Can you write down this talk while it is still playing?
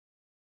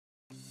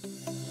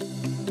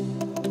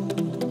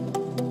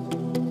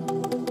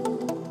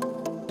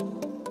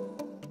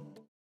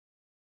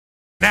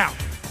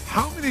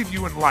many of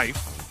you in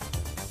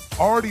life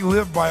already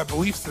live by a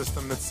belief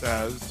system that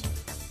says,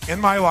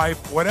 in my life,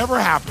 whatever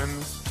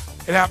happens,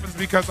 it happens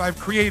because I've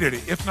created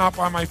it, if not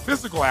by my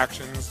physical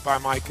actions, by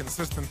my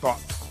consistent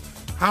thoughts?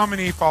 How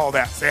many follow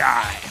that? Say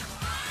aye.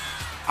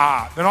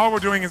 Then all we're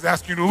doing is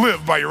asking you to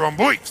live by your own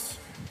beliefs.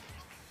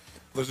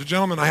 There's a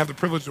gentleman I have the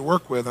privilege to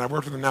work with, and I've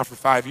worked with him now for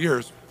 5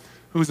 years,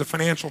 who's a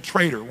financial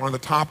trader, one of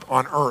the top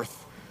on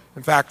earth.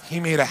 In fact, he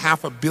made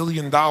 $500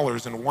 million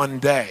in one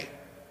day.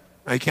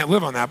 Now, you can't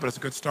live on that, but it's a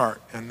good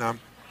start. And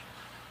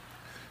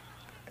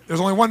there's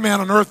only one man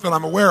on earth that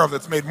I'm aware of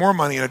that's made more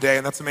money in a day,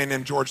 and that's a man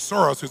named George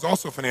Soros, who's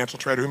also a financial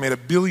trader, who made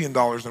 $1 billion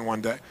in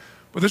one day.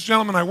 But this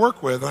gentleman I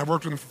work with, and I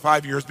worked with him for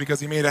 5 years because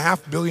he made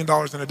 $500 million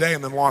in a day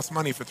and then lost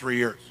money for 3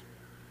 years.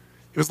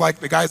 It was like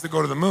the guys that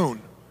go to the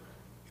moon.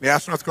 The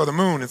astronauts go to the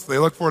moon, and so they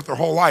look for it their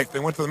whole life. They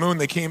went to the moon,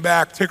 they came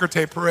back, ticker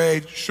tape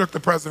parade, shook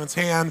the president's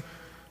hand.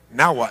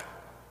 Now what?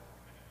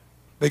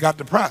 They got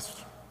depressed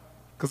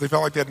because they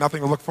felt like they had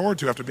nothing to look forward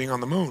to after being on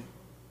the moon.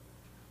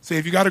 See,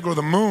 if you got to go to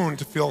the moon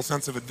to feel a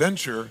sense of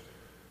adventure,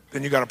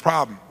 then you got a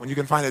problem. When you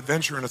can find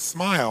adventure in a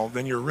smile,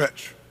 then you're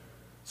rich.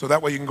 So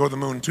that way you can go to the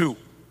moon too.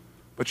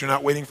 But you're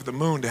not waiting for the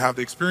moon to have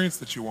the experience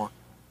that you want.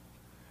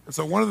 And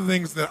so one of the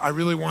things that I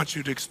really want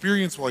you to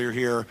experience while you're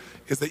here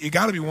is that you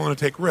got to be willing to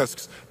take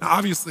risks. Now,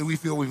 obviously, we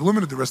feel we've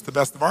limited the risk to the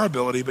best of our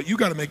ability, but you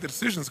got to make the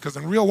decisions, because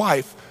in real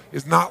life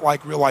is not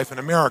like real life in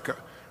America.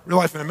 Real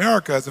life in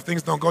America is if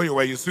things don't go your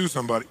way, you sue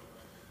somebody.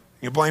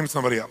 You blame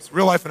somebody else.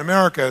 Real life in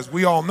America is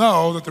we all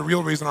know that the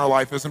real reason our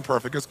life isn't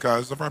perfect is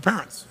because of our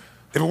parents.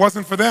 If it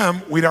wasn't for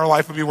them, our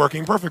life would be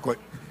working perfectly.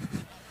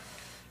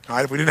 All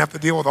right, if we didn't have to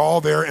deal with all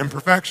their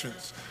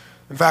imperfections.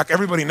 In fact,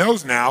 everybody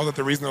knows now that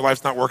the reason their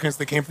life's not working is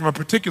they came from a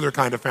particular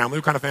kind of family.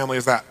 What kind of family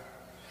is that?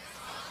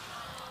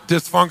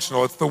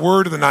 Dysfunctional. It's the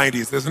word of the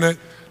 90s, isn't it?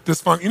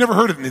 You never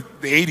heard it in the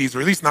 80s, or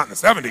at least not in the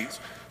 70s.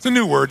 It's a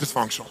new word,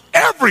 dysfunctional.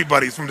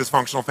 Everybody's from a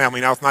dysfunctional family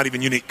now. It's not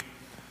even unique.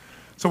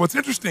 So what's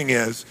interesting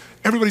is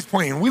everybody's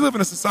playing. We live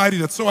in a society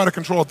that's so out of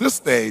control at this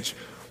stage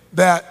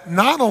that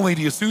not only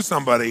do you sue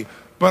somebody,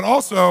 but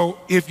also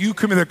if you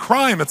commit a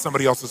crime, it's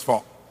somebody else's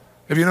fault.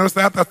 Have you noticed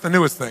that? That's the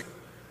newest thing.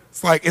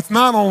 It's like, it's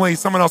not only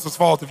someone else's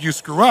fault if you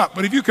screw up,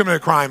 but if you commit a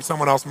crime,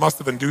 someone else must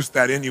have induced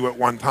that in you at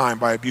one time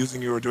by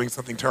abusing you or doing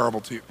something terrible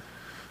to you.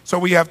 So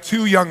we have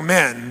two young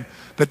men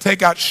that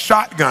take out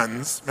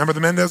shotguns. Remember the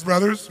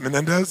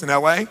Menendez in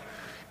LA?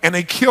 And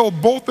they kill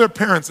both their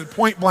parents at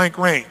point blank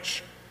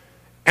range.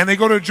 And they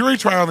go to a jury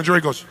trial, and the jury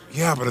goes,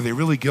 yeah, but are they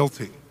really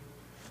guilty?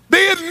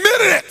 They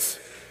admitted it!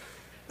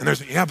 And they're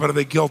saying, yeah, but are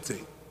they guilty?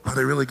 Are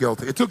they really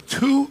guilty? It took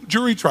 2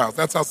 jury trials.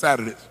 That's how sad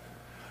it is.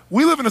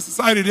 We live in a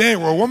society today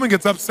where a woman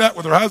gets upset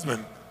with her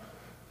husband,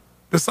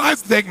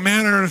 decides to take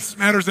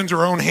matters into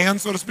her own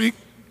hands, so to speak,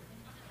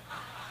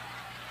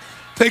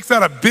 takes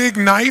out a big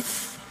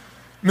knife,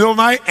 middle of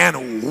the night,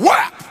 and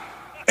whap!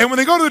 And when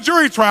they go to the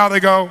jury trial, they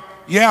go,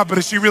 yeah, but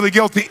is she really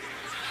guilty?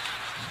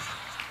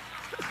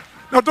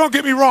 Now, don't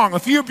get me wrong.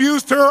 If he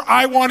abused her,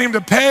 I want him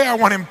to pay, I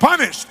want him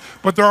punished.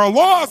 But there are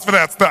laws for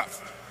that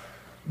stuff.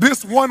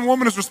 This one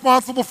woman is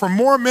responsible for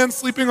more men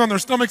sleeping on their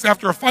stomachs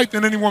after a fight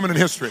than any woman in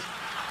history.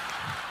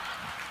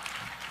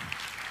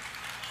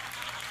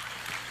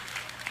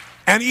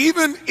 And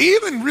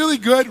even really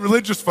good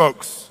religious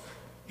folks,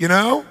 you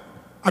know,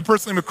 I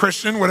personally am a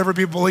Christian, whatever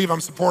people believe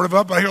I'm supportive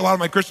of, but I hear a lot of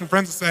my Christian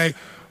friends say,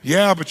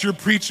 yeah, but you're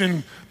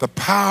preaching the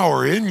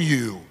power in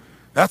you.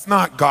 That's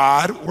not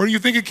God. Where do you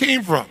think it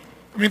came from?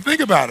 I mean,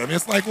 think about it. I mean,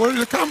 it's like, where did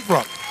it come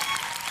from?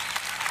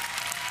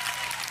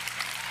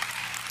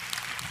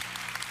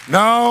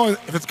 No,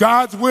 if it's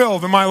God's will,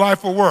 then my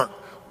life will work.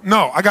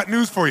 No, I got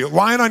news for you.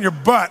 Lying on your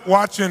butt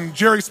watching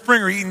Jerry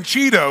Springer eating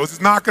Cheetos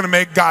is not going to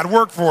make God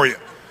work for you.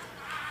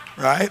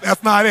 Right?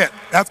 That's not it.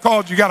 That's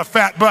called you got a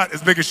fat butt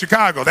as big as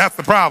Chicago. That's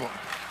the problem.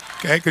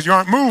 Okay? Because you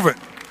aren't moving.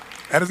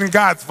 That isn't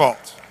God's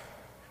fault.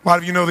 A lot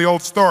of you know the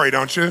old story,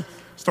 don't you?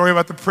 Story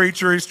about the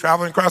preacher. He's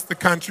traveling across the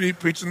country,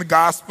 preaching the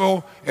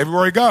gospel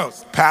everywhere he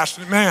goes.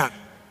 Passionate man.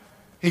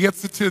 He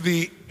gets to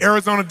the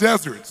Arizona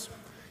deserts.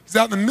 He's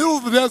out in the middle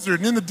of the desert,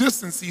 and in the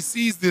distance, he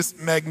sees this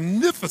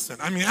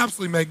magnificent, I mean,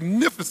 absolutely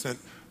magnificent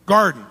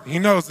garden. He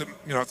knows that,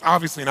 you know, it's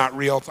obviously not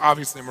real. It's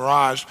obviously a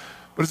mirage.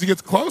 But as he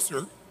gets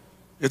closer,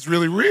 it's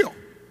really real.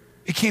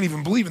 He can't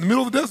even believe in the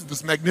middle of the desert,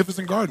 this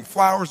magnificent garden,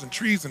 flowers and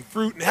trees and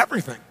fruit and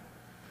everything.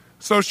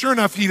 So sure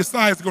enough, he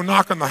decides to go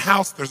knock on the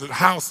house. There's a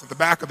house at the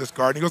back of this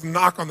garden. He goes and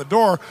knock on the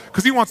door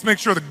because he wants to make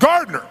sure the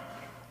gardener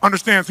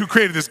understands who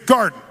created this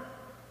garden.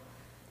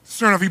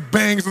 Sure enough, he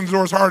bangs on the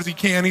door as hard as he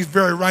can. He's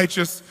very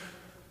righteous.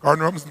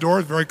 Gardener opens the door,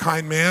 he's a very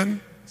kind man.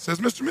 Says,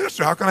 Mr.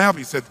 Minister, how can I help you?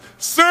 He said,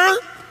 sir,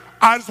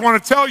 I just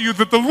want to tell you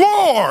that the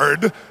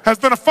Lord has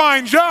done a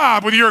fine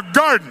job with your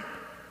garden.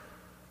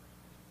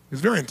 He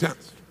was very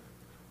intense.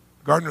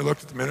 The gardener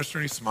looked at the minister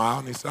and he smiled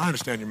and he said, I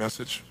understand your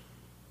message.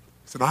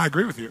 He said, I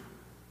agree with you.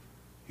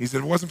 He said,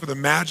 if it wasn't for the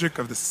magic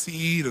of the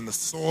seed and the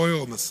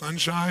soil and the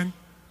sunshine,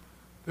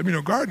 there'd be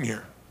no garden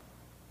here.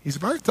 He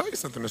said, but I can tell you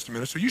something, Mr.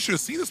 Minister. You should have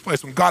seen this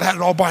place when God had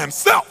it all by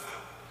himself.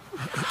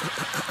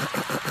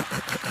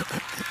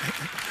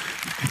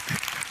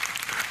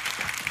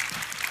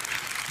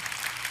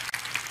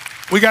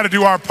 we got to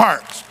do our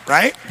part,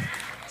 right?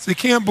 So you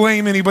can't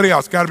blame anybody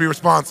else. Got to be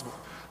responsible.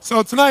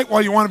 So tonight,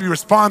 while you want to be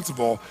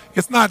responsible,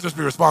 it's not just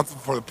be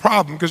responsible for the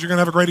problem, because you're going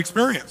to have a great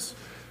experience.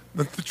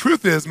 The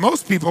truth is,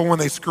 most people, when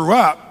they screw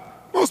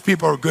up, most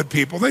people are good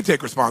people. They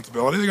take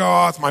responsibility. They go,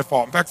 oh, it's my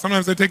fault. In fact,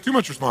 sometimes they take too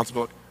much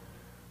responsibility.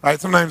 Right?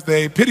 Sometimes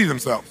they pity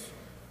themselves.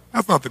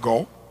 That's not the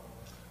goal.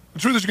 The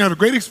truth is, you're going to have a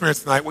great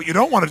experience tonight. What you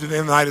don't want to do at the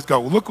end of the night is go,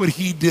 look what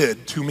he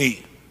did to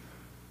me,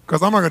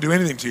 because I'm not going to do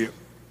anything to you.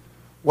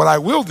 What I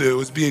will do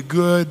is be a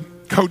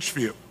good coach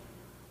for you.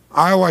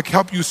 I'll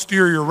help you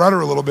steer your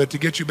rudder a little bit to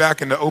get you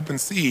back into open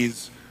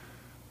seas,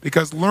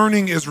 because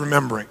learning is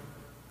remembering.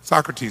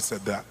 Socrates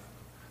said that.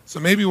 So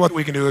maybe what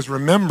we can do is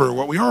remember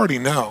what we already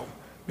know.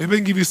 Maybe I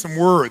can give you some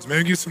words, maybe I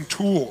can give you some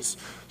tools,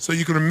 so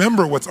you can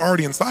remember what's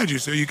already inside you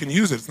so you can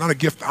use it. It's not a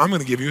gift I'm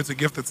going to give you, it's a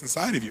gift that's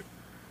inside of you.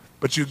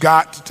 But you've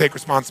got to take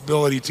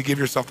responsibility to give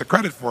yourself the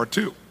credit for it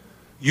too.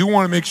 You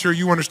want to make sure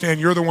you understand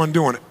you're the one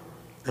doing it.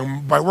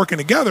 And by working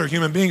together,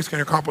 human beings can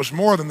accomplish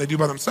more than they do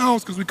by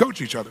themselves, because we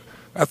coach each other.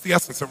 That's the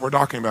essence that we're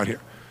talking about here.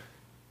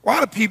 A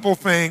lot of people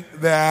think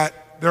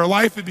that their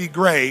life would be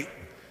great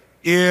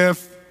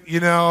if,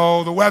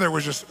 the weather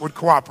would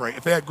cooperate,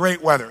 if they had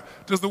great weather.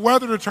 Does the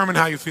weather determine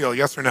how you feel,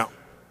 yes or no?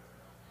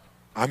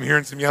 I'm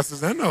hearing some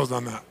yeses and nos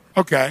on that.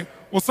 Okay.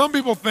 Well, some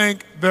people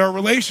think their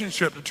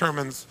relationship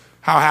determines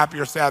how happy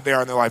or sad they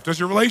are in their life. Does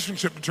your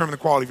relationship determine the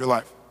quality of your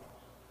life?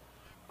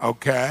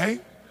 Okay.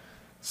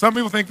 Some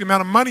people think the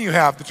amount of money you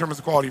have determines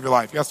the quality of your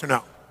life. Yes or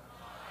no?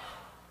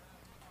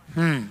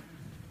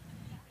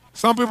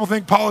 Some people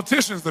think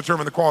politicians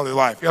determine the quality of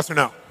life. Yes or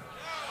no?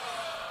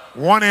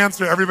 One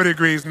answer, everybody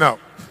agrees, no.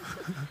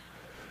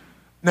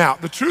 Now,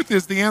 the truth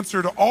is, the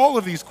answer to all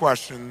of these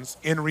questions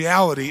in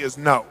reality is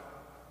no.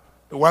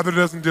 The weather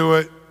doesn't do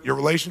it. Your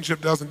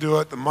relationship doesn't do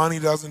it. The money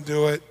doesn't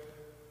do it.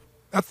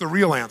 That's the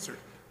real answer.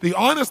 The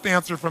honest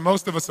answer for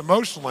most of us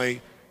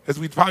emotionally is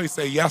we'd probably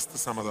say yes to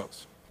some of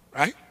those,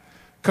 right?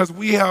 Because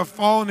we have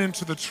fallen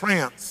into the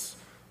trance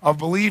of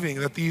believing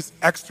that these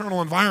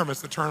external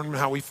environments determine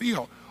how we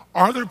feel.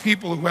 Are there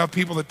people who have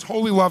people that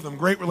totally love them,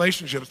 great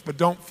relationships, but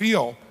don't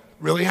feel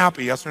really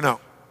happy, yes or no?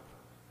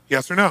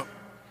 Yes or no?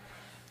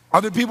 Are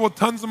there people with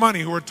tons of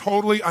money who are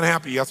totally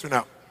unhappy, yes or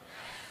no?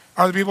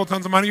 Are there people with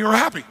tons of money who are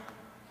happy?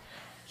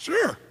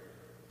 Sure.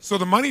 So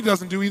the money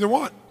doesn't do either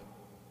one.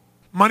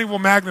 Money will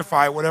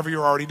magnify whatever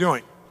you're already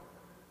doing.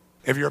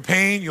 If you're a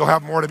pain, you'll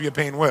have more to be a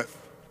pain with.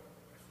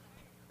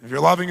 If you're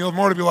loving, you'll have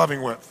more to be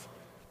loving with.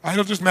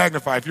 It'll just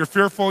magnify. If you're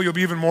fearful, you'll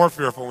be even more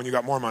fearful when you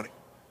got more money.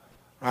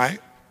 Right?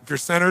 If you're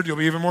centered, you'll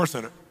be even more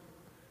centered.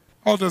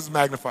 All it does is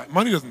magnify.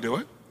 Money doesn't do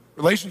it.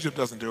 Relationship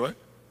doesn't do it.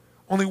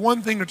 Only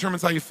one thing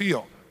determines how you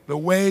feel: the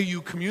way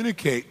you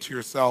communicate to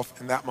yourself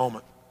in that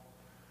moment.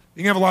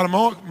 You can have a lot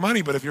of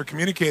money, but if you're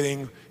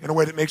communicating in a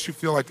way that makes you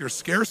feel like there's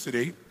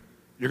scarcity,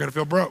 you're going to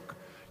feel broke.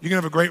 You can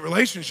have a great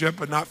relationship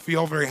but not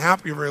feel very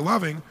happy or very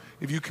loving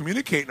if you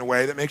communicate in a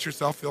way that makes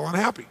yourself feel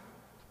unhappy.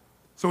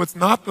 So it's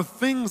not the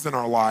things in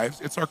our lives,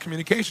 it's our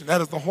communication.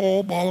 That is the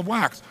whole ball of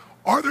wax.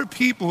 Are there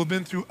people who have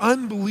been through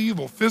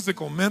unbelievable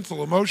physical,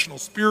 mental, emotional,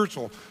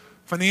 spiritual,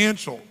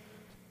 financial,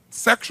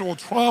 sexual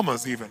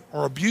traumas even,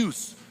 or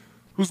abuse,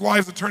 whose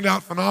lives have turned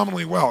out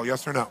phenomenally well,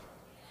 yes or no?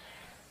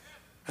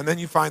 And then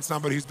you find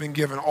somebody who's been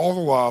given all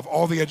the love,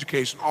 all the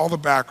education, all the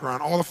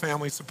background, all the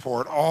family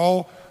support,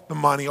 all the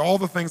money, all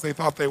the things they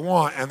thought they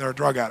want, and they're a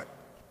drug addict.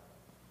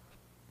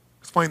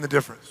 Explain the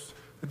difference.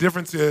 The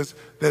difference is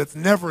that it's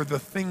never the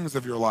things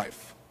of your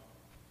life.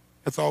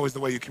 It's always the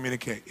way you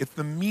communicate. It's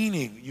the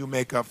meaning you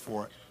make up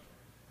for it.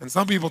 And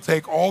some people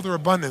take all their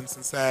abundance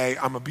and say,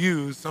 I'm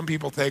abused. Some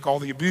people take all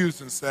the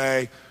abuse and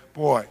say,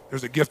 boy,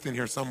 there's a gift in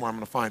here somewhere, I'm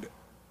going to find it.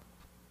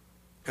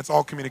 It's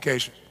all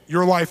communication.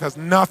 Your life has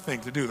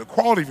nothing to do, the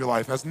quality of your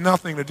life has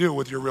nothing to do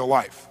with your real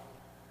life.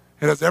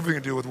 It has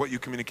everything to do with what you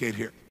communicate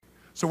here.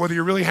 So whether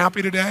you're really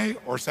happy today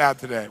or sad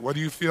today, whether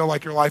you feel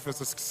like your life is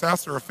a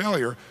success or a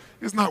failure,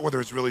 is not whether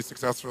it's really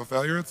success or a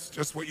failure, it's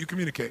just what you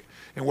communicate.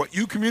 And what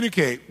you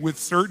communicate with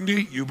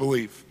certainty, you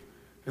believe.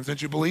 And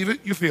since you believe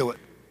it, you feel it.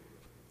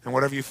 And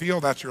whatever you feel,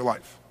 that's your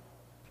life.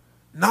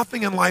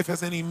 Nothing in life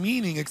has any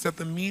meaning except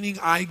the meaning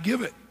I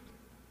give it.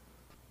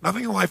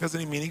 Nothing in life has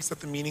any meaning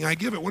except the meaning I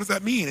give it. What does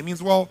that mean? It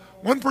means, well,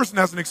 one person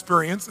has an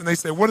experience and they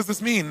say, what does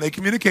this mean? They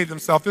communicate to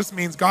themselves, this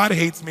means God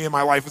hates me and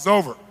my life is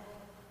over,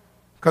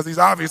 because he's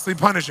obviously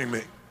punishing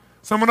me.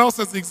 Someone else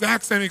has the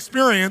exact same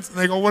experience and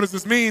they go, what does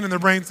this mean? And their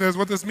brain says,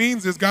 what this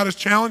means is God is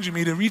challenging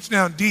me to reach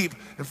down deep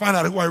and find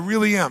out who I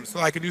really am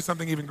so I can do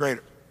something even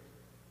greater.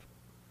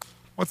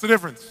 What's the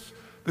difference?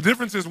 The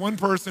difference is one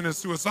person is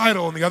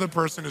suicidal and the other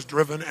person is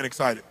driven and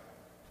excited.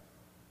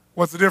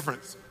 What's the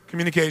difference?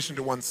 Communication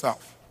to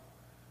oneself.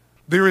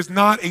 There is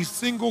not a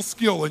single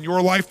skill in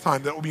your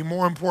lifetime that will be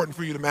more important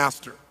for you to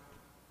master.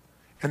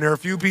 And there are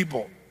few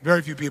people,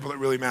 very few people that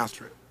really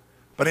master it.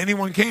 But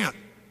anyone can.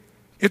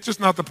 It's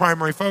just not the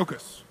primary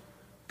focus,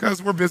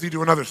 because we're busy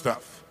doing other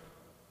stuff,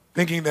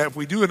 thinking that if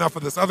we do enough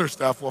of this other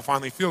stuff, we'll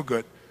finally feel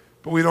good.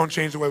 But we don't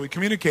change the way we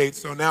communicate,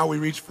 so now we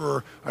reach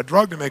for a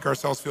drug to make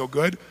ourselves feel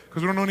good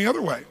because we don't know any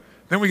other way.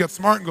 Then we get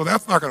smart and go,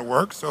 that's not going to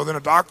work. So then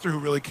a doctor who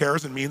really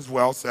cares and means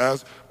well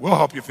says, we'll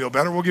help you feel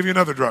better. We'll give you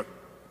another drug.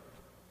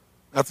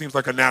 That seems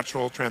like a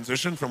natural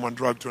transition from one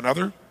drug to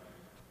another,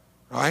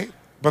 right?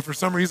 But for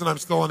some reason, I'm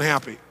still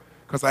unhappy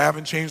because I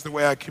haven't changed the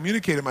way I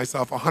communicated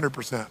myself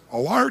 100%. A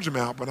large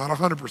amount, but not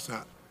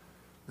 100%.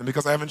 And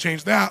because I haven't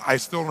changed that, I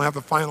still don't have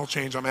the final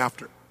change I'm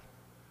after.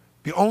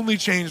 The only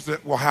change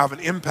that will have an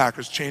impact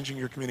is changing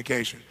your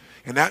communication.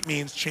 And that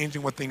means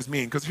changing what things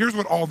mean. Because here's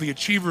what all the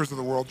achievers of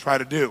the world try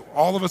to do.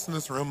 All of us in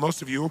this room,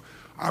 most of you,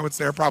 I would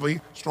say, are probably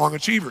strong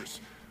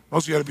achievers.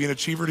 Most of you had to be an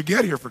achiever to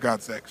get here, for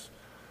God's sakes.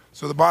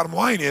 So the bottom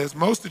line is,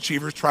 most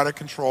achievers try to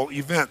control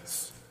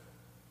events.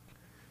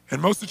 And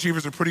most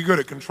achievers are pretty good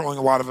at controlling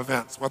a lot of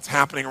events. What's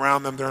happening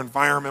around them, their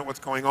environment, what's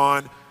going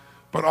on.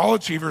 But all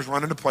achievers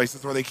run into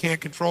places where they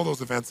can't control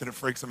those events and it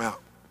freaks them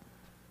out.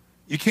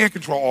 You can't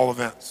control all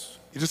events.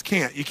 You just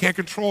can't. You can't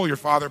control your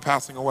father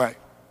passing away.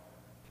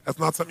 That's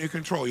not something you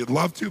control. You'd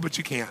love to, but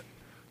you can't.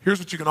 Here's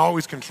what you can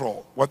always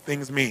control, what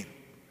things mean.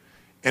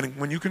 And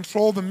when you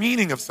control the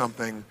meaning of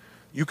something,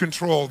 you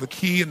control the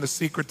key and the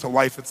secret to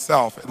life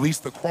itself, at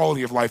least the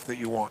quality of life that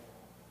you want.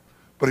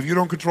 But if you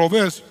don't control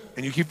this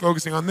and you keep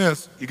focusing on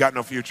this, you got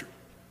no future.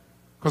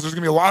 Because there's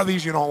going to be a lot of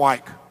these you don't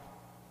like.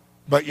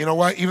 But you know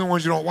what? Even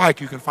ones you don't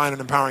like, you can find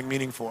an empowering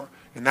meaning for.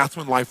 And that's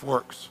when life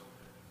works.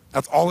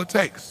 That's all it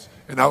takes.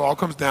 And that all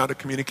comes down to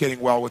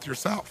communicating well with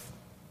yourself.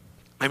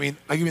 I mean,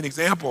 I'll give you an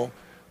example.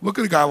 Look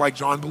at a guy like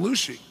John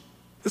Belushi.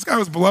 This guy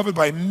was beloved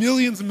by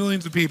millions and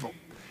millions of people.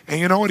 And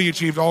you know what? He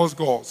achieved all his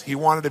goals. He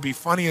wanted to be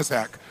funny as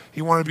heck.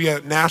 He wanted to be a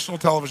national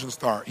television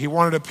star. He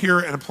wanted to appear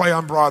and play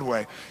on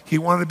Broadway. He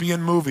wanted to be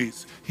in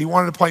movies. He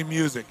wanted to play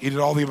music. He did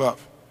all the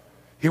above.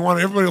 He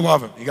wanted everybody to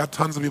love him. He got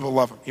tons of people to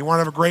love him. He wanted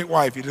to have a great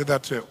wife. He did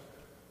that too.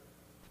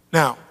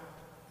 Now,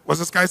 was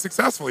this guy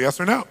successful, yes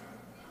or no?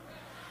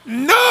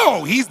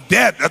 No, he's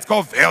dead. That's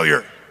called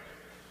failure.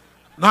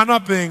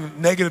 Not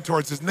being negative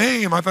towards his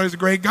name. I thought he was a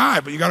great guy,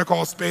 but you got to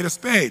call a spade a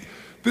spade.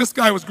 This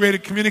guy was great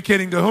at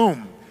communicating to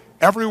whom?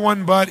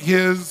 Everyone but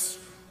his.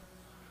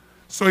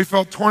 So he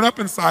felt torn up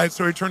inside,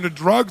 so he turned to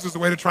drugs as a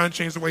way to try and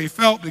change the way he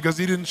felt because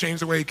he didn't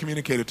change the way he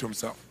communicated to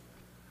himself.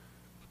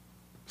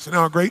 So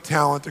now a great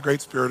talent, a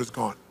great spirit is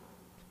gone.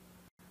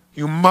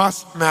 You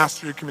must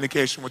master your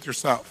communication with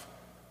yourself.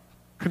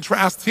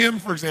 Contrast him,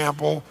 for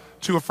example,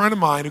 to a friend of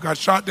mine who got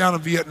shot down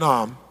in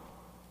Vietnam.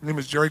 His name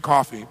was Jerry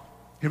Coffey.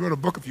 He wrote a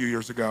book a few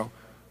years ago.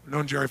 I've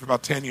known Jerry for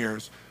about 10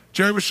 years.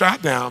 Jerry was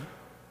shot down.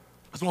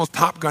 He's one of those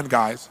Top Gun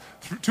guys.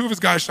 Two of his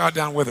guys shot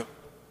down with him.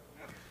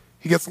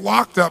 He gets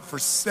locked up for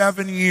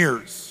 7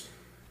 years,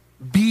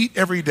 beat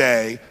every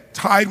day,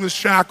 tied with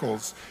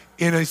shackles,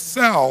 in a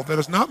cell that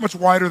is not much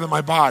wider than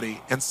my body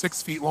and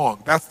 6 feet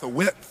long. That's the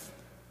width.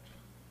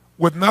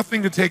 With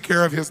nothing to take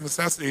care of his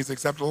necessities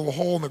except a little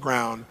hole in the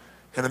ground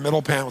and a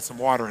metal pan with some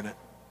water in it.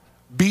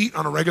 Beat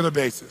on a regular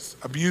basis,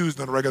 abused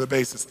on a regular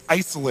basis,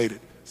 isolated,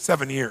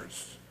 7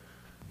 years.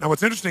 Now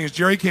what's interesting is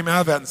Jerry came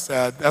out of that and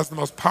said that's the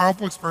most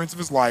powerful experience of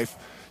his life.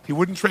 He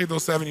wouldn't trade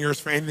those 7 years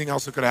for anything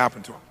else that could have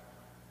happened to him.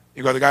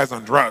 You go, the guy's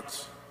on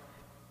drugs.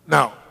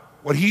 No,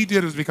 what he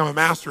did was become a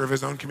master of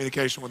his own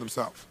communication with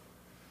himself.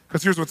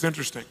 Because here's what's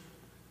interesting.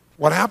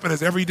 What happened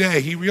is every day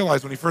he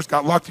realized when he first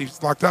got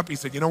locked up, he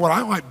said, you know what,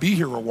 I might be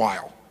here a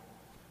while.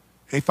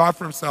 And he thought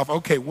for himself,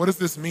 okay, what does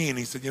this mean?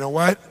 He said, you know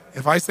what,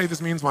 if I say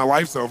this means my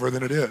life's over,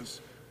 then it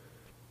is.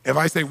 If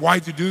I say,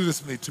 why'd you do this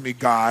to me,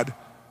 God?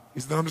 He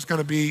said, then I'm just going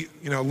to be,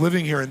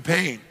 living here in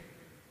pain.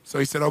 So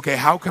he said, okay,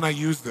 how can I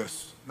use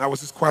this? And that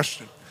was his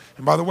question.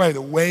 And by the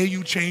way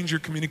you change your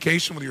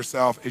communication with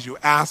yourself is you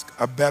ask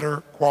a better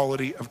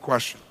quality of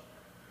question.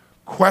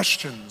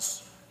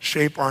 Questions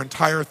shape our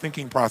entire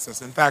thinking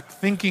process. In fact,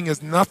 thinking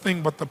is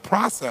nothing but the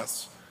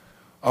process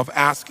of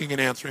asking and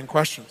answering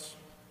questions.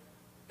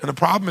 And the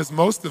problem is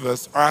most of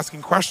us are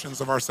asking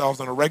questions of ourselves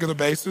on a regular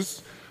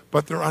basis,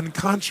 but they're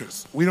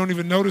unconscious. We don't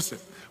even notice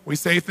it. We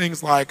say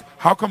things like,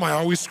 how come I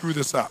always screw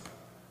this up?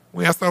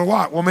 We ask that a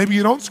lot. Well, maybe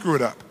you don't screw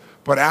it up,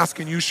 but ask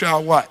and you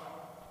shall what?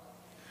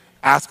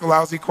 Ask a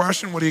lousy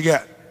question, what do you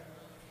get?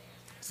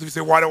 So if you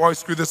say, why do I always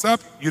screw this up?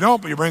 You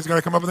don't, but your brain's got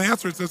to come up with an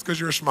answer. It says because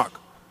you're a schmuck.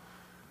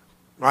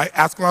 Right?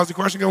 Ask a lousy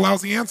question, get a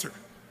lousy answer.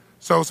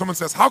 So someone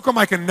says, how come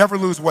I can never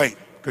lose weight?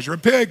 Because you're a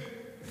pig.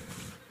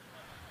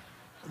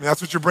 I mean,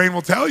 that's what your brain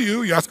will tell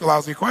you. You ask a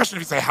lousy question.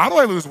 If you say, how do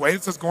I lose weight?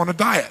 It says go on a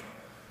diet.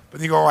 But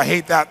then you go, I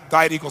hate that.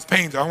 Diet equals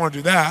pain, so I don't want to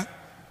do that.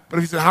 But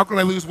if you say, how can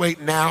I lose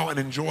weight now and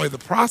enjoy the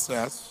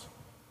process?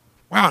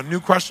 Wow, new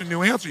question,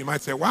 new answer. You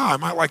might say, wow, I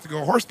might like to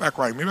go horseback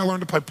riding. Maybe I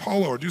learn to play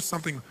polo or do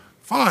something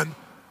fun.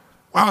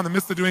 Wow, in the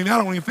midst of doing that,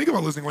 I don't even think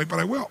about losing weight, but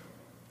I will.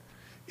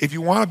 If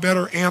you want a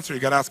better answer, you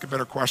got to ask a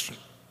better question.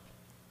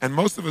 And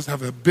most of us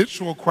have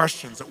habitual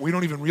questions that we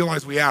don't even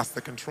realize we ask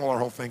that control our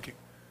whole thinking.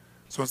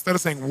 So instead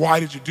of saying, why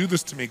did you do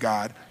this to me,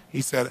 God?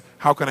 He said,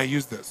 how can I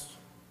use this?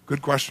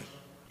 Good question.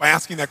 By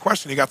asking that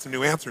question, he got some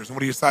new answers. And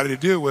what he decided to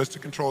do was to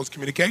control his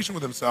communication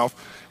with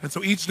himself. And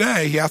so each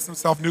day, he asked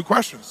himself new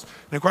questions.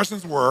 And the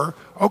questions were,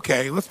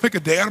 okay, let's pick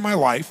a day out of my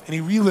life. And he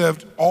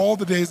relived all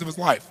the days of his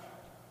life.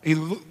 He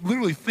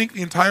literally think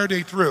the entire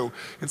day through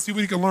and see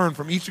what he can learn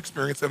from each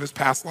experience of his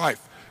past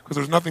life, because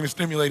there's nothing to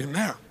stimulate him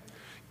there.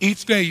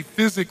 Each day he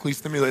physically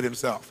stimulated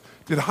himself,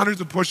 did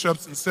hundreds of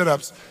push-ups and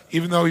sit-ups,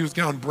 even though he was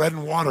on bread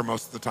and water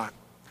most of the time.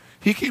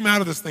 He came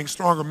out of this thing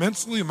stronger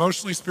mentally,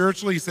 emotionally,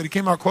 spiritually. He said he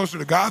came out closer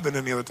to God than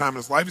any other time in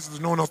his life. He said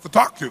there's no one else to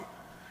talk to.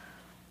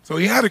 So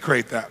he had to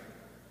create that.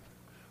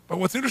 But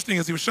what's interesting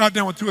is he was shot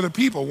down with 2 other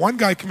people. One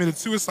guy committed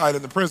suicide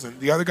in the prison.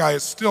 The other guy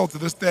is still, to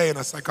this day, in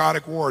a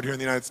psychotic ward here in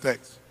the United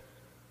States,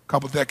 a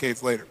couple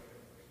decades later.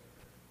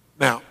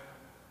 Now,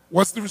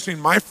 what's the difference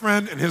between my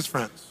friend and his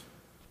friends?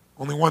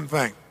 Only one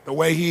thing. The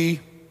way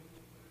he,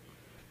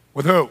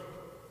 with who?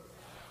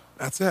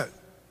 That's it.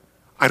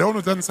 I know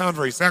it doesn't sound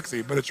very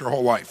sexy, but it's your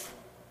whole life.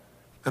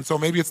 And so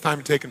maybe it's time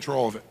to take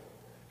control of it.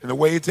 And the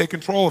way you take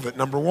control of it,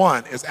 number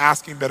 1, is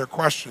asking better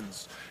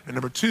questions. And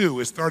number 2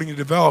 is starting to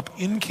develop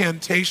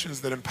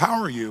incantations that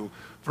empower you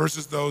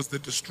versus those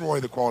that destroy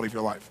the quality of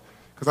your life.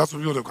 Because that's what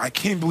people do. I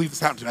can't believe this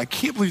happened to me. I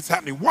can't believe this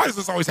happened to me. Why does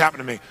this always happen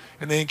to me?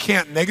 And they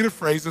incant negative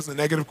phrases and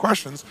negative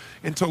questions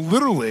until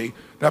literally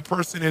that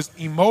person is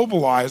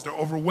immobilized or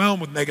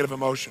overwhelmed with negative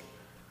emotion.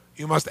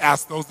 You must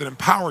ask those that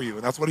empower you.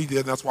 And that's what he did,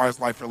 and that's why his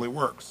life really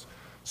works.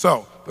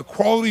 So the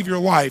quality of your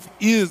life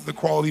is the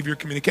quality of your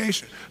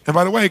communication. And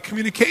by the way,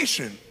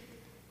 communication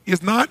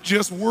is not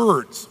just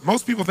words.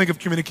 Most people think of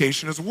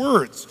communication as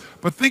words,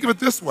 but think of it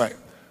this way.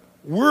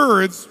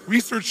 Words,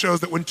 research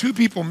shows that when 2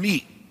 people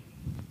meet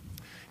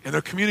and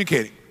they're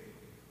communicating,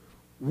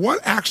 what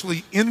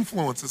actually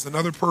influences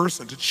another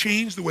person to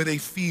change the way they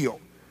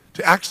feel,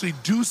 to actually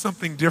do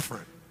something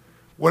different?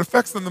 What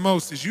affects them the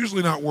most is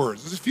usually not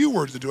words. There's a few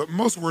words that do it, but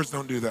most words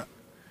don't do that.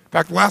 In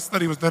fact, the last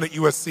study was done at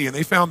USC, and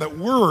they found that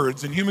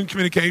words in human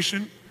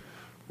communication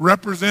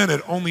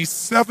represented only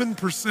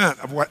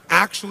 7% of what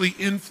actually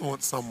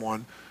influenced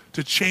someone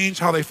to change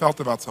how they felt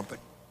about something.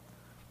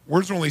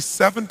 Words are only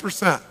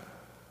 7%.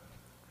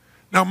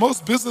 Now,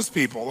 most business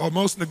people, or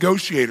most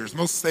negotiators,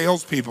 most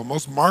salespeople,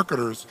 most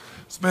marketers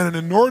spend an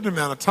inordinate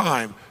amount of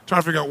time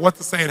trying to figure out what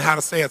to say and how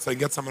to say it so they can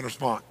get someone to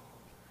respond.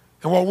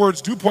 And while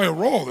words do play a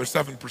role, they're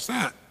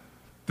 7%.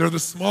 They're the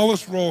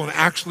smallest role in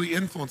actually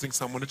influencing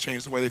someone to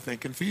change the way they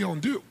think and feel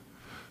and do.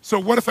 So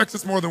what affects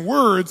us more than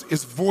words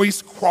is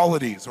voice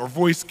qualities, or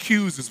voice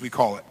cues as we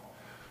call it.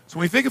 So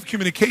when we think of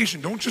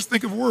communication, don't just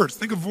think of words,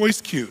 think of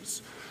voice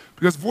cues.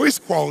 Because voice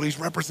qualities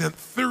represent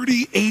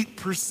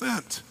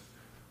 38%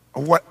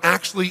 of what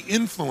actually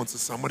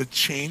influences someone to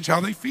change how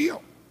they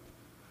feel.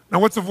 Now,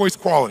 what's a voice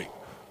quality?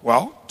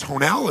 Well,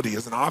 tonality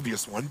is an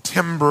obvious one.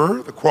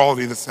 Timbre, the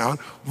quality of the sound.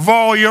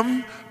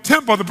 Volume,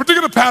 tempo, the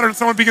particular pattern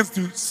someone begins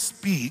to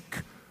speak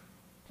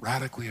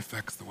radically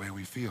affects the way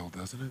we feel,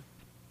 doesn't it?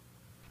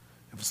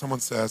 If someone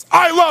says,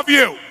 I love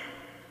you, it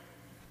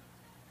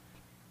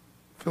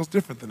feels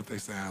different than if they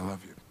say, I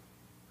love you.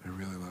 I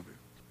really love you.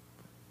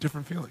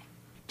 Different feeling,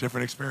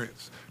 different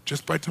experience,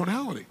 just by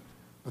tonality.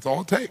 That's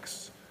all it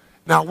takes.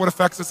 Now, what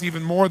affects us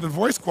even more than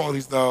voice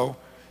qualities, though,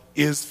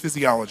 is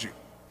physiology.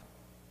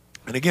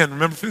 And again,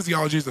 remember,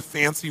 physiology is a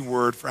fancy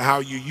word for how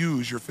you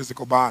use your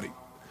physical body.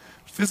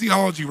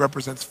 Physiology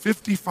represents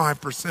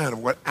 55% of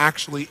what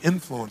actually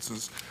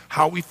influences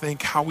how we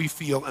think, how we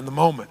feel in the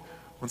moment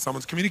when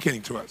someone's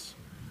communicating to us.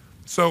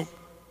 So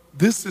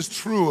this is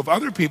true of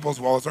other people as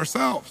well as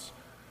ourselves.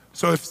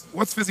 So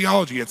what's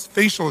physiology? It's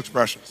facial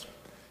expressions.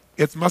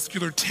 It's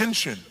muscular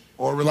tension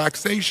or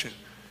relaxation.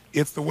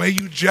 It's the way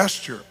you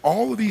gesture.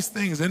 All of these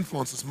things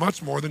influence us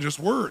much more than just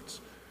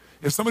words.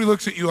 If somebody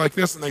looks at you like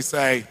this and they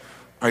say,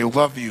 I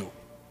love you,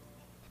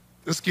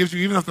 this gives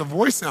you, even if the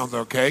voice sounds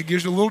okay,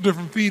 gives you a little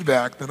different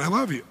feedback than I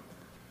love you.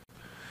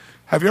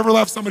 Have you ever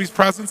left somebody's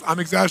presence? I'm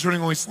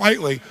exaggerating only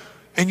slightly.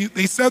 And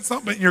they said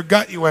something in your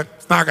gut, you went,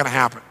 it's not going to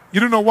happen. You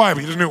didn't know why,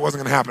 but you just knew it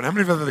wasn't going to happen. How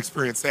many of you have that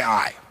experience? Say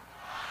I.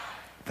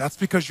 That's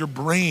because your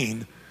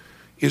brain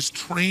is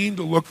trained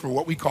to look for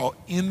what we call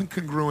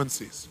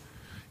incongruencies.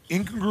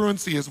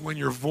 Incongruency is when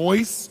your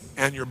voice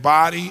and your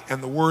body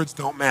and the words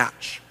don't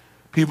match.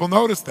 People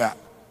notice that.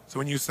 So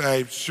when you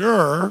say,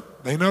 sure,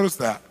 they notice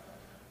that.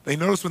 They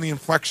notice when the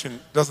inflection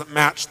doesn't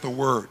match the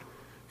word.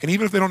 And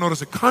even if they don't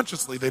notice it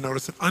consciously, they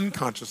notice it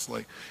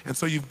unconsciously. And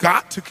so you've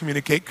got to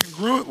communicate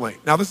congruently.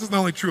 Now, this is not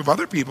only true of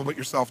other people, but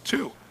yourself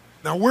too.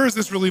 Now, where is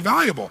this really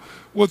valuable?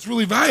 Well, it's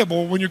really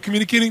valuable when you're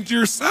communicating to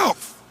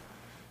yourself.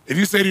 If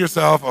you say to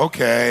yourself,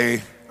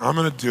 okay, I'm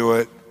going to do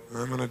it,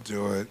 I'm going to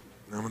do it,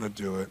 I'm going to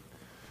do it,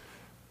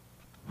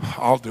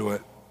 I'll do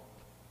it.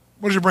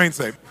 What does your brain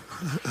say?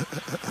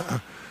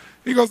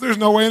 He goes, there's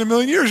no way in a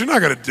million years you're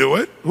not going to do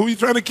it. Who are you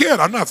trying to kid?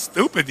 I'm not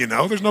stupid, you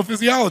know. There's no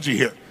physiology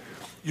here.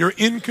 You're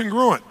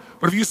incongruent.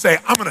 But if you say,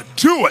 I'm going to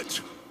do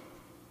it,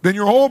 then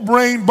your whole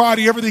brain,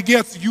 body, everything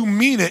gets, you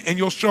mean it, and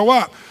you'll show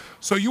up.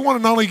 So you want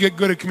to not only get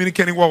good at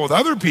communicating well with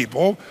other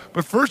people,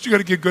 but first you got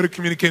to get good at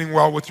communicating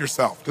well with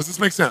yourself. Does this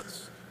make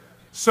sense?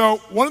 So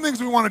one of the things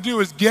we want to do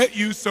is get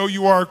you so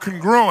you are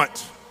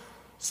congruent,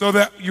 so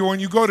that when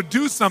you go to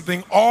do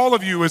something, all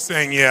of you is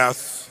saying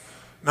yes,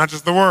 not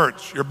just the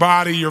words, your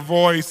body, your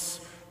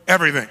voice,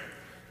 everything.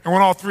 And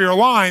when all three are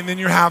aligned, then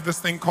you have this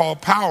thing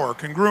called power,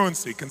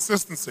 congruency,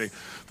 consistency,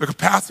 the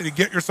capacity to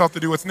get yourself to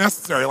do what's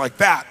necessary like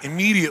that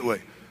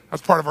immediately.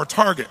 That's part of our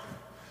target.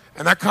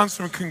 And that comes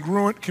from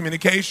congruent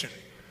communication.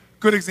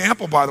 Good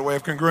example, by the way,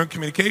 of congruent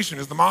communication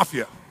is the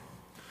mafia.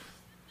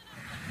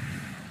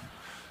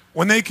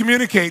 When they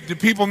communicate, do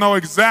people know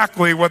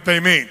exactly what they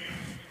mean?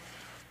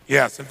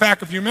 Yes. In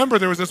fact, if you remember,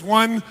 there was this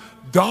one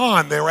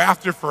Don they were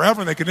after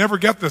forever, and they could never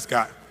get this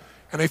guy.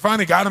 And they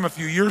finally got him a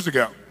few years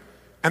ago.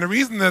 And the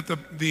reason that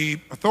the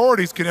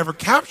authorities could never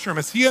capture him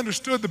is he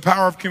understood the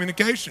power of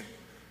communication.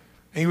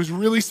 And he was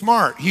really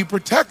smart. He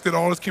protected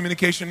all his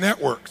communication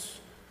networks.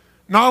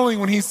 Not only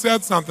when he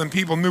said something,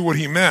 people knew what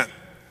he meant,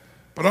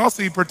 but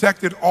also he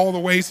protected all the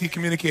ways he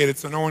communicated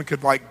so no one could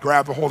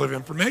grab a hold of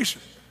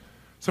information.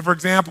 So for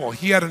example,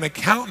 he had an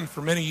accountant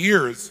for many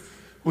years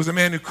who was a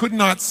man who could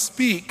not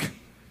speak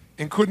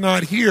and could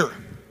not hear.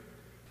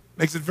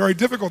 Makes it very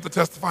difficult to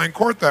testify in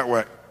court that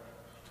way.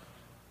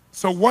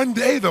 So one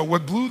day, though,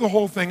 what blew the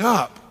whole thing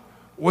up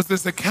was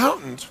this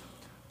accountant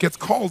gets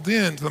called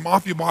in to the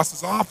mafia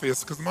boss's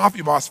office because the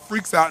mafia boss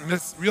freaks out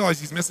and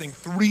realizes he's missing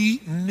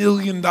 $3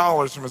 million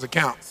from his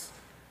accounts.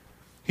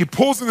 He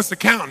pulls in this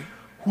accountant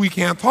who he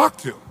can't talk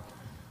to.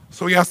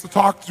 So he has to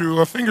talk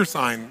through a finger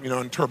sign,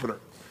 interpreter.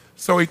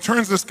 So he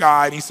turns this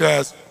guy and he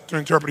says, to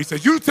interpret, he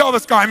says, you tell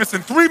this guy I'm missing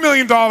 $3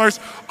 million.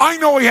 I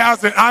know he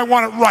has it and I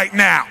want it right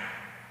now.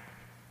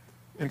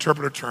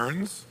 Interpreter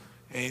turns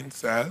and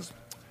says,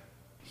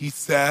 he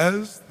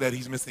says that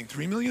he's missing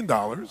 $3 million.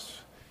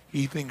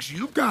 He thinks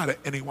you've got it,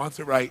 and he wants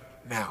it right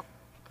now.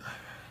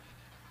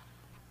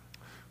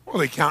 Well,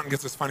 the accountant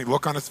gets this funny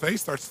look on his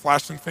face, starts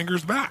flashing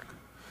fingers back.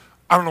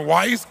 I don't know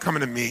why he's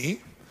coming to me.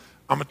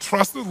 I'm a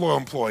trusted, loyal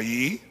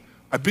employee.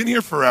 I've been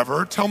here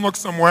forever. Tell him look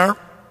somewhere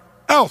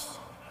else.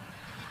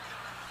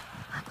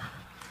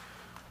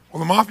 Well,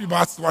 the mafia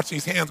boss is watching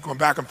his hands going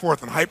back and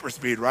forth in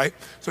hyperspeed, right?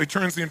 So he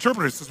turns to the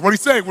interpreter and says, what'd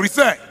he say? What'd he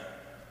say?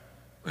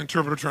 The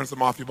interpreter turns to the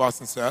mafia boss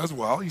and says,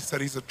 well, he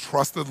said he's a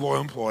trusted, loyal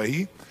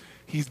employee.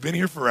 He's been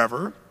here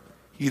forever.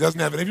 He doesn't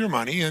have any of your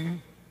money,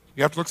 and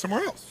you have to look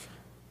somewhere else.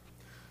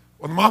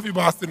 Well, the mafia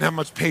boss didn't have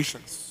much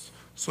patience,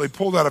 so he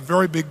pulled out a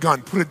very big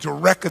gun, put it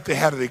direct at the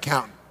head of the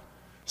accountant,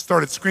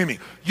 started screaming,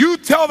 you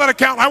tell that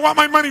accountant I want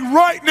my money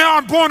right now.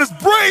 I'm blowing his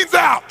brains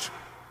out.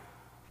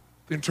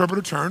 The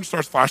interpreter turns,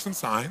 starts flashing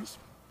signs.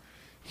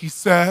 He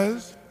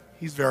says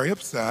he's very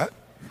upset.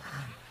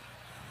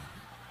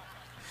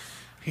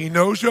 He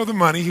knows you have the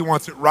money. He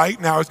wants it right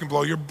now. He's going to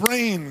blow your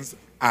brains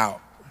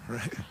out.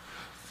 Right?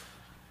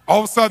 All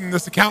of a sudden,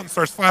 this accountant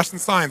starts flashing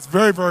signs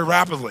very, very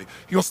rapidly.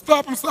 He goes,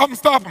 stop him, stop him,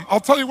 stop him.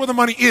 I'll tell you where the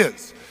money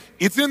is.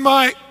 It's in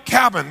my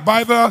cabin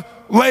by the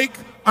lake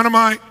under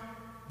my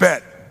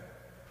bed.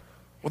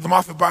 Well, the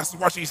mafia boss is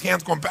watching his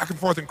hands going back and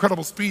forth at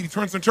incredible speed. He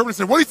turns to the interpreter and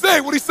says, what'd he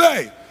say? What'd he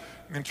say?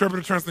 And the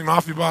interpreter turns to the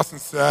mafia boss and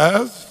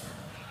says,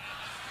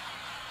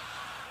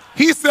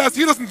 he says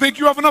he doesn't think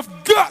you have enough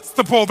guts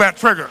to pull that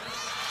trigger.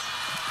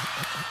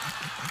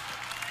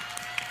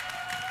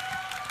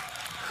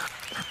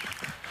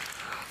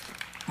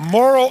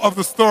 Moral of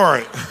the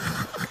story.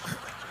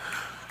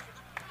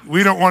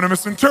 We don't want to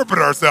misinterpret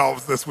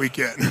ourselves this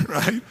weekend,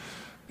 right?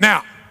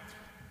 Now,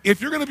 if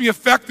you're going to be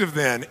effective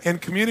then in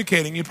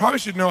communicating, you probably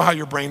should know how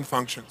your brain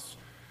functions.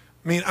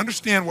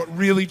 Understand what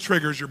really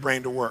triggers your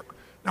brain to work.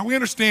 Now, we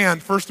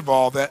understand, first of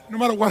all, that no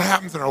matter what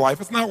happens in our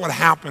life, it's not what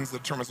happens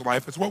that determines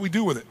life, it's what we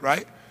do with it,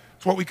 right?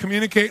 It's what we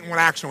communicate and what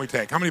action we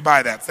take. How many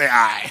buy that? Say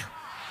aye.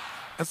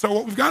 And so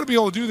what we've got to be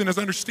able to do then is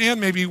understand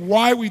maybe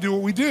why we do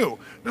what we do.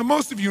 Now,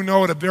 most of you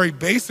know at a very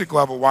basic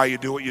level why you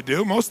do what you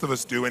do. Most of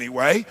us do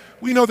anyway.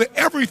 We know that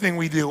everything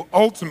we do,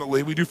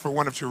 ultimately, we do for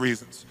one of two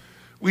reasons.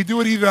 We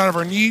do it either out of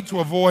our need to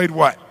avoid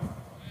what?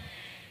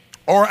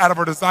 Or out of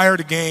our desire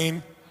to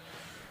gain.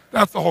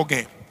 That's the whole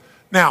game.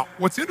 Now,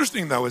 what's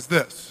interesting, though, is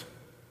this.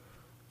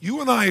 You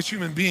and I as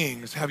human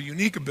beings have a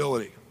unique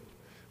ability.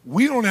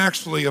 We don't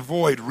actually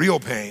avoid real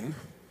pain.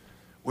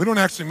 We don't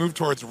actually move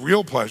towards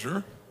real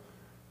pleasure.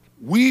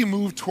 We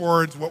move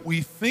towards what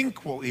we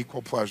think will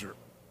equal pleasure,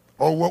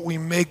 or what we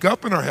make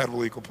up in our head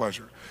will equal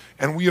pleasure.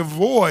 And we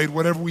avoid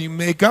whatever we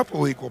make up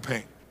will equal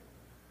pain.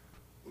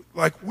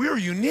 We're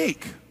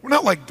unique. We're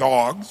not like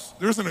dogs.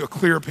 There isn't a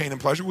clear pain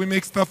and pleasure. We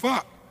make stuff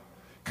up.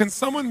 Can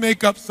someone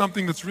make up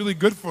something that's really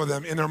good for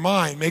them in their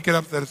mind, make it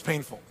up that it's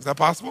painful? Is that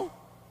possible?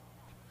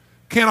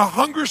 Can a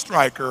hunger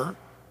striker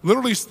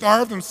literally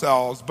starve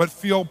themselves but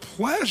feel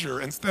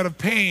pleasure instead of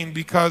pain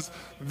because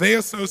they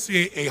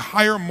associate a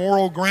higher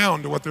moral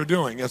ground to what they're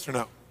doing? Yes or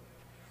no?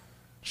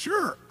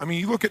 Sure.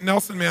 You look at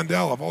Nelson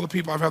Mandela. Of all the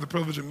people I've had the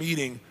privilege of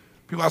meeting,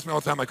 people ask me all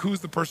the time, who's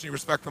the person you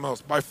respect the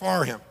most? By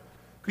far him.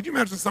 Could you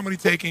imagine somebody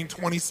taking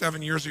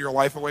 27 years of your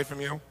life away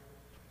from you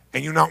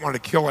and you not want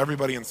to kill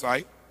everybody in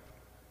sight?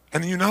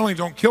 And then you not only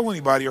don't kill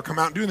anybody or come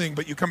out and do anything,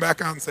 but you come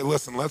back out and say,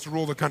 listen, let's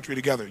rule the country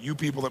together. You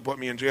people that put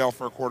me in jail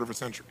for a quarter of a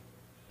century.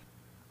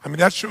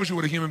 That shows you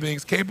what a human being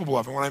is capable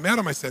of. And when I met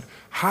him, I said,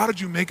 how did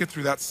you make it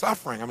through that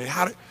suffering? And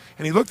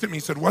he looked at me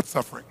and said, what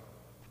suffering?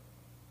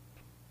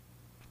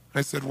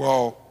 I said,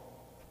 well,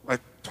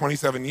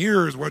 27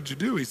 years, what'd you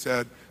do? He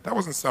said, that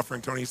wasn't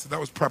suffering, Tony. He said, that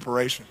was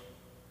preparation.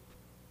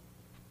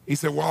 He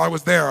said, while I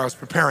was there, I was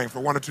preparing for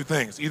one of two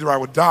things. Either I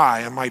would die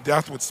and my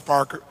death would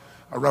spark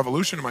a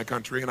revolution in my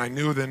country, and I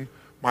knew then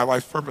my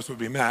life's purpose would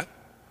be met,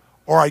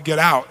 or I'd get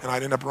out and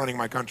I'd end up running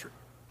my country.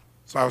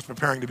 So I was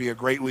preparing to be a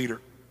great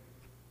leader.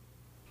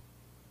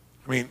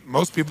 I mean,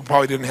 most people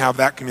probably didn't have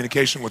that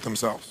communication with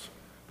themselves.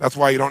 That's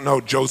why you don't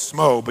know Joe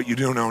Schmo, but you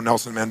do know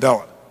Nelson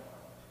Mandela.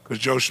 Because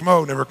Joe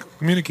Schmo never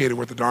communicated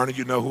with the darn it,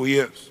 you know who he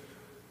is.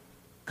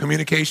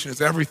 Communication is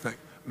everything.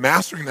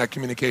 Mastering that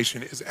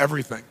communication is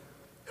everything.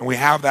 And we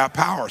have that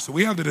power. So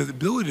we have the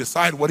ability to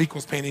decide what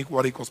equals pain,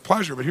 what equals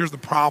pleasure. But here's the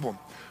problem.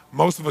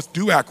 Most of us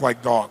do act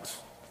like dogs.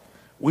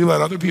 We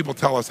let other people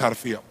tell us how to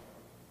feel.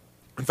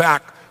 In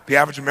fact, the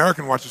average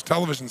American watches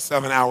television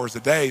 7 hours a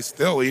day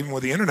still, even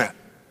with the internet.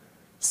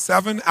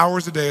 7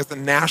 hours a day is the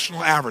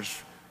national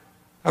average.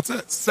 That's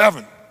it,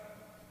 7,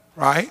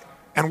 right?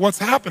 And what's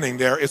happening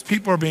there is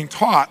people are being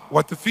taught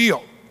what to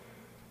feel.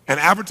 And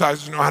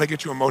advertisers know how to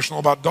get you emotional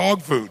about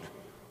dog food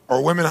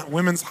or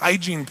women's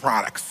hygiene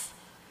products,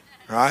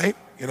 right?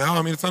 You know,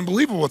 I mean, it's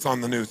unbelievable what's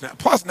on the news now.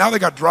 Plus, now they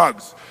got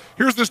drugs.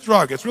 Here's this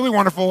drug. It's really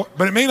wonderful,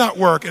 but it may not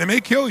work, and it may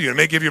kill you. It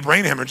may give you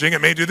brain hemorrhaging.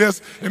 It may do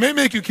this. It may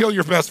make you kill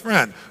your best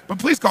friend. But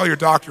please call your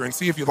doctor and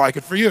see if you'd like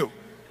it for you.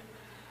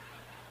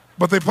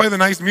 But they play the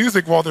nice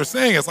music while they're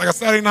saying it. It's like a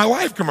Saturday Night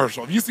Live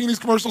commercial. Have you seen these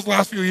commercials the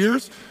last few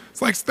years?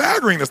 It's like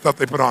staggering the stuff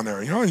they put on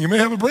there. You know, you may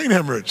have a brain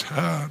hemorrhage.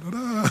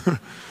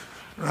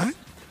 Right?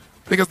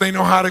 Because they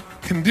know how to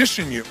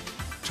condition you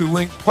to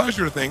link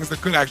pleasure to things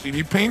that could actually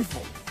be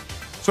painful.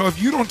 So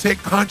if you don't take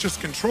conscious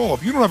control,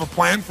 if you don't have a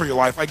plan for your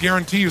life, I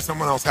guarantee you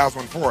someone else has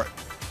one for it.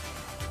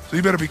 So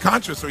you better be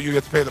conscious or you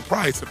get to pay the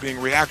price of being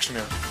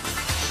reactionary.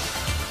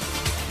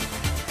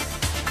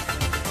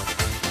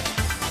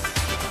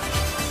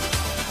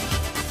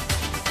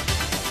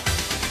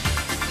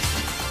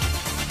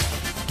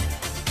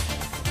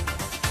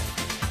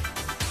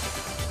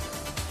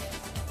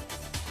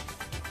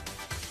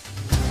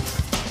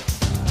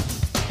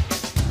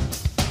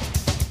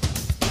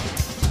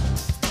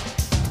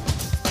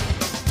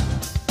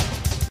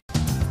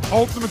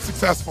 Ultimate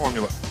success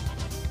formula.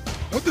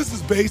 What this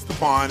is based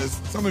upon is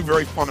something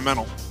very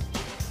fundamental.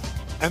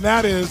 And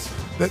that is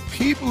that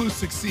people who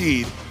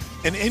succeed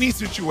in any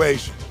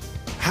situation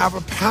have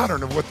a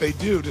pattern of what they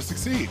do to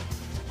succeed.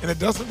 And it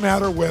doesn't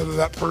matter whether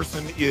that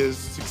person is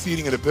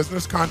succeeding in a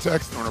business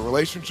context or in a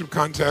relationship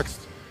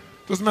context.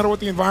 It doesn't matter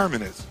what the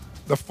environment is.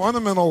 The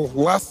fundamental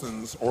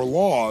lessons or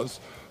laws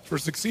for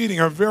succeeding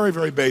are very,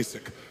 very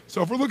basic.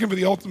 So if we're looking for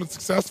the ultimate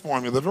success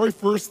formula, the very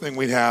first thing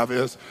we'd have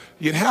is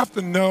you'd have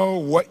to know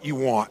what you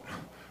want,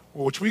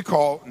 which we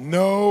call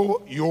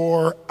know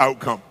your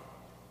outcome.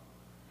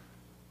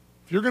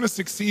 If you're going to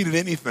succeed at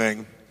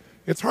anything,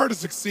 it's hard to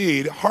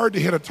succeed, hard to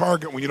hit a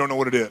target when you don't know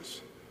what it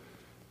is.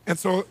 And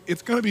so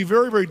it's going to be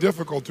very, very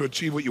difficult to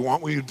achieve what you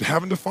want when you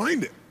haven't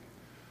defined it.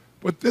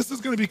 But this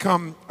is going to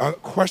become a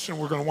question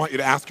we're going to want you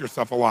to ask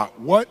yourself a lot.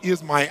 What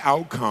is my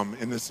outcome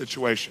in this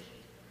situation?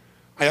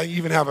 I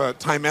even have a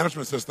time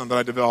management system that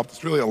I developed.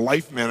 It's really a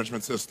life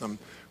management system,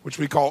 which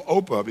we call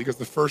OPA, because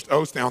the first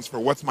O stands for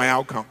what's my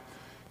outcome.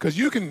 Because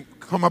you can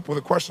come up with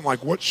a question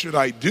like, what should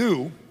I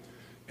do?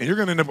 And you're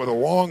going to end up with a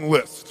long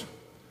list.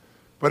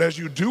 But as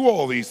you do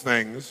all these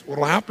things, what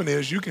will happen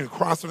is you can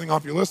cross something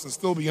off your list and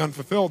still be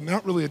unfulfilled and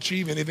not really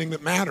achieve anything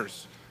that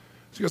matters.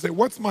 So you'll say,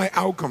 what's my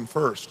outcome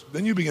first?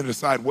 Then you begin to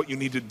decide what you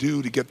need to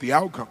do to get the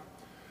outcome.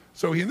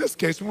 So in this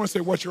case, we want to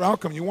say, what's your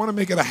outcome? You want to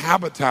make it a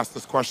habit to ask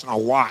this question a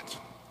lot.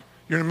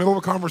 You're in the middle of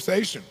a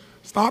conversation.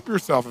 Stop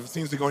yourself if it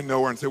seems to be going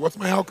nowhere and say, what's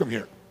my outcome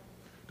here?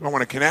 Do I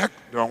want to connect?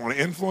 Do I want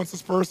to influence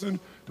this person?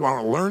 Do I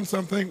want to learn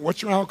something?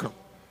 What's your outcome?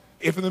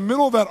 If in the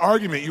middle of that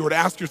argument you were to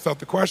ask yourself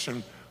the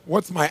question,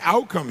 what's my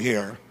outcome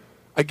here?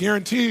 I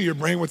guarantee you your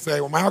brain would say,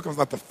 well, my outcome is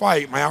not to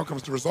fight. My outcome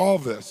is to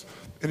resolve this.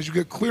 And as you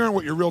get clear on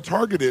what your real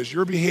target is,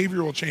 your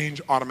behavior will change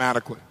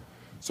automatically.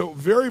 So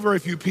very, very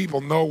few people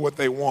know what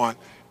they want.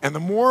 And the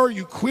more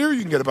clear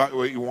you can get about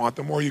what you want,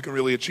 the more you can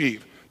really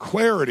achieve.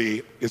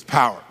 Clarity is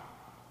power.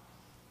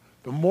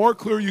 The more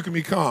clear you can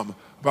become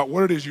about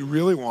what it is you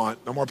really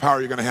want, the more power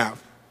you're going to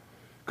have.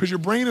 Because your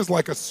brain is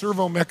like a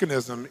servo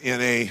mechanism in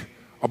a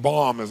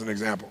bomb, as an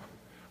example.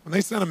 When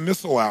they send a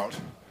missile out,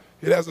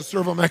 it has a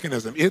servo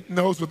mechanism. It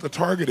knows what the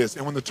target is.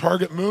 And when the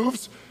target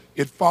moves,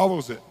 it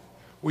follows it.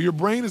 Well, your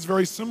brain is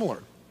very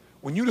similar.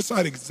 When you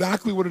decide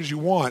exactly what it is you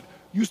want,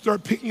 you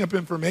start picking up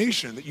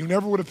information that you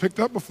never would have picked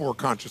up before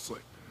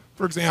consciously.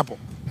 For example,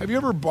 have you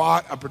ever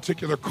bought a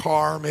particular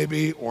car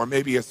maybe, or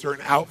maybe a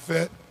certain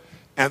outfit,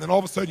 and then all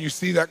of a sudden you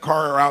see that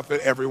car or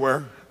outfit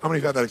everywhere? How many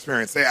of you have had that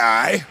experience? Say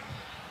aye.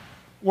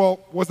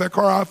 Well, was that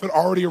car outfit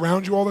already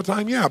around you all the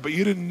time? Yeah, but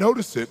you didn't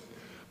notice it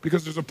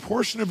because there's a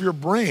portion of your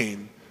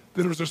brain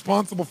that is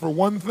responsible for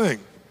one thing,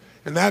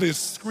 and that is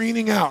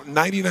screening out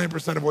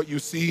 99% of what you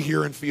see,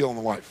 hear, and feel in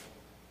life.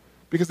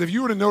 Because if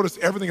you were to notice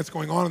everything that's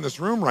going on in this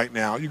room right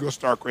now, you go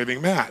stark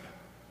raving mad.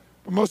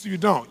 But most of you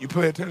don't. You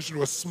pay attention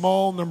to a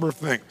small number of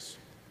things.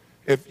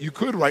 If you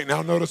could right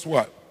now, notice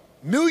what?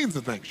 Millions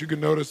of things. You could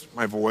notice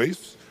my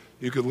voice.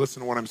 You could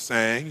listen to what I'm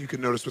saying. You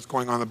could notice what's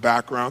going on in the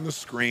background, the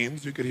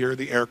screens. You could hear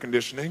the air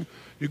conditioning.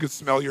 You could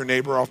smell your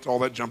neighbor after all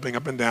that jumping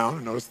up and down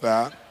and notice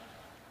that,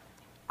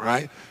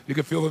 right? You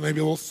could feel maybe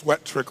a little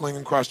sweat trickling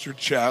across your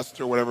chest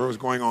or whatever was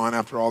going on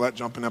after all that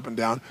jumping up and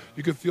down.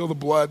 You could feel the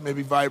blood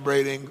maybe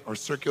vibrating or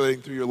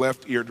circulating through your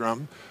left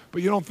eardrum.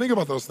 But you don't think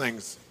about those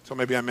things until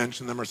maybe I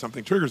mention them or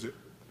something triggers it.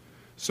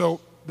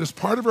 So this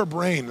part of our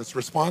brain that's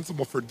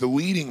responsible for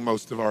deleting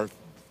most of our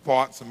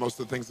thoughts and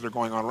most of the things that are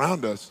going on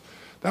around us,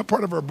 that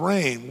part of our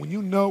brain,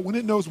 when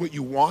it knows what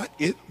you want,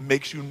 it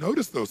makes you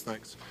notice those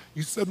things.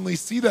 You suddenly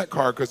see that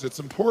car because it's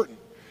important.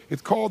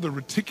 It's called the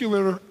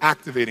reticular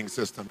activating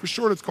system. For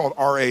short, it's called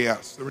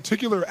RAS. The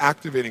reticular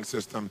activating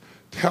system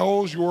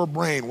tells your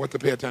brain what to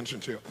pay attention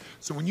to.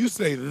 So when you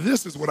say,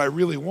 this is what I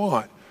really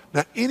want,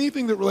 now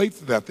anything that relates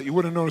to that you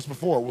wouldn't have noticed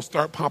before will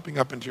start popping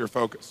up into your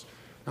focus.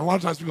 And a lot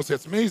of times people say,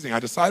 it's amazing. I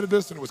decided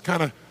this and it was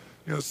kind of,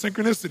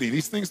 synchronicity.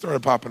 These things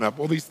started popping up.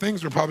 Well, these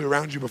things were probably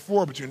around you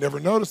before, but you never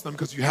noticed them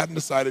because you hadn't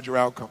decided your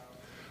outcome.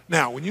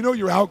 Now, when you know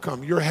your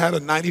outcome, you're ahead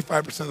of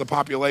 95% of the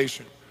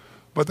population,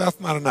 but that's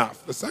not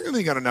enough. The second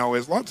thing you got to know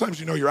is a lot of times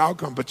you know your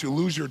outcome, but you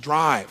lose your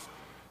drive.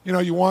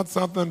 You want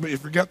something, but you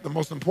forget the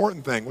most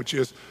important thing, which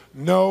is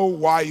know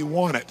why you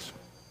want it.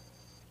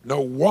 Know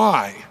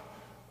why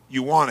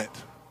you want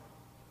it.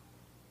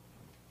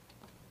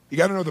 You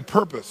got to know the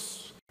purpose.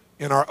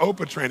 In our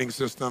OPA training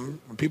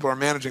system, when people are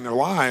managing their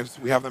lives,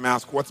 we have them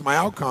ask, what's my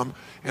outcome?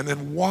 And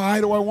then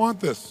why do I want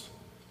this?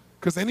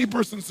 Because any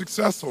person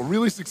successful,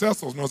 really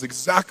successful, knows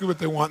exactly what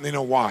they want and they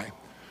know why.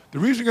 The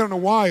reason you gotta know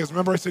why is,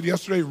 remember I said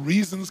yesterday,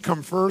 reasons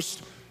come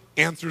first,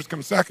 answers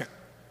come second.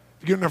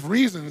 If you get enough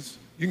reasons,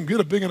 you can get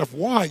a big enough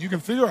why, you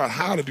can figure out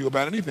how to do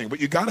about anything, but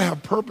you gotta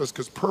have purpose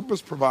because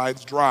purpose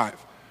provides drive.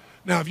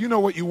 Now, if you know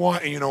what you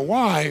want and you know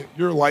why,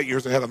 you're light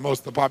years ahead of most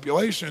of the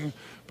population,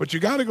 but you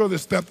got to go the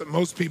step that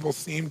most people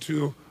seem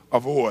to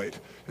avoid,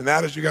 and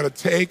that is you got to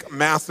take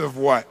massive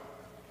what?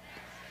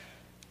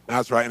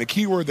 That's right, and the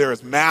key word there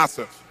is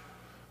massive.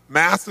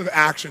 Massive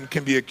action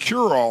can be a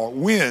cure-all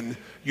when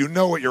you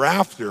know what you're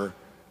after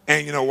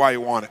and you know why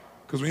you want it.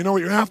 Because when you know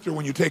what you're after,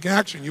 when you take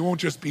action, you won't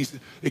just be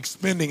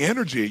expending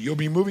energy. You'll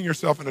be moving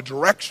yourself in a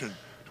direction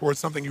towards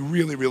something you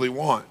really, really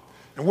want.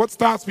 And what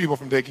stops people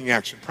from taking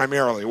action?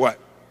 Primarily what?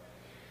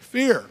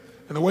 Fear.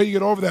 And the way you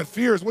get over that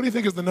fear is, what do you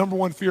think is the number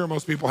one fear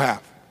most people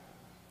have?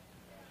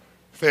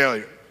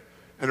 Failure.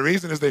 And the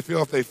reason is they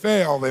feel if they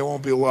fail, they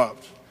won't be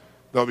loved.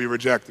 They'll be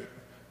rejected.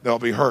 They'll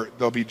be hurt.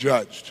 They'll be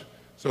judged.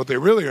 So what they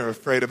really are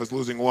afraid of is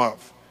losing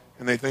love.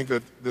 And they think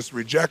that this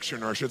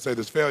rejection, or I should say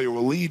this failure,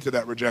 will lead to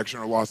that rejection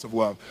or loss of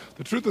love.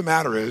 The truth of the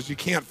matter is you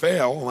can't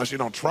fail unless you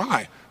don't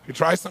try. If you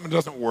try something that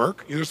doesn't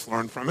work, you just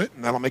learn from it,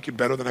 and that'll make you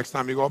better the next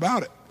time you go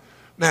about it.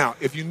 Now,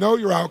 if you know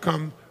your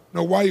outcome,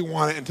 know why you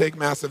want it, and take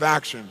massive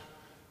action,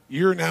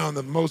 you're now in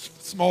the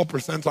most small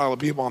percentile of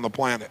people on the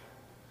planet.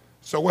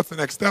 So what's the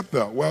next step,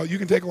 though? Well, you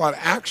can take a lot of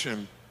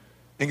action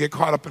and get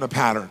caught up in a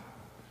pattern.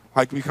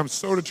 Like become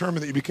so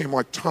determined that you became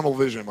like tunnel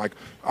vision, like,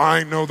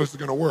 I know this is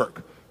going to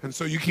work. And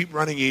so you keep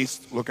running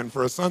east looking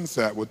for a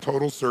sunset with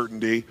total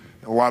certainty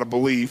and a lot of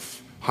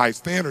belief, high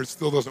standards,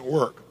 still doesn't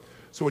work.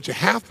 So what you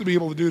have to be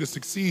able to do to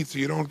succeed so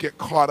you don't get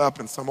caught up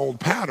in some old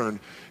pattern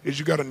is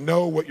you got to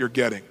know what you're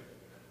getting.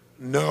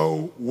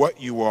 Know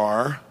what you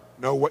are,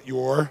 know what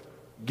you're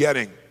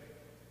getting.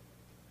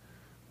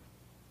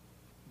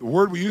 The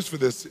word we use for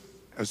this,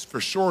 as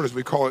for short, is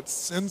we call it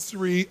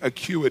sensory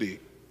acuity.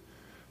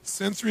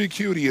 Sensory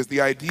acuity is the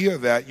idea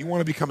that you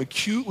want to become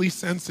acutely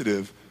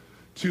sensitive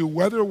to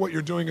whether what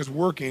you're doing is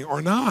working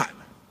or not.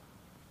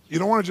 You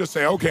don't want to just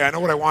say, okay, I know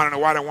what I want, I know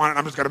why I want it, and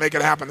I'm just going to make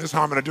it happen. This is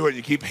how I'm going to do it.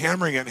 You keep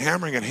hammering it,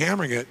 hammering it,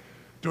 hammering it,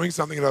 doing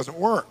something that doesn't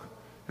work.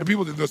 And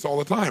people do this all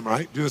the time,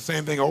 right? Do the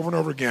same thing over and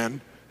over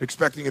again,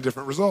 expecting a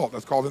different result.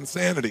 That's called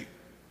insanity.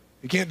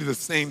 You can't do the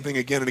same thing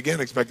again and again,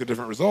 expect a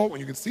different result when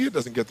you can see it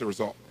doesn't get the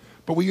result.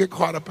 But we get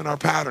caught up in our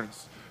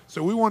patterns.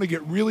 So we want to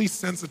get really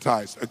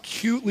sensitized,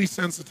 acutely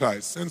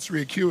sensitized,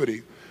 sensory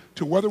acuity,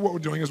 to whether what we're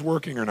doing is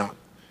working or not.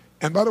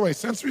 And by the way,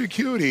 sensory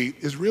acuity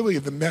is really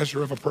the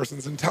measure of a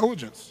person's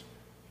intelligence.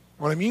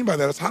 What I mean by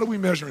that is, how do we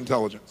measure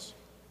intelligence?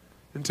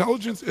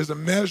 Intelligence is a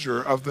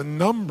measure of the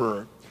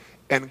number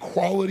and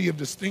quality of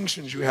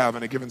distinctions you have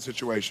in a given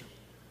situation.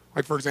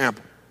 Like, for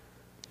example,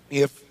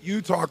 if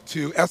you talk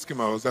to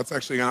Eskimos, that's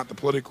actually not the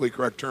politically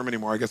correct term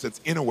anymore, I guess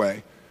it's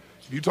Inuit.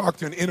 If you talk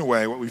to an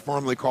Inuit, what we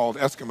formerly called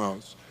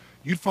Eskimos,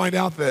 you'd find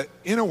out that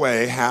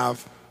Inuit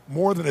have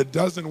more than a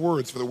dozen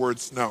words for the word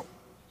snow.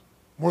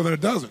 More than a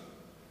dozen.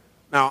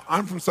 Now,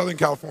 I'm from Southern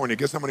California.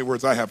 Guess how many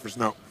words I have for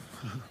snow?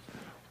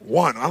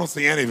 One. I don't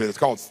see any of it. It's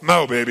called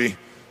snow, baby.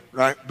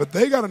 Right? But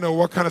they got to know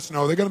what kind of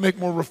snow. They got to make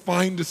more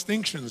refined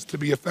distinctions to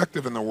be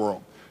effective in the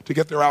world, to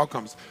get their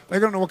outcomes. They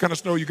got to know what kind of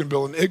snow you can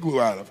build an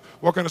igloo out of,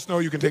 what kind of snow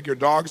you can take your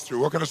dogs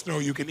through, what kind of snow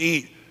you can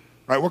eat,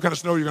 right? What kind of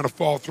snow you're going to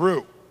fall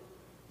through.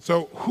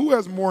 So who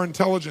has more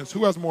intelligence,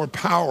 who has more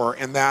power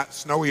in that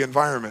snowy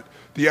environment?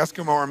 The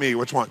Eskimo or me?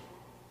 Which one?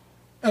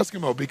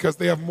 Eskimo, because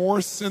they have more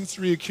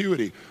sensory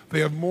acuity. They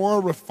have more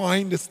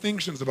refined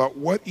distinctions about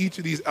what each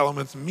of these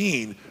elements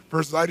mean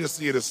versus I just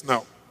see it as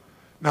snow.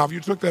 Now, if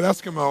you took that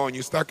Eskimo and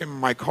you stuck him in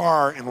my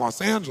car in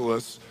Los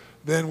Angeles,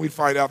 then we'd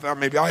find out that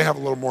maybe I have a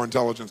little more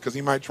intelligence because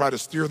he might try to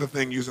steer the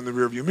thing using the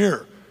rearview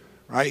mirror,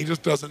 right? He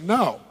just doesn't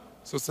know.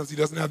 So since he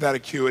doesn't have that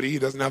acuity, he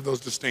doesn't have those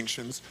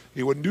distinctions,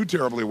 he wouldn't do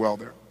terribly well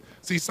there.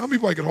 See, some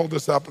people I could hold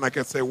this up and I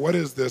could say, what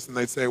is this? And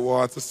they'd say,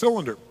 well, it's a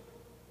cylinder.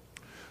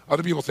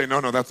 Other people say,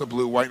 no, that's a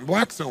blue, white, and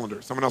black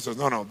cylinder. Someone else says,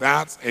 no,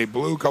 that's a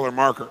blue color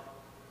marker.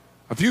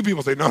 A few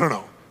people say,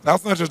 no,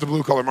 that's not just a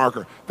blue color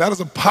marker. That is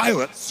a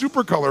Pilot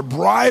super color,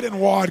 bright and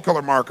wide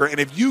color marker, and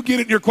if you get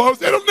it in your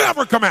clothes, it'll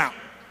never come out.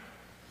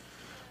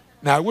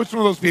 Now, which one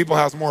of those people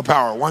has more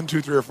power? 1,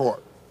 2, 3, or 4?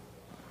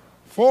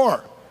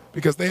 4,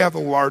 because they have the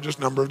largest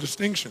number of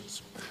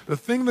distinctions. The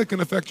thing that can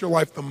affect your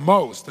life the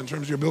most in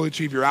terms of your ability to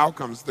achieve your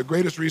outcomes, the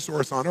greatest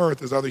resource on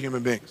earth is other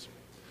human beings.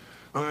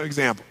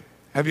 Example,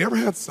 have you ever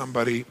had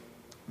somebody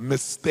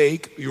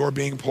mistake your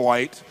being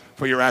polite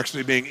for your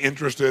actually being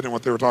interested in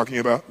what they were talking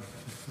about?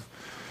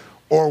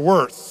 Or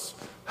worse,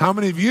 how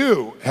many of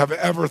you have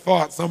ever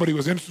thought somebody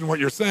was interested in what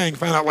you're saying,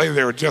 found out later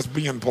they were just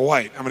being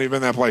polite? How many of you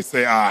have been in that place?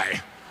 Say aye.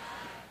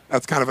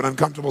 That's kind of an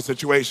uncomfortable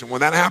situation.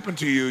 When that happened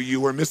to you, you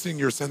were missing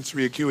your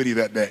sensory acuity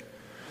that day.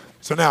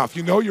 So now, if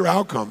you know your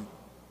outcome,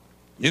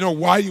 you know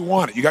why you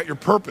want it. You got your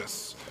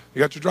purpose. You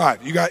got your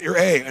drive. You got your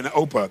A, an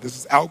OPA. This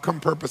is outcome,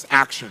 purpose,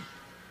 action.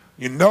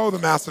 You know the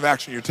massive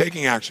action. You're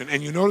taking action,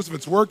 and you notice if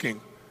it's working.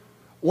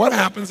 What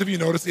happens if you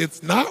notice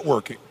it's not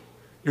working?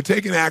 You're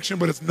taking action,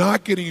 but it's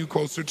not getting you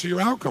closer to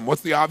your outcome.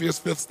 What's the obvious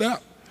 5th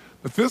step?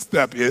 The 5th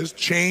step is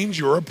change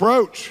your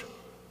approach.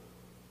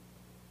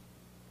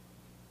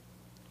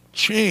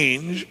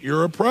 Change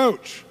your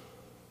approach.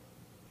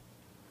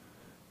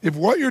 If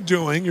what you're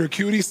doing, your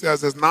acuity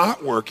says is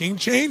not working,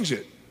 change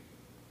it.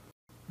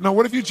 Now,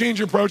 what if you change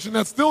your approach and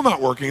that's still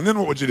not working? Then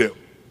what would you do?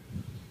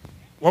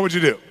 What would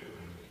you do?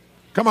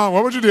 Come on,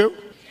 what would you do?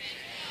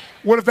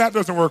 What if that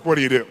doesn't work? What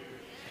do you do?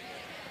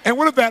 And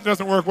what if that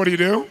doesn't work? What do you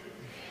do?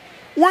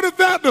 What if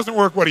that doesn't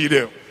work? What do you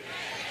do?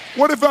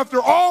 What if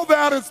after all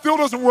that it still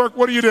doesn't work?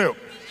 What do you do?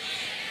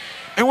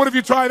 And what if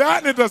you try that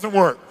and it doesn't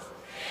work?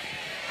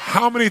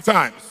 How many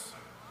times?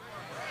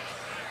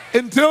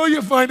 Until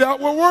you find out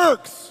what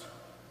works.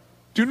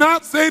 Do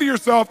not say to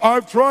yourself,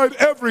 I've tried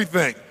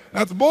everything.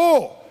 That's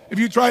bull. If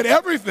you tried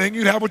everything,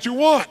 you'd have what you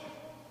want.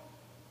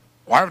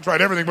 Well, I haven't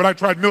tried everything, but I've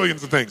tried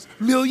millions of things.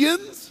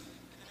 Millions?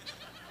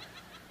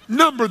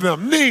 Number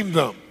them, name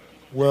them.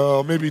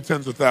 Well, maybe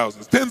tens of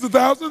thousands. Tens of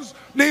thousands?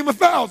 Name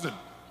 1,000.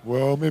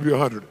 Well, maybe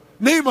 100.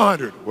 Name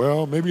 100.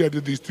 Well, maybe I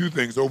did these 2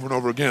 things over and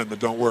over again that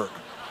don't work.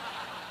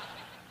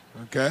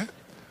 Okay?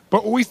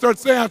 But when we start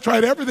saying, I've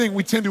tried everything,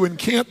 we tend to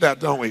incant that,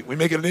 don't we? We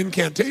make it an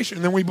incantation,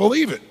 and then we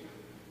believe it.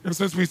 And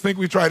since we think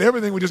we've tried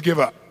everything, we just give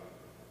up.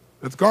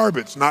 It's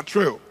garbage, not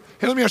true.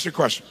 Hey, let me ask you a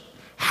question.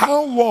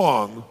 How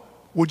long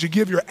would you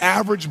give your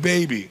average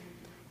baby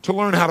to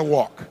learn how to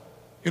walk?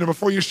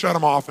 Before you shut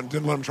them off and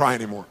didn't let them try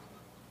anymore.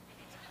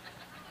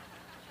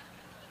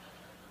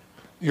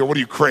 What are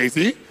you,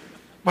 crazy?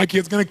 My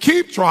kid's going to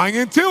keep trying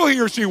until he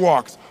or she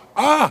walks.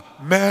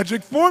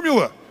 Magic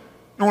formula.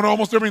 When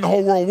almost everybody in the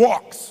whole world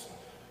walks,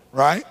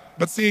 right?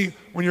 But see,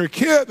 when you're a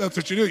kid, that's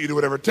what you do. You do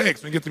whatever it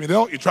takes. When you get to be an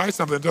adult, you try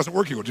something that doesn't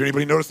work. You go, did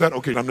anybody notice that?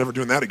 Okay, I'm never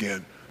doing that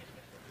again.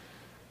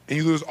 And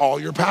you lose all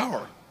your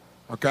power,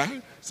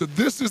 okay? So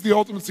this is the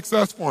ultimate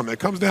success formula. It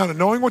comes down to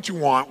knowing what you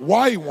want,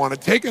 why you want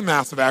it, taking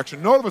massive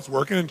action, know if it's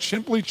working, and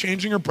simply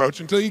changing your approach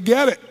until you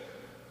get it.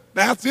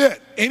 That's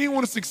it.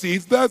 Anyone who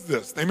succeeds does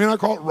this. They may not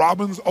call it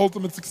Robbins'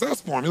 ultimate success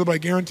formula, but I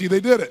guarantee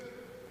they did it.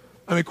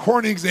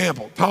 Corny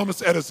example,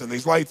 Thomas Edison,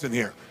 these lights in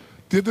here.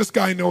 Did this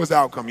guy know his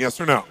outcome, yes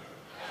or no?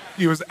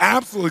 He was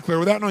absolutely clear.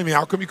 Without knowing the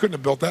outcome, he couldn't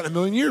have built that in a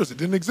million years. It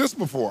didn't exist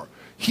before.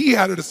 He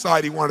had to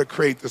decide he wanted to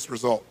create this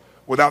result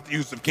without the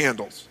use of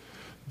candles.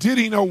 Did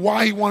he know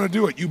why he wanted to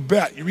do it? You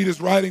bet. You read his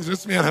writings,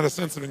 this man had a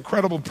sense of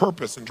incredible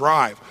purpose and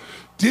drive.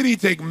 Did he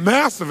take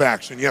massive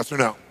action, yes or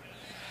no?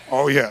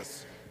 Oh,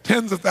 yes.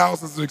 Tens of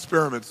thousands of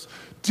experiments.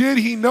 Did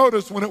he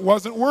notice when it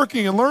wasn't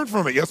working and learn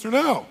from it? Yes or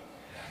no?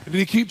 And did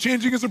he keep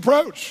changing his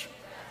approach?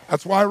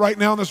 That's why right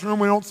now in this room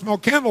we don't smell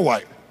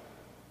candlelight,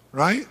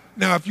 right?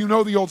 Now, if you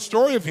know the old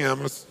story of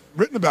him, it's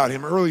written about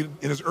him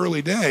in his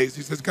early days.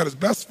 He says he's got his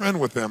best friend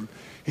with him.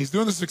 He's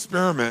doing this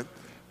experiment,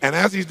 and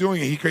as he's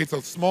doing it, he creates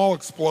a small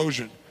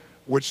explosion,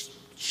 which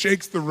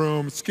shakes the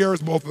room,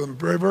 scares both of them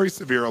very, very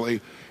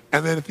severely.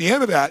 And then at the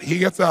end of that, he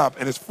gets up,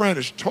 and his friend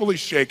is totally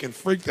shaken,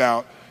 freaked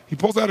out. He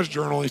pulls out his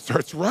journal and he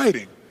starts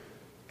writing.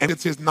 And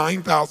it's his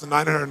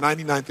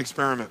 9,999th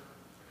experiment.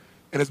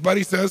 And his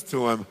buddy says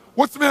to him,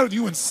 what's the matter with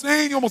you?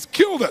 Insane? You almost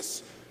killed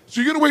us.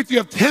 So you're going to wait till you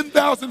have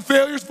 10,000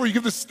 failures before you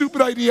give this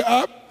stupid idea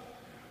up?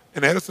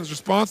 And Edison's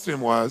response to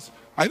him was,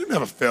 I didn't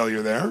have a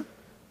failure there.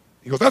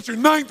 He goes, that's your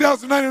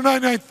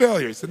 9,999th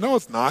failure. He said, no,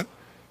 it's not.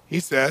 He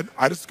said,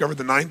 I discovered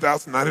the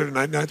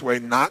 9,999th way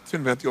not to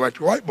invent the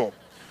electric light bulb.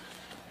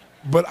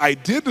 But I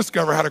did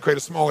discover how to create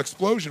a small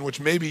explosion which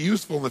may be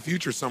useful in the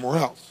future somewhere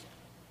else.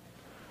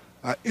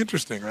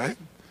 Interesting, right?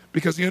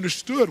 Because he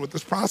understood what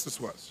this process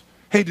was.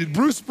 Hey, did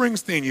Bruce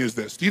Springsteen use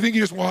this? Do you think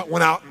he just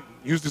went out and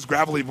used his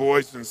gravelly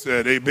voice and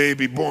said, hey,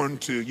 baby, born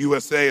to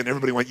USA, and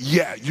everybody went,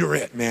 yeah, you're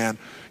it, man.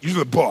 You're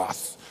the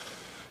boss.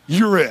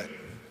 You're it.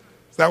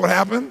 Is that what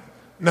happened?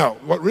 No.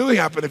 What really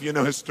happened, if you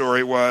know his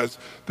story, was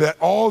that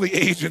all the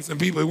agents and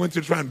people who went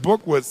to try and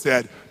book with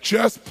said,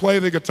 just play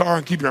the guitar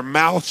and keep your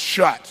mouth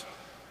shut.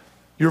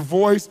 Your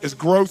voice is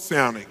gross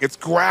sounding. It's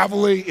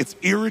gravelly. It's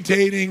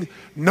irritating.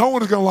 No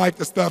one is going to like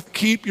the stuff.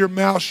 Keep your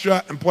mouth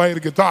shut and play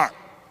the guitar.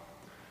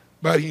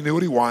 But he knew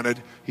what he wanted.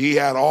 He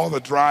had all the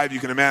drive you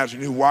can imagine,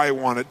 knew why he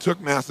wanted,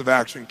 took massive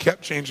action,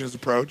 kept changing his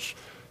approach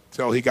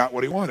until he got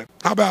what he wanted.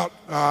 How about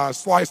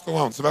Sly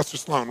Stallone, Sylvester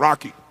Stallone,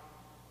 Rocky?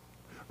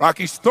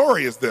 Rocky's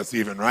story is this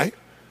even, right?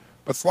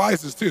 But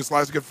Sly's is too.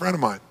 Sly's a good friend of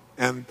mine.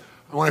 And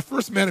when I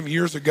first met him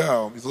years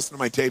ago, he's listening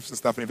to my tapes and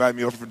stuff, and he invited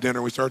me over for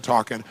dinner. We started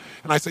talking.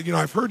 And I said,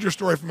 I've heard your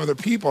story from other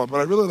people, but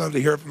I really love to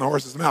hear it from the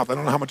horse's mouth. I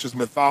don't know how much is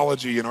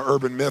mythology,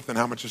 urban myth, and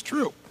how much is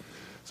true.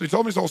 So he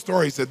told me his whole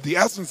story. He said the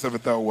essence of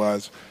it, though,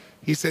 was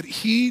he said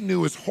he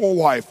knew his whole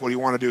life what he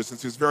wanted to do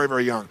since he was very,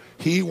 very young.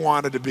 He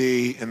wanted to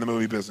be in the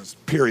movie business,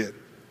 period.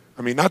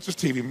 I mean, not just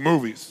TV,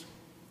 movies.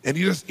 And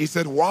he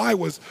said why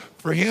was,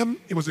 for him,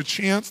 it was a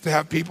chance to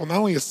have people not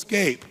only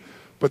escape,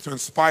 but to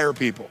inspire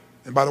people.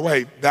 And by the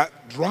way,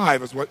 that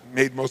drive is what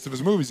made most of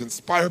his movies,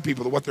 inspire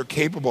people to what they're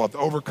capable of, to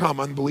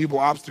overcome unbelievable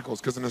obstacles,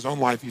 because in his own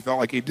life, he felt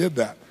like he did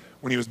that.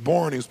 When he was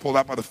born, he was pulled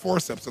out by the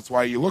forceps. That's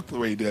why he looked the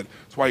way he did.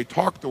 That's why he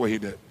talked the way he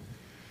did.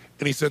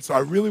 And he said, so I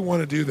really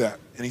want to do that.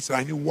 And he said,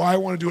 I knew why I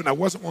want to do it, and I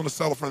wasn't willing to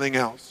settle for anything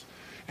else.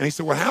 And he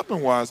said, what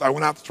happened was I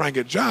went out to try and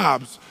get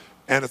jobs,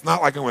 and it's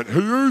not like I went,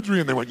 hey,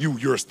 Adrian. They went,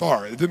 you're a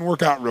star. It didn't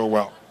work out real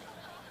well.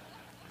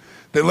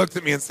 They looked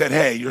at me and said,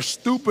 hey, you're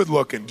stupid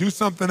looking. Do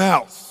something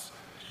else.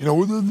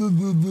 What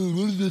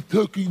is it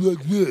talking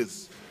like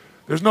this?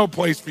 There's no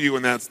place for you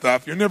in that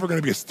stuff. You're never going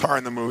to be a star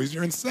in the movies.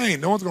 You're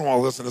insane. No one's going to want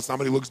to listen to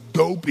somebody who looks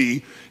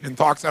dopey and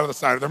talks out of the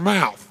side of their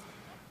mouth,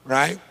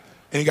 right?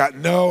 And he got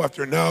no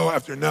after no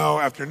after no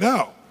after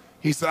no.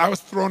 He said, I was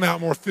thrown out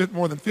more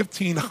than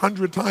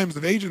 1,500 times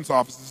of agents'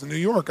 offices in New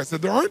York. I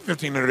said, there aren't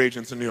 1,500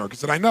 agents in New York. He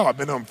said, I know. I've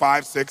been to them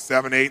 5, 6,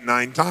 7, 8,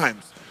 9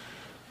 times.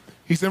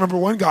 He said, remember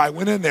one guy, I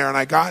went in there, and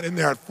I got in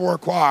there at 4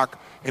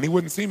 o'clock, and he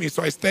wouldn't see me,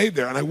 so I stayed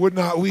there, and I would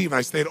not leave. And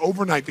I stayed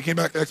overnight. They came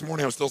back the next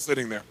morning. I was still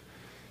sitting there.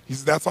 He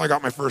said, that's how I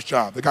got my first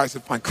job. The guy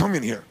said, fine, come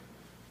in here.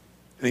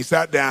 And he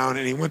sat down,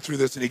 and he went through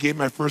this, and he gave me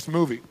my first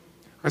movie.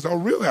 I said, oh,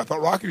 really? I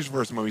thought Rocky was your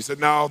first movie. He said,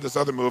 no, this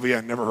other movie,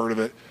 I'd never heard of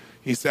it.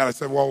 I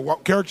said, well,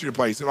 what character did you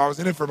play? He said, well, I was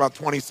in it for about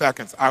 20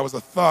 seconds. I was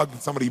a thug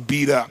that somebody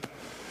beat up.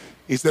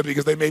 He said,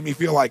 because they made me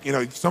feel like,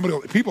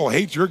 people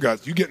hate your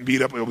guts. You getting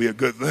beat up, it'll be a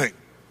good thing.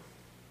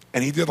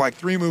 And he did like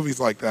 3 movies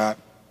like that.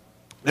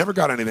 Never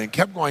got anything.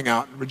 Kept going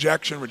out.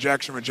 Rejection,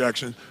 rejection,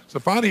 rejection. So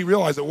finally he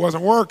realized it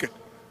wasn't working.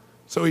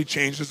 So he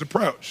changed his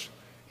approach.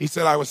 He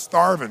said, I was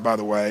starving, by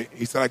the way.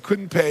 He said, I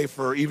couldn't pay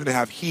for even to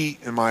have heat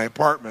in my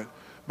apartment.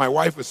 My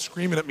wife was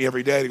screaming at me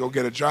every day to go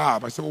get a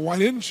job. I said, well, why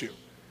didn't you?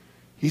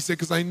 He said,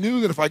 because I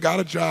knew that if I got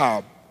a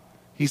job,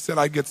 he said,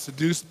 I'd get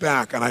seduced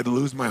back and I'd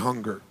lose my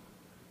hunger.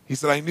 He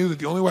said, I knew that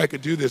the only way I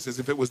could do this is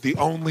if it was the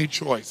only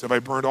choice, if I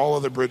burned all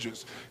other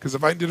bridges. Because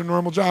if I did a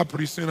normal job,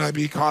 pretty soon I'd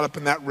be caught up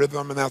in that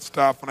rhythm and that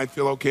stuff, and I'd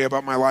feel okay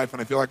about my life,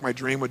 and I feel like my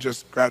dream would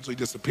just gradually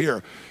disappear.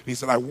 And he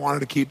said, I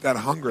wanted to keep that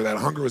hunger. That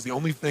hunger was the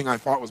only thing I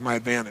thought was my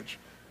advantage.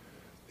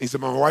 He said,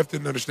 my wife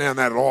didn't understand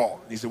that at all.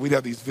 And he said, we'd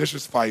have these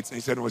vicious fights. And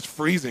he said, it was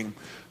freezing.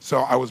 So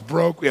I was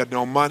broke. We had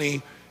no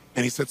money.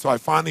 And he said, so I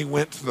finally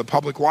went to the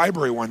public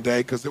library one day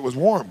because it was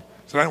warm. He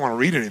said, I didn't want to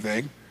read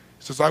anything. He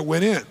says, so I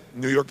went in,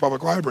 New York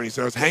Public Library. He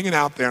said, I was hanging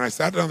out there, and I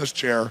sat down in this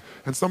chair,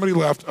 and somebody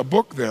left a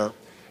book there.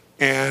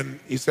 And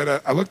he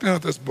said, I looked down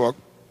at this book,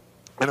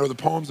 and it were the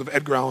poems of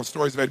Edgar Allan,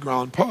 stories of Edgar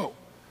Allan Poe.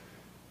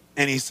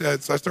 And he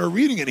said, so I started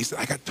reading it, and he said,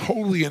 I got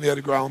totally into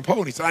Edgar Allan Poe.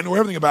 And he said, I know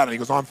everything about it. And he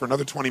goes on for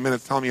another 20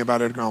 minutes telling me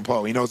about Edgar Allan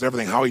Poe. He knows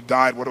everything, how he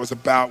died, what it was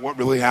about, what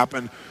really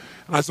happened.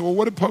 And I said, well,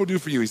 what did Poe do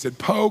for you? He said,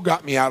 Poe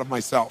got me out of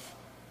myself.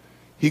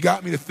 He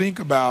got me to think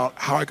about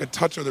how I could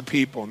touch other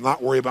people and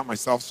not worry about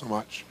myself so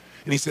much.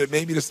 And he said, it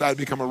made me decide to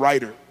become a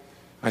writer.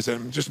 I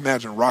said, just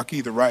imagine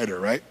Rocky the writer,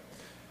 right?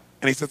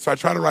 And he said, so I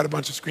tried to write a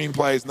bunch of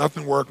screenplays.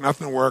 Nothing worked.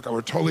 I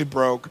was totally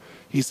broke.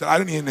 He said, I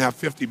didn't even have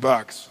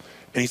 $50.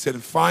 And he said,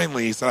 and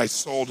finally, he said, I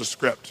sold a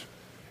script.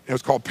 It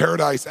was called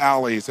Paradise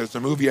Alley. He said, it's a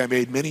movie I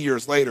made many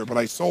years later, but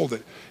I sold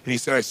it. And he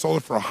said, I sold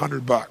it for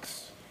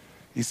 $100.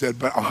 He said,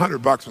 but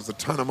 $100 was a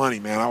ton of money,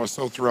 man. I was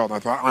so thrilled. I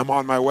thought, I'm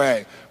on my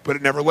way. But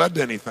it never led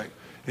to anything.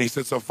 And he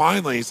said, so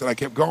finally, he said, I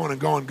kept going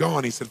and going and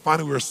going. He said,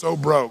 finally, we were so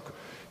broke.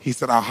 He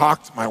said, I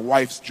hawked my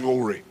wife's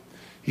jewelry.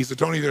 He said,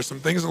 Tony, there's some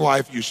things in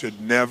life you should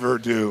never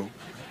do.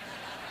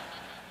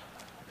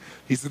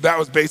 He said, that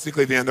was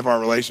basically the end of our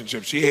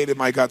relationship. She hated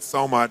my guts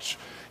so much.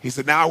 He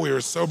said, now we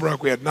were so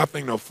broke, we had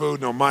nothing, no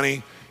food, no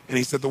money. And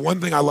he said, the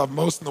one thing I loved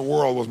most in the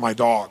world was my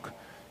dog.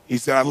 He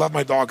said, I love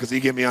my dog because he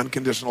gave me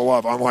unconditional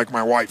love, unlike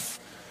my wife.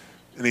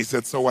 And he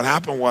said, so what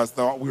happened was,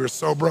 though, we were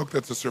so broke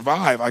that to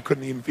survive, I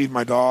couldn't even feed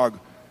my dog.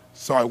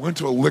 So I went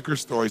to a liquor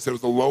store. He said, it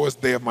was the lowest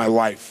day of my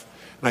life.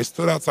 And I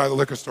stood outside the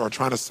liquor store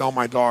trying to sell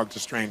my dog to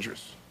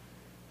strangers.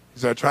 He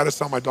said, I tried to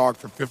sell my dog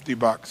for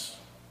 $50.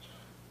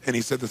 And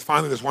he said that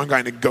finally this one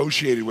guy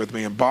negotiated with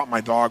me and bought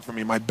my dog for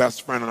me, my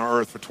best friend on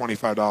earth, for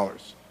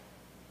 $25.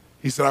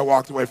 He said, I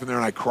walked away from there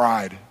and I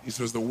cried. He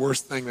said, it was the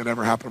worst thing that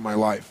ever happened in my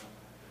life.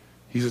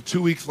 He said,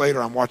 2 weeks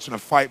later, I'm watching a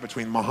fight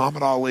between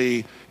Muhammad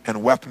Ali and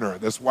Wepner,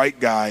 this white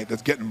guy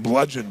that's getting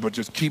bludgeoned but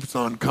just keeps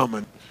on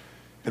coming.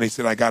 And he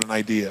said, I got an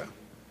idea.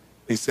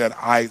 He said,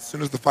 as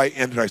soon as the fight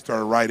ended, I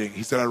started writing.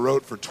 He said, I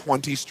wrote for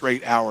 20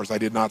 straight hours. I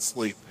did not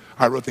sleep.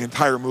 I wrote the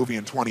entire movie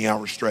in 20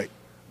 hours straight.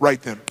 Right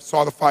then.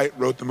 Saw the fight,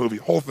 wrote the movie.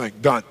 Whole thing,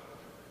 done.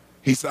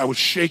 He said, I was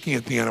shaking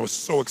at the end. I was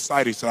so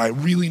excited. He said, I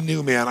really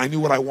knew, man. I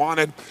knew what I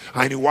wanted.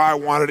 I knew why I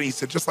wanted it. He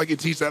said, just like you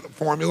teach that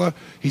formula.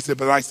 He said,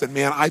 but I said,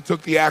 man, I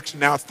took the action.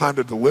 Now it's time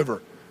to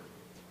deliver.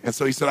 And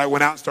so he said, I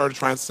went out and started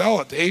trying to sell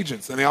it to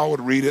agents. And they all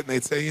would read it and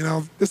they'd say,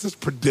 this is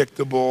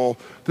predictable.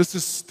 This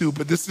is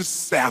stupid. This is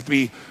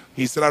sappy.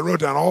 He said, I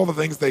wrote down all the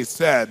things they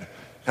said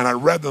and I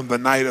read them the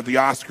night of the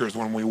Oscars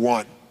when we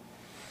won.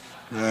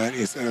 Right?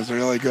 He said, it was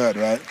really good,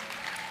 right?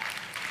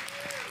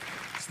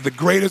 The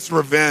greatest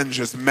revenge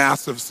is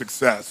massive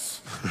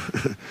success.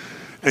 And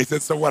he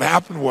said, so what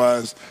happened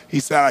was, he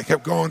said, I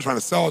kept going, trying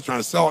to sell it,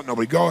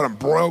 nobody going, I'm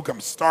broke,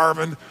 I'm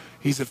starving.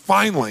 He said,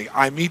 finally,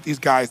 I meet these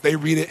guys, they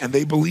read it, and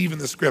they believe in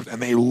the script,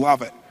 and they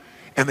love it.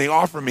 And they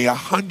offer me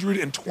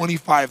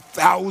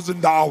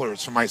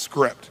 $125,000 for my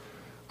script.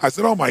 I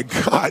said, oh my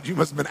God, you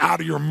must have been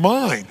out of your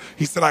mind.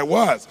 He said, I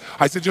was.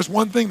 I said, just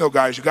one thing though,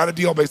 guys, you got a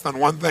deal based on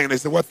one thing. And they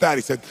said, what's that?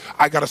 He said,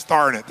 I got a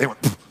star in it. They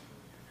went, pfft.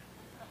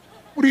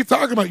 What are you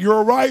talking about? You're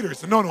a writer. I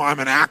said, no,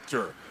 I'm an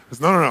actor. I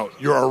said, no,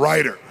 you're a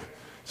writer.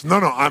 I said, no,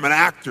 I'm an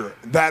actor.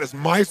 That is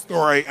my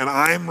story, and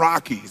I'm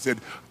Rocky. He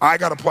said, I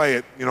got to play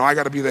it. I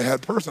got to be the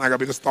head person. I got to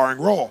be the starring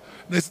role.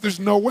 And they said, there's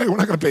no way. We're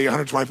not going to pay you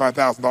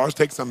 $125,000,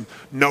 take some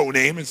no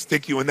name and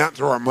stick you in that and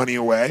throw our money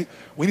away.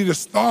 We need a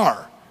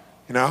star,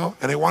 And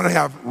they want to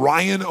have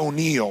Ryan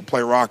O'Neal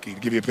play Rocky, to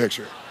give you a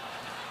picture.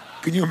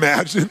 Can you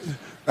imagine?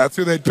 That's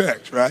who they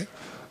picked, right?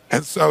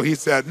 And so he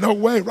said, no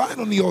way, Ryan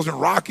O'Neal isn't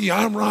Rocky,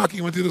 I'm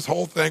Rocky. Went through this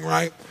whole thing,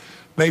 right?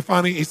 They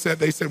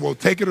said, well,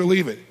 take it or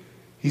leave it.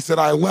 He said,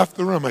 I left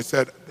the room. I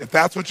said, if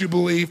that's what you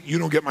believe, you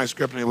don't get my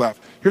script, and he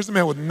left. Here's a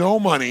man with no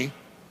money,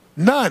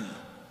 none,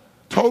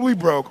 totally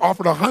broke,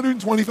 offered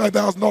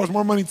 $125,000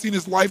 more money he'd seen in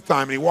his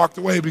lifetime, and he walked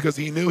away because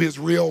he knew his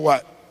real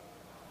what?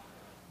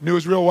 Knew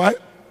his real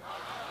what?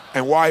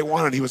 And why he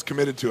wanted it, he was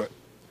committed to it.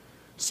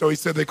 So he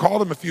said they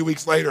called him a few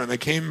weeks later, and they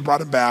came and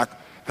brought him back,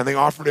 and they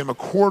offered him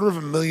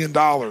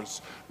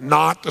 $250,000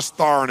 not to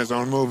star in his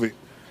own movie.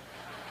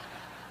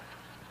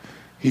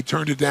 He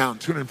turned it down,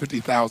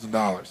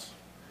 $250,000.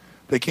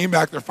 They came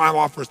back, their final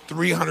offer was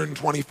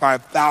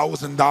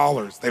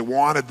 $325,000. They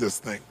wanted this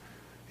thing.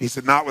 He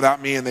said, not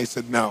without me, and they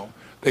said no.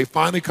 They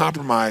finally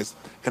compromised,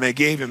 and they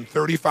gave him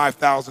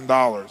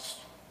 $35,000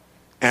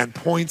 and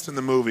points in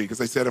the movie, because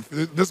they said, if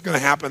this is going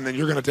to happen, then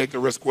you're going to take the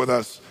risk with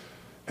us.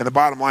 And the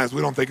bottom line is,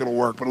 we don't think it'll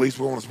work, but at least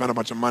we won't spend a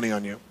bunch of money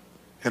on you.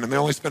 And they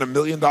only spent $1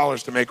 million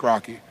to make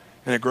Rocky,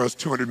 and it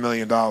grossed $200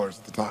 million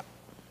at the time.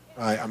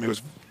 Right? It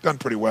was done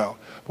pretty well.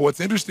 But what's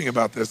interesting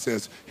about this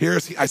is,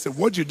 I said,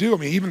 what'd you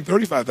do? even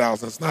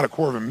 $35,000, it's not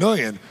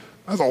 $250,000.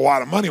 That's a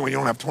lot of money when you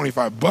don't have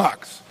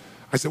 $25.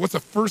 I said, what's the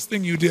first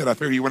thing you did? I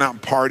figured you went out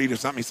and partied or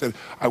something. He said,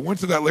 I went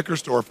to that liquor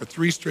store for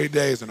 3 straight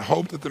days and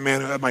hoped that the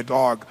man who had my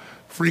dog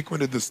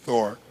frequented the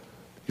store.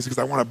 He said,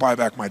 because I want to buy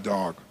back my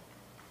dog.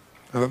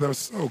 I thought that was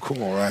so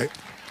cool, right?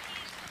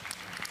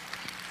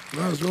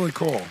 That was really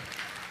cool.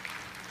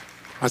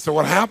 I said,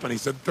 what happened? He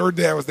said, third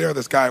day I was there,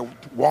 this guy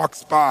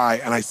walks by,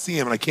 and I see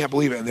him, and I can't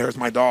believe it, and there's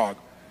my dog.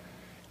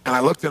 And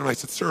I looked at him, and I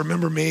said, sir,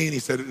 remember me? And he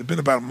said, it had been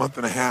about a month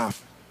and a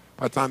half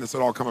by the time this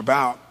had all come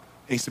about.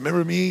 And he said,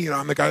 remember me?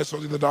 I'm the guy that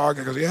sold you the dog.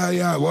 I goes,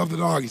 yeah, I love the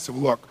dog. He said,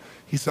 well, look.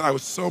 He said, I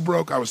was so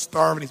broke, I was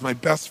starving. He's my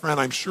best friend.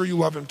 I'm sure you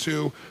love him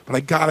too, but I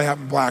got to have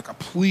him black.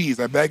 Please,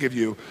 I beg of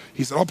you.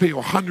 He said, I'll pay you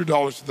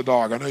 $100 for the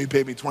dog. I know you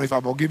paid me $25,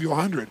 but I'll give you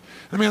 $100. And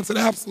the man said,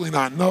 absolutely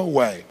not, no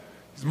way.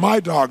 He's my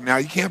dog now.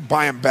 You can't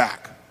buy him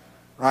back.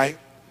 Right?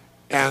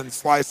 And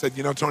Sly said,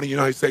 Tony,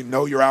 how you say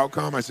know your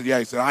outcome? I said, yeah.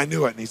 He said, I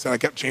knew it. And he said, I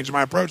kept changing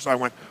my approach. So I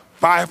went,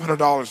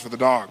 $500 for the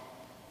dog.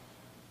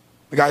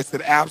 The guy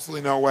said,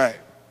 absolutely no way.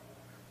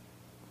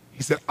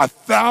 He said,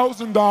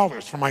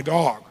 $1,000 for my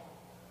dog.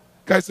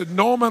 The guy said,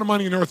 no amount of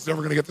money on earth is ever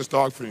going to get this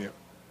dog from you.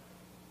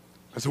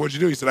 I said, what'd you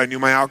do? He said, I knew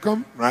my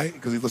outcome, right?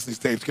 Because he listened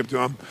to these tapes, kept to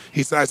him.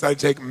 He said, I decided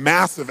to take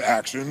massive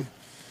action.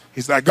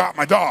 He said, I got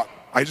my dog.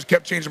 I just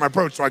kept changing my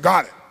approach, so I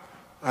got it.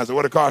 I said,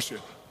 what'd it cost you?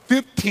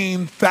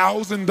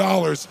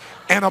 $15,000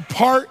 and a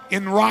part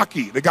in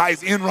Rocky. The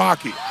guy's in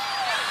Rocky.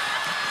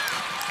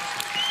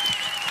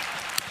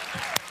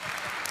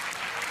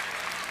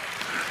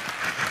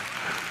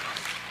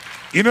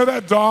 You know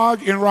that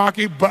dog in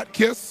Rocky, Butt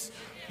Kiss?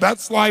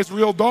 That's Sly's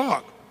real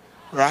dog,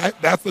 right?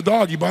 That's the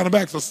dog. He bought him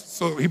back.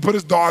 So he put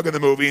his dog in the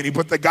movie, and he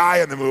put the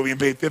guy in the movie and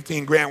paid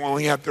 $15,000 while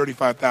he had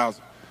 $35,000.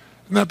 Isn't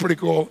that pretty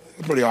cool?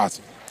 Pretty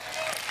awesome.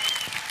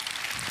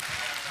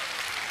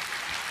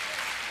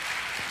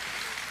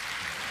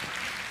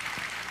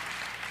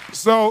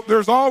 So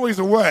there's always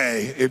a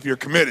way, if you're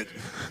committed,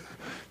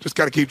 Just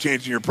got to keep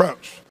changing your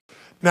approach.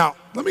 Now,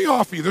 let me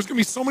offer you, there's going to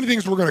be so many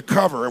things we're going to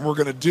cover and we're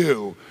going to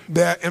do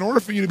that in order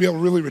for you to be able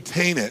to really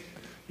retain it,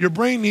 your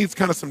brain needs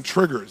kind of some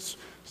triggers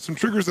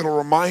that'll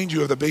remind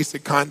you of the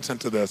basic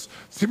content of this.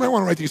 So you might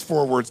want to write these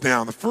 4 words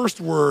down. The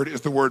first word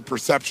is the word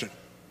perception.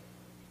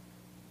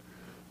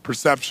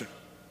 Perception.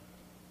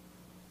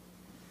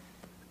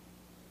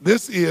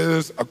 This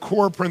is a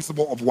core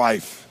principle of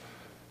life,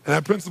 and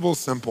that principle is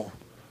simple.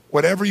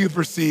 Whatever you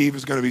perceive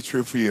is going to be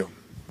true for you.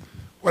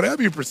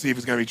 Whatever you perceive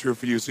is going to be true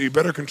for you, so you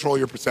better control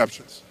your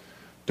perceptions.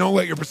 Don't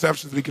let your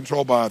perceptions be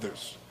controlled by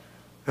others.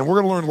 And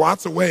we're going to learn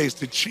lots of ways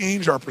to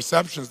change our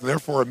perceptions and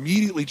therefore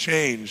immediately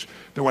change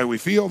the way we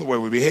feel, the way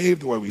we behave,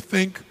 the way we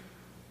think.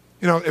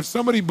 You know, if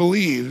somebody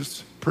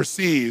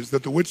perceives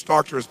that the witch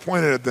doctor has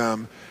pointed at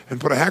them and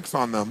put a hex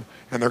on them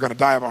and they're going to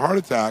die of a heart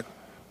attack,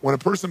 when a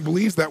person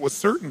believes that with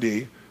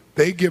certainty,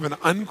 they give an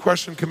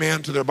unquestioned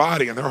command to their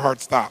body and their heart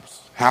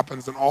stops.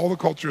 Happens in all the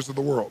cultures of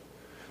the world.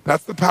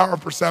 That's the power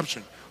of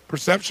perception.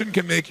 Perception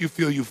can make you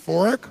feel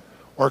euphoric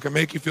or it can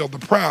make you feel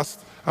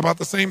depressed about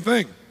the same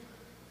thing.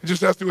 It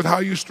just has to do with how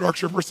you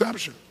structure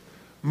perception.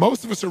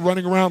 Most of us are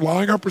running around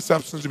allowing our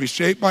perceptions to be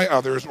shaped by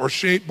others or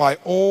shaped by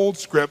old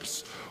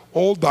scripts,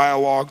 old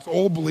dialogues,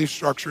 old belief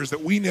structures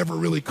that we never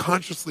really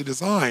consciously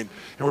designed,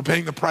 and we're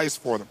paying the price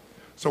for them.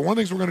 So one of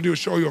the things we're going to do is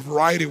show you a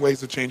variety of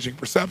ways of changing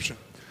perception.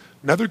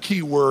 Another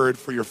key word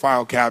for your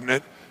file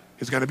cabinet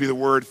is going to be the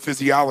word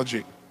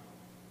physiology.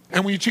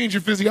 And when you change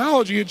your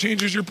physiology, it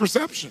changes your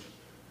perception.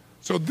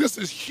 So this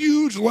is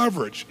huge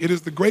leverage. It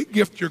is the great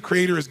gift your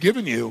Creator has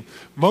given you.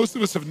 Most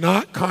of us have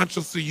not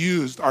consciously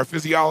used our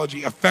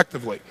physiology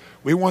effectively.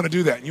 We want to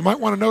do that. And you might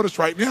want to notice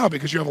right now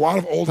because you have a lot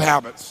of old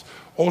habits.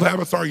 Old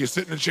habits are you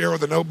sit in a chair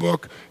with a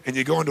notebook and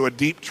you go into a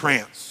deep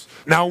trance.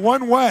 Now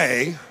one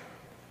important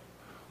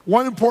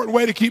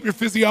way to keep your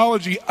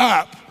physiology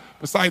up,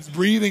 besides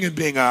breathing and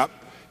being up,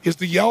 is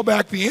to yell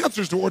back the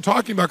answers to what we're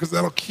talking about because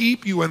that'll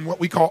keep you in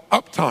what we call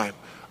uptime.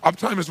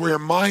 Uptime is where your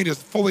mind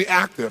is fully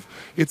active.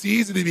 It's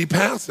easy to be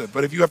passive,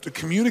 but if you have to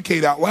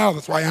communicate out loud,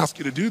 that's why I ask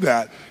you to do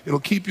that,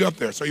 it'll keep you up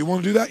there. So you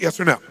want to do that, yes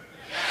or no?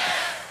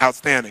 Yes.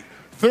 Outstanding.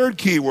 Third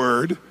key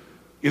word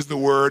is the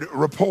word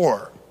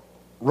rapport.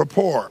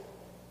 Rapport.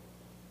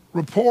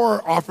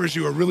 Rapport offers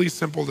you a really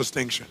simple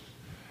distinction,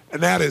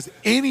 and that is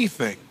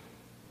anything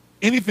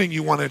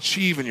you want to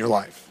achieve in your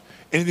life,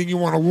 anything you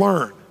want to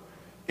learn,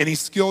 any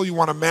skill you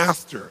want to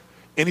master,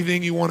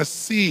 anything you want to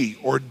see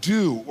or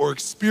do or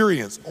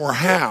experience or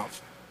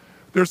have.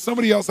 There's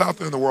somebody else out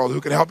there in the world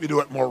who can help you do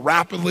it more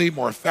rapidly,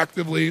 more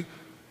effectively,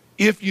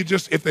 if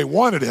they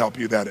wanted to help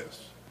you, that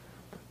is.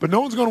 But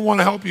no one's going to want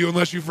to help you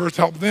unless you first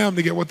help them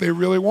to get what they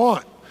really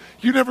want.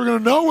 You're never going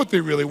to know what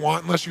they really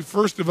want unless you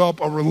first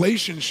develop a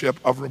relationship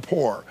of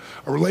rapport,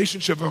 a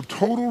relationship of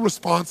total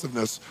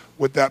responsiveness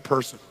with that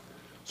person.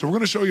 So we're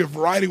going to show you a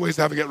variety of ways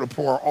how to get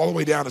rapport, all the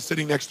way down to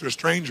sitting next to a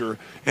stranger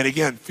and,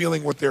 again,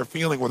 feeling what they're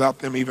feeling without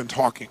them even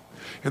talking.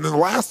 And then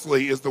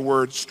lastly is the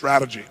word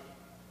strategy.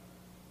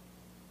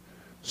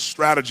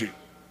 Strategy.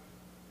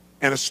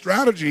 And a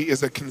strategy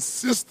is a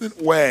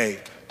consistent way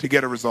to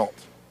get a result.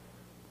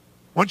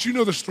 Once you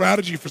know the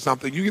strategy for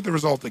something, you get the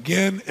result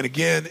again and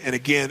again and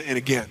again and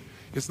again.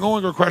 It's no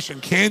longer a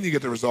question, can you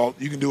get the result?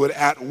 You can do it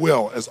at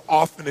will, as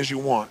often as you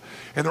want.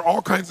 And there are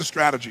all kinds of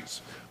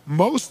strategies.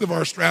 Most of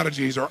our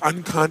strategies are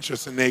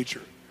unconscious in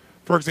nature.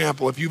 For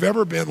example, if you've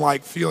ever been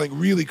feeling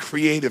really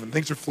creative and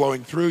things are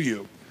flowing through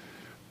you,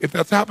 if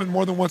that's happened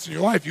more than once in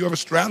your life, you have a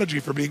strategy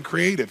for being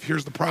creative.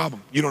 Here's the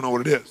problem. You don't know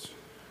what it is.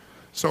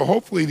 So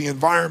hopefully the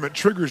environment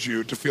triggers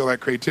you to feel that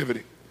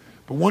creativity.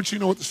 But once you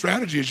know what the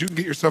strategy is, you can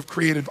get yourself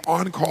creative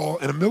on call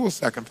in a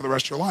millisecond for the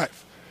rest of your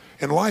life.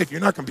 In life,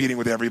 you're not competing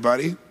with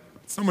everybody.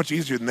 It's so much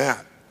easier than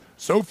that.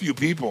 So few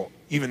people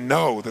even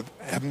know that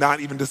have not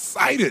even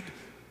decided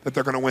that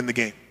they're going to win the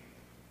game.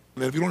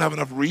 And if you don't have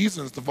enough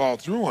reasons to follow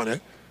through on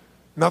it,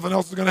 nothing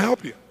else is going to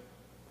help you.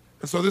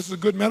 And so this is a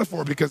good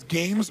metaphor because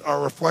games are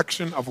a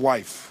reflection of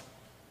life.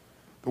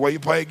 The way you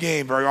play a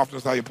game very often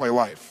is how you play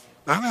life.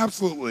 Not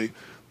absolutely,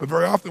 but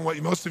very often what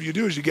most of you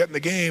do is you get in the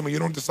game and you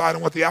don't decide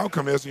on what the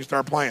outcome is and you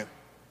start playing.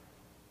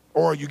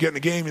 Or you get in the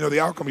game, you know the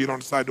outcome, but you don't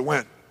decide to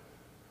win.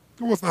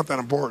 Well, it's not that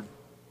important.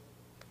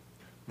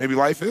 Maybe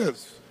life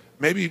is.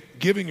 Maybe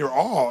giving your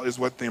all is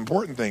what the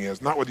important thing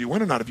is, not whether you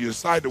win or not. If you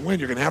decide to win,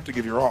 you're going to have to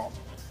give your all.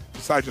 If you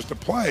decide just to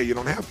play, you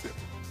don't have to.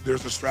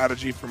 There's a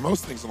strategy for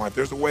most things in life.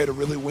 There's a way to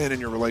really win in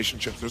your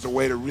relationships. There's a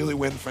way to really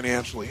win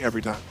financially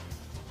every time,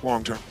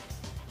 long term.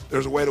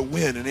 There's a way to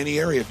win in any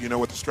area if you know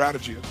what the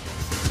strategy is.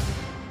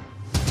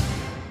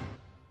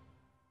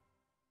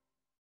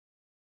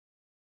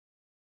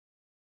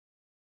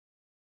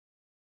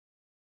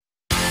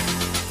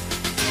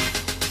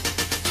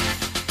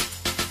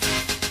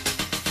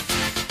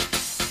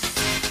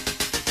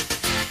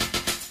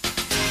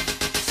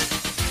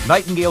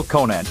 Nightingale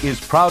Conant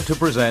is proud to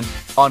present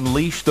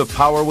Unleash the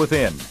Power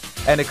Within,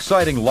 an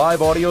exciting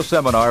live audio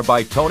seminar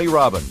by Tony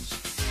Robbins.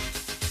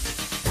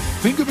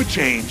 Think of a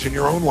change in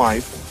your own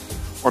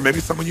life, or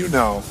maybe someone you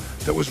know,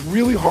 that was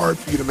really hard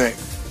for you to make.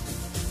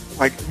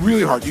 like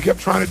really hard. You kept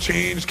trying to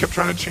change,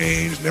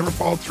 never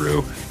followed through.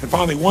 And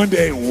finally one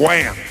day,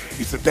 wham,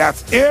 he said,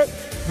 that's it,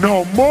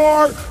 no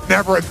more,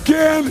 never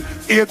again,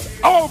 it's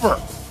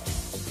over.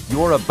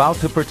 You're about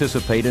to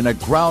participate in a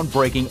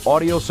groundbreaking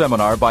audio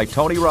seminar by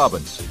Tony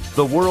Robbins,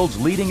 the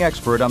world's leading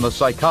expert on the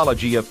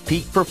psychology of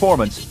peak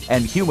performance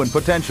and human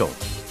potential.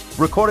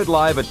 Recorded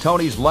live at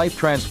Tony's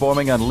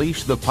life-transforming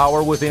Unleash the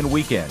Power Within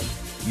weekend,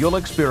 you'll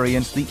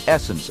experience the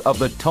essence of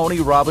the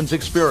Tony Robbins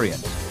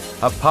experience,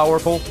 a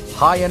powerful,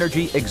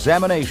 high-energy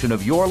examination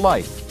of your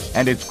life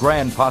and its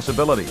grand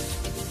possibilities.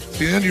 At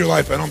the end of your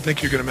life, I don't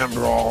think you're going to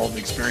remember all the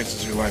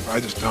experiences of your life. I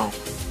just don't.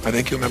 I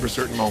think you'll remember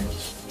certain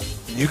moments.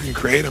 And you can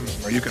create them,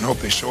 or you can hope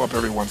they show up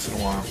every once in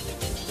a while.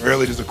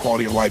 Rarely does the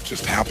quality of life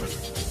just happen.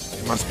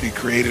 It must be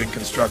created and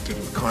constructed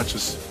with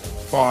conscious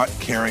thought,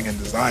 caring, and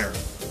desire.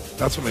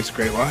 That's what makes a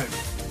great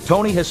life.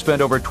 Tony has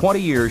spent over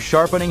 20 years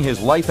sharpening his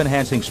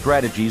life-enhancing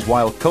strategies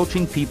while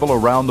coaching people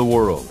around the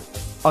world.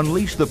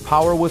 Unleash the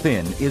Power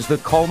Within is the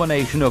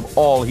culmination of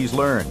all he's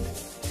learned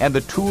and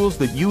the tools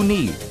that you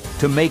need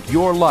to make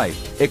your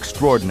life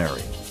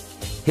extraordinary.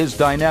 His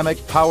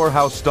dynamic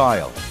powerhouse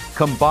style,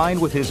 combined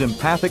with his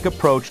empathic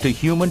approach to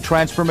human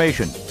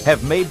transformation,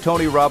 have made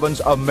Tony Robbins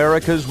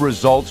America's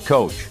results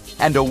coach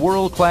and a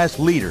world-class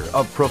leader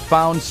of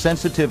profound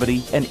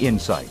sensitivity and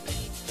insight.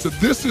 So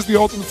this is the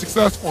ultimate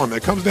success formula.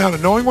 It comes down to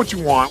knowing what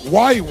you want,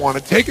 why you want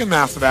it, taking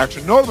massive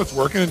action, know if it's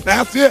working, and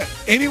that's it.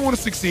 Anyone who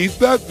succeeds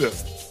does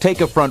this.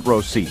 Take a front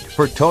row seat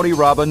for Tony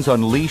Robbins'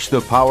 Unleash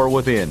the Power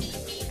Within.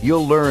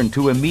 You'll learn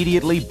to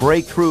immediately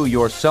break through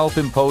your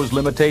self-imposed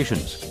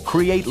limitations,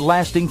 create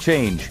lasting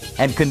change,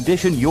 and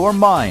condition your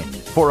mind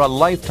for a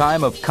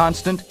lifetime of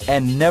constant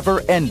and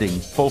never-ending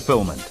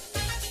fulfillment.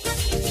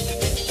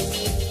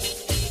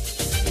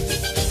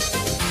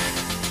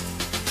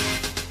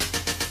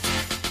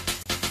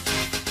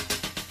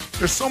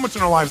 There's so much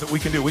in our lives that we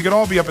can do. We could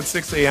all be up at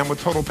 6 a.m. with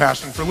total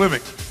passion for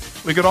living.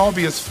 We could all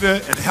be as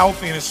fit and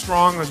healthy and as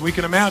strong as we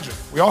can imagine.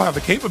 We all have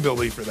the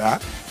capability for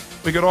that.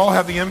 We could all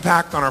have the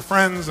impact on our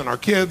friends and our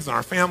kids and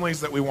our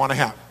families that we want to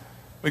have.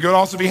 We could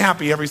also be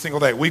happy every single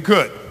day. We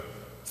could.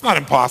 It's not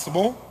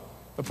impossible.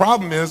 The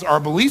problem is our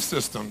belief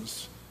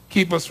systems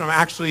keep us from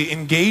actually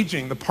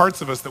engaging the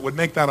parts of us that would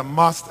make that a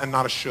must and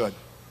not a should.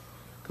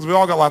 Because we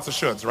all got lots of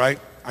shoulds, right?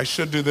 I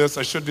should do this,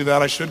 I should do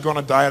that, I should go on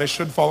a diet, I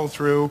should follow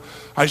through,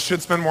 I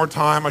should spend more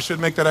time, I should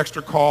make that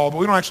extra call, but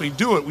we don't actually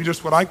do it. We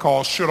just, what I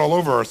call, should all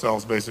over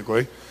ourselves,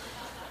 basically.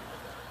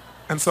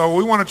 And so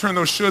we want to turn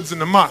those shoulds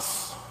into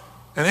musts,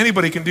 and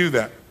anybody can do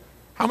that.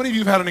 How many of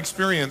you have had an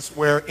experience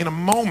where in a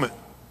moment,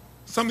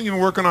 something you've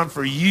been working on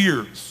for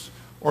years,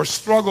 or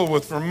struggled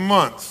with for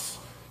months,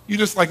 you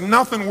just like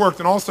nothing worked,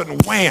 and all of a sudden,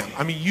 wham,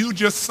 I mean,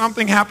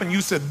 something happened, you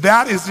said,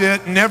 that is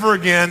it, never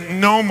again,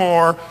 no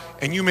more,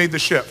 and you made the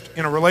shift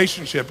in a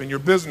relationship, in your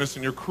business,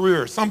 in your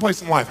career,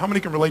 someplace in life. How many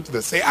can relate to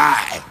this? Say,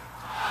 I.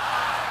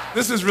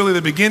 This is really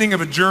the beginning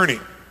of a journey.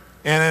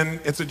 And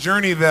it's a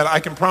journey that I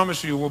can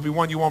promise you will be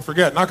one you won't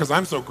forget. Not because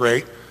I'm so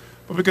great,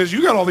 but because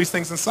you got all these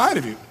things inside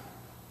of you.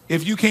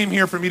 If you came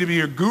here for me to be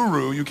your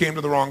guru, you came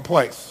to the wrong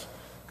place.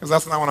 Because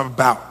that's not what I'm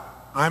about.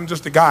 I'm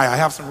just a guy. I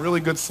have some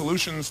really good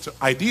solutions to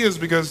ideas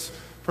because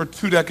for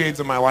 2 decades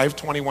of my life,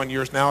 21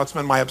 years now, it's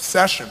been my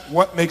obsession.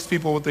 What makes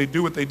people what they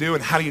do,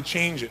 and how do you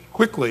change it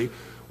quickly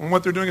when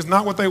what they're doing is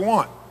not what they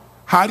want?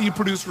 How do you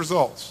produce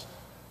results?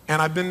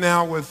 And I've been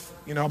now with,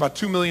 about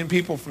 2 million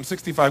people from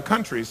 65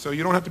 countries, so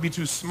you don't have to be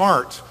too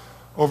smart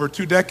over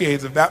 2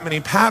 decades of that many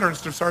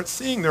patterns to start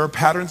seeing there are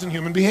patterns in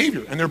human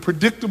behavior, and they're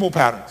predictable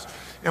patterns.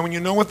 And when you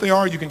know what they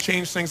are, you can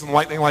change things in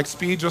lightning-like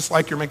speed, just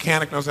like your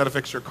mechanic knows how to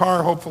fix your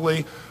car,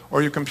 hopefully,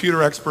 or your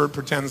computer expert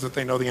pretends that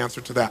they know the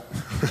answer to that.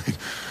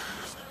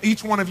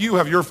 Each one of you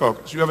have your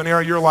focus. You have an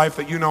area of your life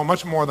that you know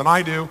much more than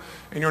I do,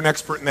 and you're an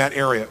expert in that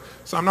area.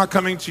 So I'm not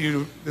coming to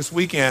you this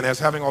weekend as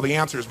having all the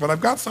answers, but I've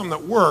got some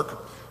that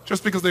work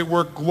just because they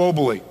work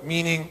globally,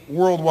 meaning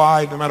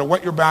worldwide, no matter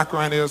what your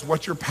background is,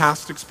 what your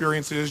past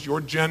experience is,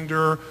 your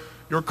gender,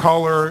 your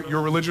color,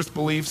 your religious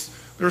beliefs.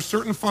 There are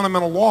certain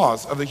fundamental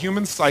laws of the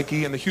human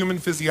psyche and the human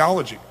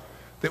physiology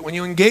that when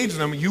you engage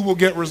them, you will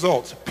get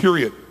results,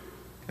 period.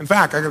 In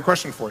fact, I got a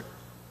question for you.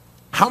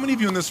 How many of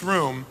you in this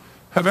room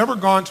have ever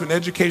gone to an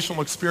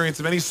educational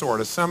experience of any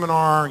sort, a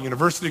seminar,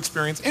 university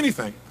experience,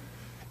 anything?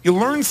 You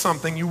learned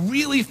something you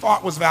really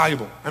thought was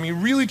valuable. I mean,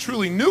 you really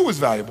truly knew was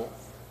valuable,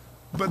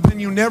 but then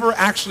you never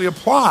actually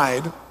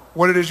applied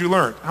what it is you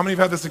learned. How many of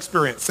you have had this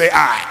experience? Say,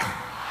 I.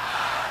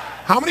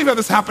 How many of you have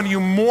this happen to you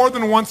more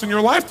than once in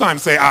your lifetime?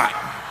 Say,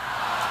 I.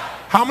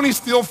 How many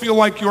still feel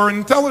like you're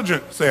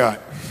intelligent? Say, I.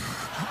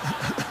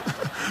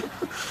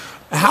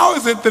 How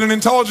is it that an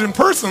intelligent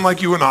person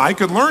like you and I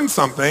could learn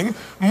something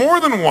more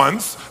than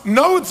once,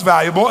 know it's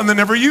valuable, and then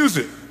never use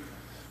it?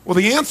 Well,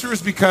 the answer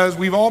is because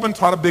we've all been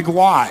taught a big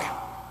lie.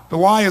 The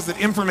lie is that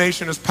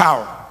information is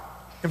power.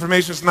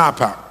 Information is not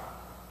power.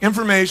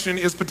 Information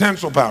is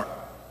potential power.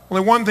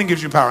 Only one thing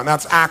gives you power, and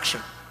that's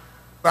action.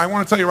 I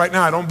want to tell you right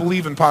now, I don't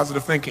believe in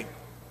positive thinking.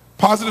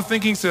 Positive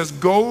thinking says,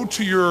 go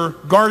to your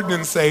garden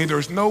and say,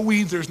 there's no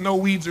weeds, there's no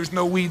weeds, there's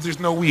no weeds, there's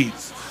no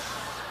weeds.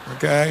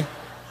 Okay?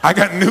 I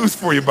got news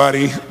for you,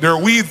 buddy. There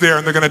are weeds there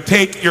and they're going to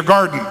take your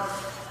garden.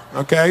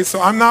 Okay,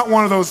 so I'm not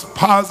one of those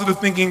positive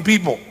thinking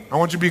people. I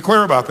want you to be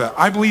clear about that.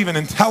 I believe in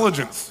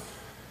intelligence.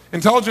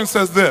 Intelligence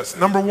says this: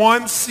 number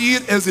one, see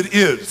it as it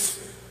is,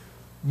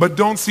 but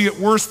don't see it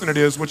worse than it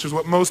is, which is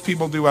what most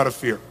people do out of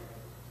fear.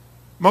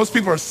 Most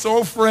people are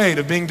so afraid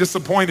of being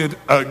disappointed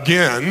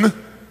again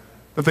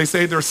that they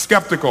say they're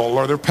skeptical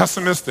or they're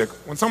pessimistic.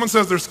 When someone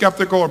says they're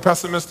skeptical or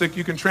pessimistic,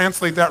 you can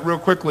translate that real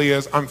quickly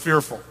as I'm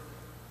fearful.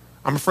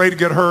 I'm afraid to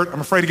get hurt. I'm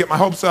afraid to get my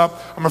hopes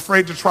up. I'm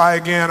afraid to try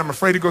again. I'm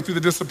afraid to go through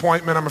the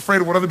disappointment. I'm afraid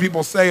of what other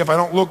people say if I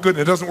don't look good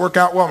and it doesn't work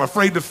out well. I'm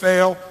afraid to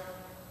fail.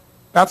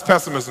 That's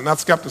pessimism.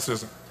 That's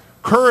skepticism.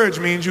 Courage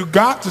means you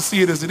got to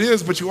see it as it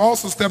is, but you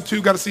also, step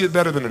two, got to see it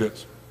better than it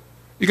is.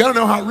 You got to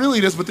know how it really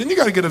is, but then you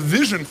got to get a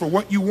vision for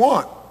what you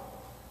want.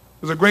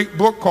 There's a great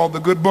book called The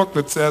Good Book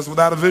that says,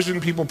 without a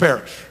vision, people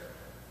perish.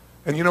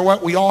 And you know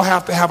what? We all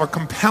have to have a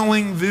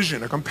compelling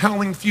vision, a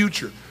compelling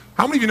future.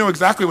 How many of you know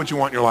exactly what you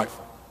want in your life?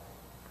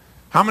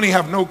 How many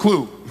have no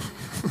clue?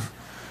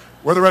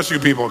 Where are the rest of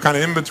you people? Kind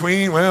of in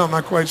between? Well, I'm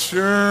not quite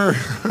sure.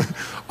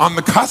 On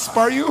the cusp,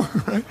 are you?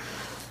 Right?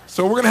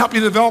 So we're going to help you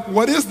develop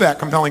what is that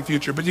compelling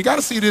future. But you got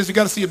to see it as, you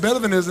got to see it better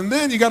than it is, and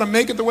then you got to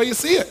make it the way you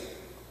see it.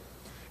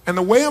 And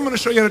the way I'm going to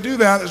show you how to do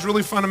that is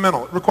really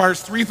fundamental. It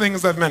requires three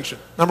things I've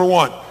mentioned. Number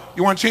one,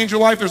 you want to change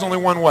your life? There's only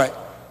one way.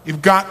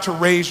 You've got to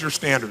raise your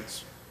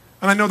standards.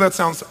 And I know that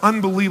sounds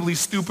unbelievably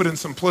stupid and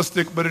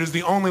simplistic, but it is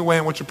the only way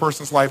in which a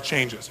person's life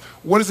changes.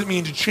 What does it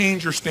mean to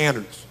change your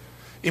standards?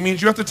 It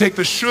means you have to take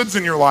the shoulds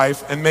in your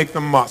life and make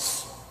them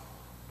musts.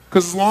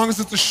 Because as long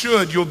as it's a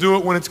should, you'll do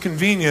it when it's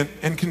convenient,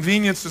 and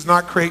convenience does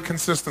not create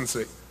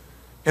consistency.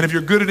 And if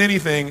you're good at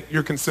anything,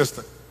 you're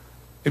consistent.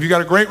 If you've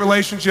got a great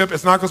relationship,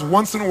 it's not because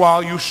once in a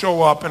while you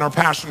show up and are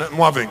passionate and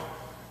loving.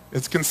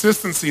 It's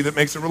consistency that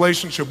makes a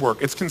relationship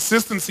work. It's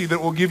consistency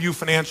that will give you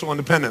financial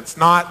independence,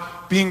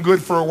 not being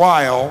good for a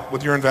while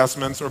with your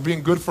investments or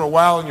being good for a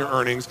while in your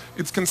earnings.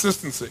 It's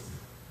consistency.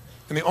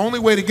 And the only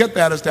way to get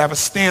that is to have a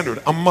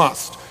standard, a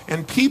must.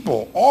 And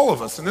people, all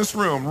of us in this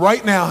room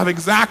right now, have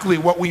exactly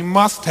what we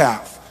must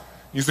have.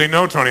 You say,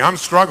 no, Tony, I'm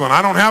struggling.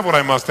 I don't have what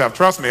I must have.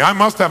 Trust me, I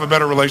must have a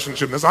better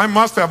relationship than this. I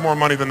must have more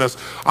money than this.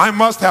 I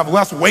must have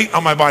less weight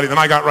on my body than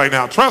I got right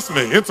now. Trust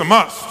me, it's a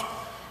must.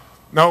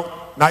 No.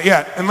 Not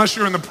yet. Unless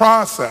you're in the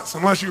process,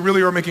 unless you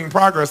really are making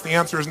progress, the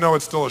answer is no,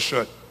 it's still a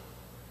should.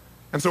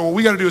 And so what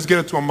we got to do is get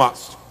it to a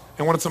must.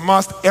 And when it's a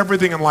must,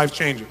 everything in life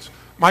changes.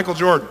 Michael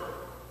Jordan,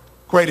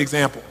 great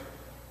example.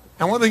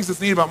 And one of the things that's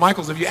neat about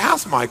Michael is if you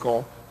ask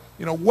Michael,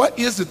 you know, what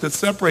is it that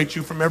separates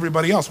you from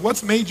everybody else?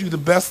 What's made you the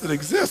best that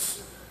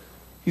exists?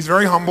 He's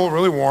very humble,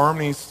 really warm.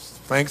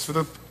 Thanks for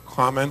the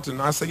comment.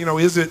 And I say, you know,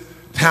 is it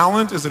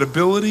talent? Is it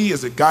ability?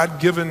 Is it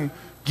God-given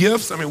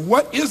gifts? I mean,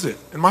 what is it?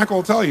 And Michael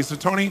will tell you, he said,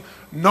 Tony,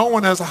 no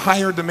one has a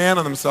higher demand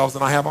on themselves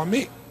than I have on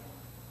me.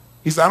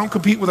 He said, I don't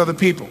compete with other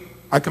people.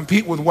 I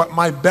compete with what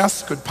my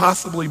best could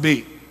possibly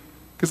be.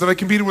 Because if I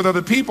competed with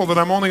other people, then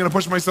I'm only going to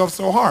push myself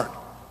so hard.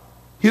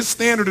 His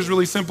standard is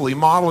really simple. He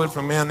modeled it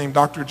from a man named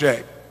Dr.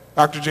 J.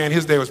 Dr. J in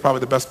his day was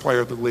probably the best player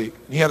of the league.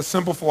 And he had a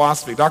simple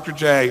philosophy. Dr.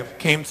 J,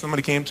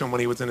 somebody came to him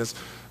when he was in his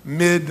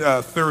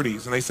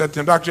mid-30s, and they said to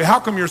him, Dr. J, how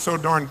come you're so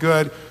darn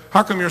good?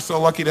 How come you're so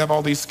lucky to have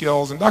all these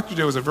skills? And Dr.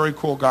 J was a very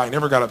cool guy. He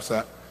never got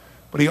upset.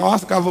 But he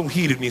also got a little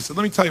heated, and he said,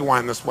 let me tell you why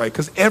I'm this way.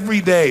 Because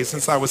every day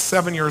since I was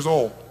 7 years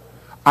old,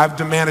 I've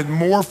demanded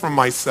more from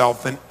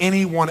myself than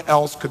anyone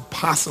else could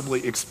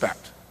possibly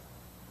expect.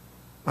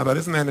 Now,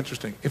 isn't that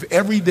interesting? If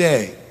every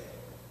day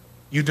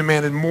you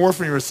demanded more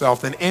from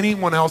yourself than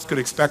anyone else could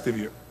expect of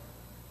you,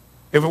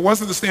 if it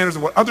wasn't the standards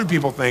of what other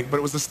people think, but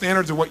it was the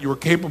standards of what you were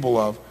capable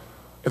of,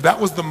 if that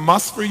was the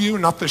must for you,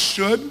 not the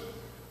should,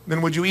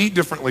 then would you eat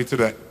differently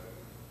today?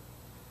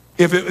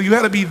 If you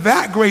had to be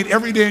that great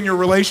every day in your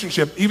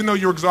relationship, even though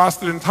you're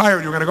exhausted and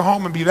tired, you're going to go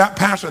home and be that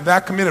passionate,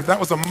 that committed, if that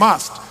was a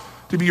must,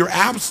 to be your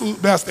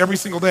absolute best every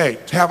single day,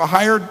 to have a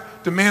higher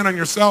demand on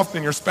yourself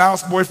than your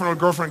spouse, boyfriend, or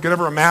girlfriend could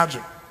ever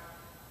imagine.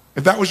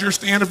 If that was your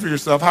standard for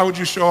yourself, how would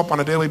you show up on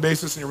a daily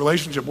basis in your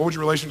relationship? What would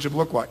your relationship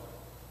look like?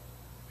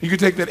 You could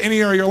take that any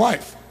area of your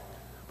life.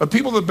 But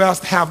people the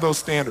best have those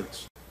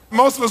standards.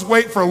 Most of us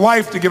wait for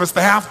life to give us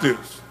the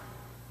have-tos.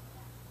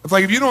 It's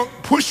like if you don't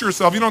push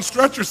yourself, you don't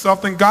stretch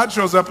yourself, then God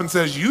shows up and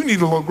says, you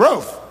need a little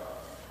growth,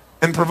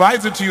 and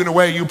provides it to you in a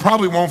way you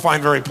probably won't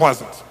find very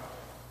pleasant.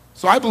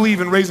 So I believe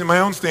in raising my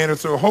own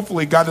standards, so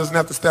hopefully God doesn't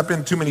have to step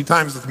in too many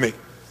times with me.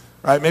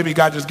 Right? Maybe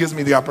God just gives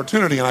me the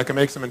opportunity and I can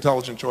make some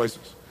intelligent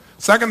choices.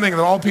 Second thing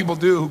that all people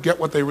do who get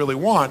what they really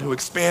want, who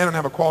expand and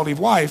have a quality of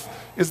life,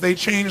 is they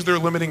change their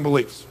limiting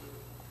beliefs.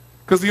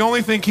 Because the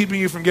only thing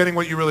keeping you from getting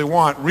what you really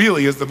want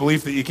really is the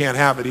belief that you can't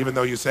have it, even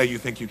though you say you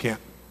think you can.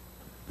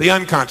 The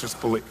unconscious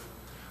belief.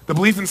 The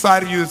belief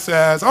inside of you that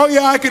says, oh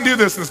yeah, I can do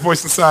this. And this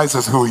voice inside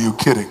says, who are you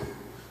kidding?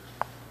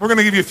 We're going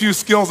to give you a few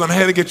skills on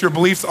how to get your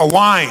beliefs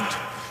aligned.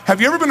 Have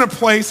you ever been in a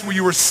place where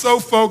you were so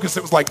focused,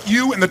 it was like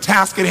you and the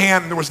task at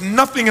hand, and there was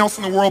nothing else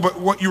in the world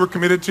but what you were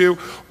committed to?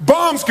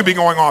 Bombs could be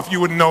going off, you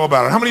wouldn't know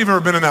about it. How many of you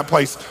have ever been in that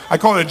place? I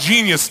call it a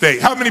genius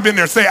state. How many been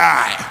there? Say,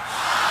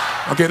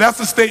 aye. Okay, that's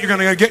the state you're going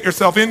to get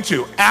yourself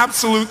into.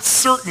 Absolute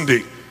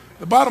certainty.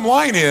 The bottom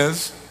line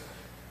is,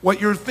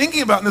 what you're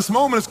thinking about in this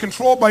moment is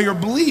controlled by your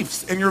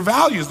beliefs and your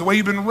values, the way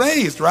you've been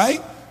raised,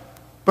 right?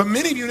 But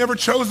many of you never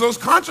chose those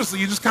consciously.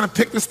 You just kind of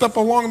pick this stuff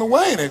along the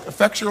way, and it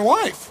affects your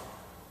life.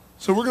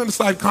 So we're going to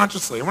decide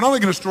consciously. And we're not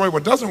only going to destroy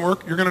what doesn't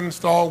work, you're going to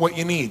install what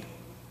you need.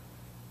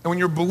 And when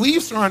your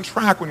beliefs are on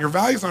track, when your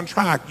values are on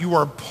track, you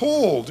are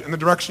pulled in the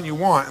direction you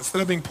want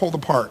instead of being pulled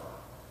apart.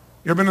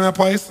 You ever been in that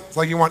place? It's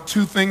like you want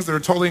two things that are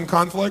totally in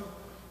conflict.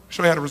 I'll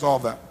show you how to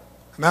resolve that.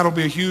 And that'll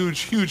be a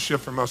huge, huge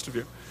shift for most of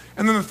you.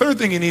 And then the third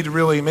thing you need to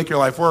really make your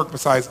life work,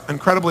 besides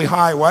incredibly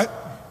high what?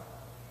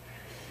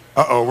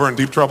 Uh-oh, we're in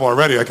deep trouble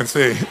already, I can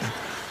see.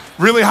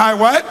 Really high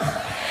what?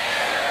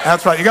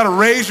 That's right. You got to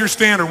raise your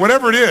standard,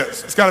 whatever it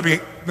is. It's got to be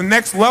the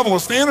next level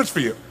of standards for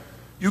you.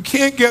 You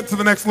can't get to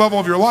the next level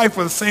of your life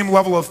with the same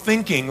level of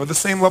thinking, with the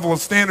same level of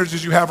standards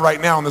as you have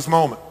right now in this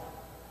moment.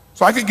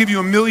 So I could give you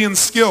a million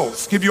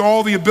skills, give you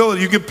all the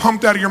ability. You get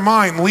pumped out of your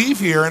mind, leave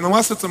here, and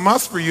unless it's a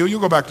must for you,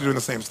 you'll go back to doing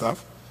the same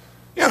stuff.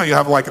 You know, you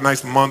have like a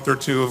nice month or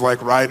two of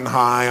like riding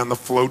high on the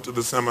float to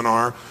the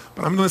seminar,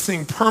 but I'm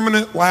seeing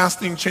permanent,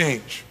 lasting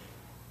change.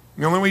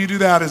 And the only way you do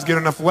that is get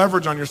enough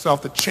leverage on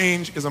yourself that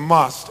change is a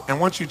must. And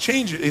once you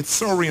change it, it's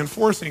so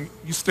reinforcing,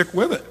 you stick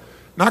with it.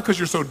 Not because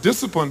you're so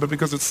disciplined, but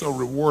because it's so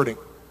rewarding.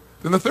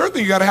 Then the third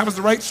thing you got to have is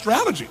the right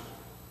strategy.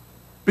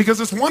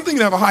 Because it's one thing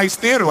to have a high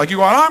standard, like you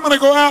go, I'm going to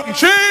go out and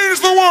change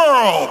the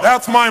world.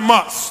 That's my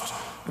must.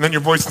 And then your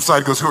voice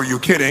inside goes, who are you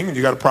kidding? And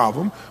you got a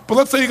problem. But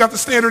let's say you got the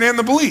standard and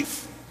the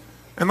belief.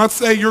 And let's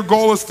say your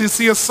goal is to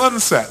see a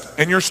sunset,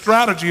 and your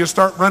strategy is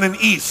start running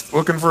east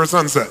looking for a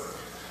sunset.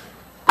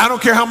 I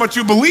don't care how much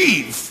you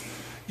believe,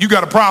 you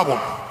got a problem.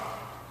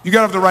 You got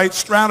to have the right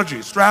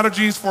strategies.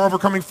 Strategies for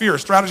overcoming fear,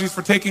 strategies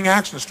for taking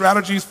action,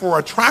 strategies for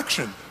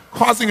attraction,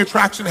 causing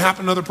attraction to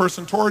happen to another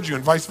person towards you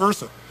and vice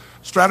versa.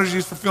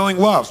 Strategies for feeling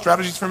love,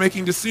 strategies for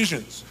making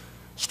decisions,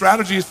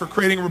 strategies for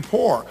creating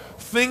rapport,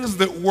 things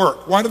that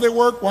work. Why do they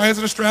work? Why is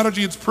it a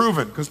strategy? It's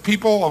proven. Because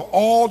people of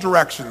all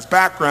directions,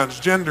 backgrounds,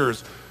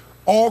 genders,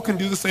 all can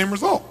do the same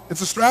result.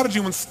 It's a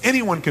strategy when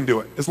anyone can do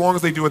it, as long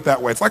as they do it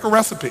that way. It's like a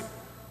recipe.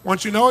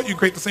 Once you know it, you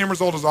create the same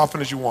result as often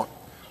as you want.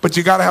 But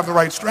you got to have the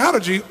right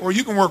strategy, or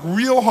you can work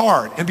real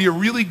hard and be a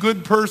really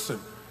good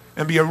person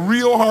and be a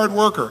real hard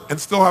worker and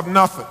still have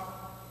nothing.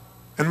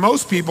 And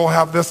most people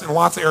have this in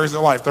lots of areas of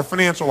their life. Their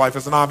financial life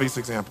is an obvious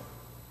example.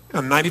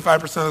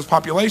 95% of this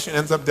population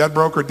ends up dead,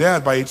 broke, or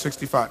dead by age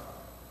 65.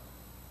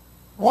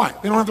 Why?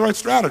 They don't have the right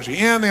strategy,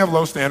 and they have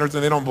low standards,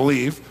 and they don't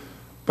believe.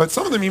 But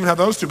some of them even have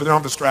those two, but they don't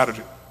have the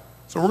strategy.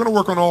 So we're going to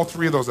work on all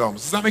three of those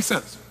elements. Does that make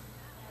sense?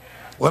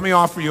 Let me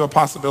offer you a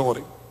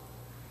possibility.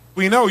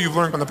 We know you've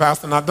learned from the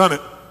past and not done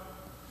it.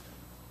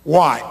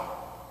 Why?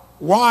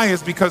 Why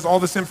is because all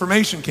this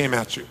information came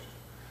at you.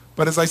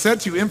 But as I said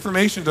to you,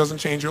 information doesn't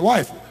change your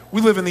life. We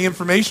live in the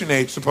information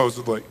age,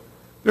 supposedly.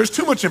 There's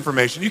too much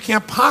information. You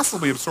can't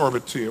possibly absorb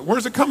it to you.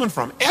 Where's it coming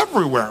from?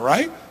 Everywhere,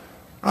 right?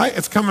 Right?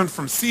 It's coming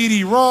from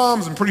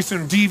CD-ROMs and pretty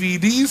soon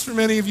DVDs for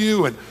many of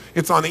you, and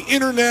it's on the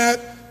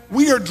internet.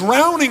 We are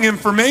drowning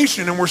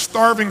information, and we're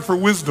starving for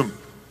wisdom.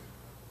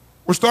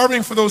 We're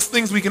starving for those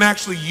things we can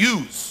actually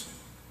use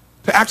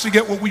to actually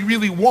get what we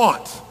really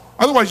want.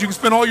 Otherwise, you can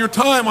spend all your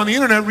time on the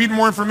internet reading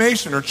more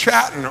information or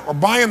chatting or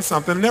buying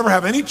something and never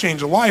have any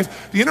change of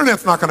life. The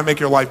internet's not going to make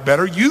your life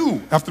better.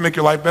 You have to make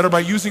your life better by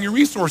using your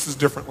resources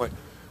differently.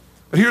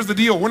 But here's the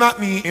deal. We're not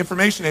in the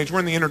information age. We're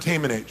in the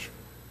entertainment age.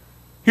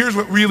 Here's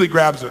what really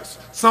grabs us.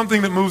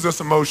 Something that moves us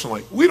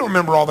emotionally. We don't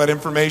remember all that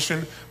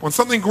information. When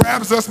something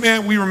grabs us,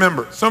 man, we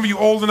remember. Some of you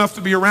old enough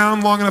to be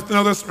around long enough to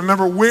know this,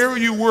 remember where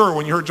you were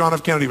when you heard John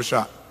F. Kennedy was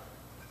shot.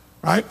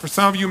 Right? For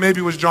some of you,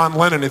 maybe it was John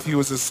Lennon if he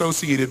was an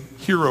associated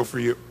hero for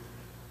you.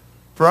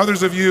 For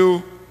others of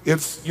you,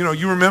 it's,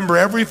 you remember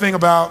everything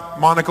about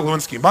Monica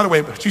Lewinsky. By the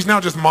way, she's now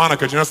just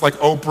Monica. It's like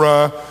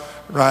Oprah,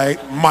 right?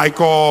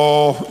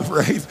 Michael,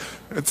 right?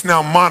 It's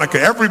now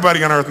Monica.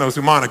 Everybody on earth knows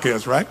who Monica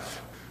is, right?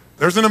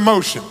 There's an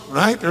emotion,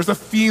 right? There's a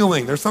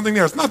feeling. There's something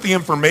there. It's not the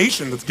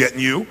information that's getting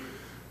you,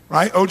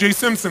 right? O.J.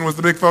 Simpson was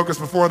the big focus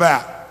before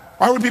that.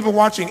 Why were people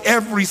watching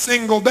every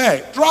single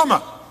day?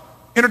 Drama,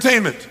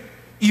 entertainment,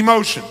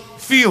 emotion,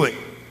 feeling.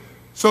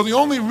 So the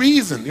only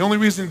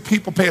reason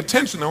people pay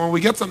attention though when we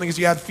get something is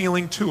you add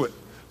feeling to it.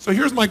 So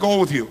here's my goal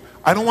with you.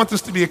 I don't want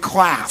this to be a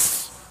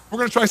class. We're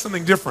going to try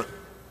something different.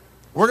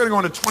 We're going to go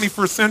into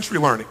 21st century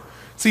learning.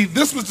 See,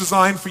 this was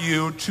designed for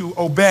you to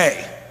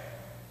obey,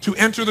 to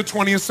enter the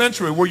 20th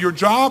century where your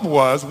job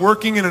was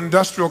working in an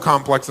industrial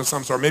complex of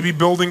some sort, maybe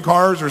building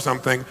cars or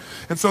something.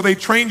 And so they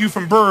trained you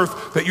from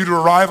birth that you to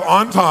arrive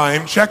on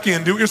time, check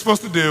in, do what you're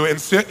supposed to do, and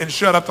sit and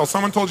shut up till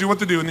someone told you what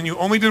to do, and then you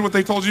only did what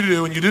they told you to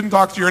do, and you didn't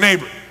talk to your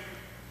neighbor.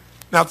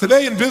 Now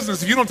today in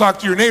business, if you don't talk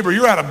to your neighbor,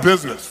 you're out of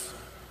business,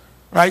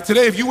 right?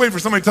 Today, if you wait for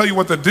somebody to tell you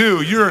what to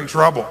do, you're in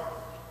trouble.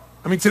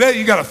 I mean, today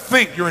you got to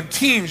think, you're in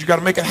teams, you got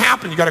to make it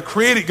happen, you got to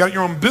create it, you got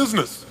your own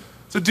business.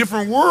 It's a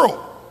different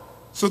world.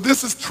 So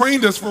this has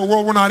trained us for a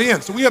world we're not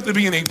in. So we have to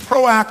be in a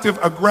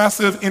proactive,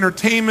 aggressive,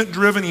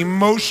 entertainment-driven,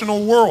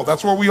 emotional world.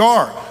 That's where we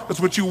are. That's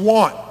what you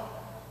want.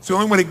 So the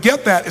only way to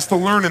get that is to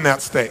learn in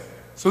that state.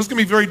 So this is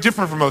going to be very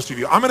different for most of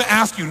you. I'm going to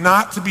ask you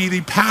not to be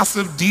the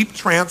passive, deep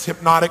trance,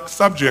 hypnotic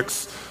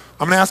subjects.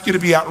 I'm going to ask you to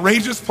be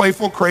outrageous,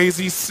 playful,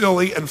 crazy,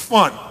 silly, and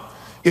fun.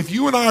 If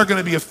you and I are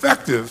going to be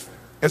effective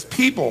as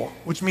people,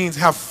 which means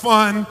have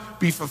fun,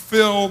 be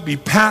fulfilled, be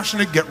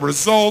passionate, get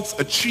results,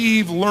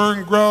 achieve,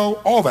 learn, grow,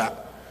 all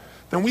that,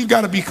 then we've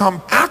got to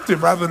become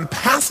active rather than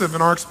passive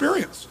in our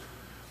experience.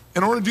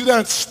 In order to do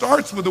that, it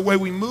starts with the way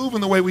we move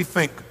and the way we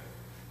think.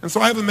 And so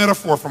I have a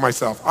metaphor for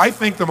myself. I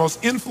think the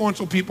most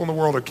influential people in the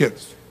world are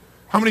kids.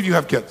 How many of you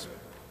have kids?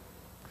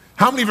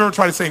 How many of you ever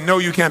tried to say, no,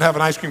 you can't have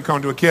an ice cream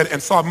cone to a kid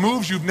and saw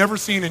moves you've never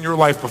seen in your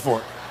life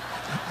before?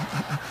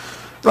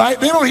 Right?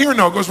 They don't hear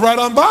no, it goes right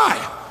on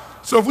by.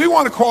 So if we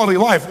want a quality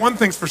life, one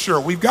thing's for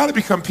sure, we've got to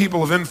become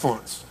people of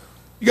influence.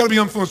 You got to be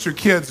influenced your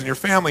kids and your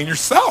family and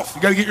yourself.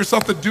 You got to get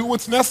yourself to do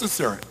what's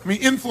necessary. I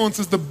mean, influence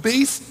is the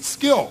base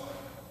skill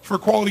for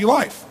quality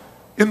life.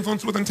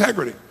 Influence with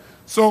integrity.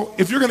 So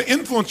if you're going to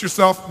influence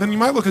yourself, then you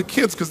might look at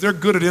kids because they're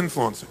good at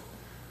influencing.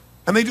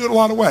 And they do it a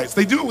lot of ways.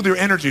 They do it with their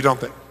energy, don't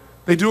they?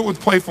 They do it with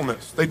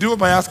playfulness. They do it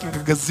by asking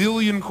a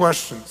gazillion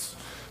questions.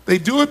 They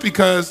do it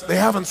because they're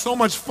having so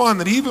much fun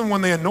that even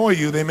when they annoy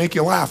you, they make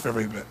you laugh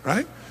every bit,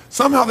 right?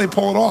 Somehow they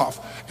pull it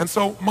off. And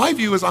so my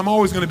view is I'm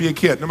always going to be a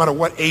kid, no matter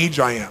what age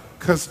I am.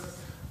 Because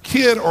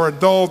kid or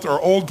adult or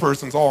old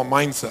person's all a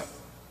mindset.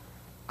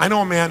 I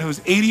know a man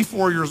who's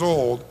 84 years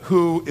old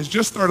who has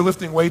just started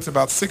lifting weights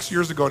about 6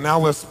 years ago, now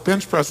lifts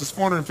bench presses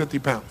 450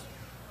 pounds.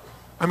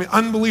 I mean,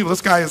 unbelievable.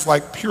 This guy is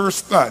like pure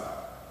stud,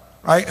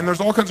 right? And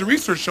there's all kinds of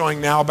research showing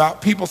now about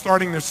people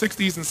starting in their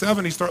 60s and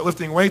 70s start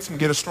lifting weights and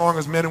get as strong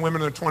as men and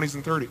women in their 20s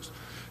and 30s.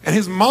 And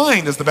his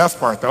mind is the best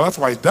part, though. That's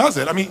why he does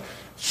it. I mean,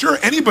 sure,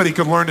 anybody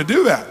could learn to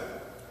do that.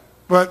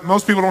 But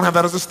most people don't have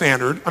that as a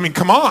standard. I mean,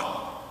 come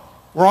on.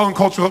 We're all in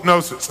cultural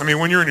hypnosis. I mean,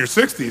 when you're in your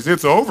 60s,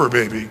 it's over,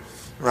 baby.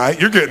 Right?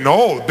 You're getting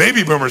old.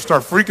 Baby boomers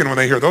start freaking when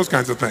they hear those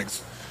kinds of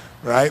things.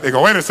 Right? They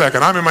go, wait a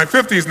second, I'm in my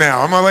 50s now.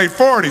 I'm in my late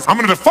 40s. I'm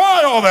going to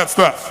defy all that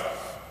stuff.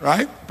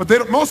 Right?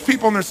 But most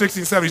people in their 60s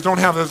and 70s don't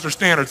have that as their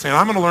standard, saying,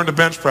 I'm going to learn to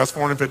bench press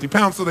 450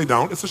 pounds, so they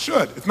don't. It's a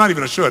should. It's not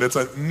even a should. It's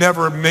a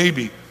never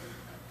maybe.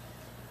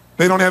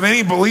 They don't have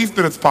any belief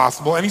that it's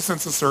possible, any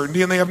sense of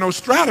certainty, and they have no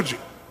strategy.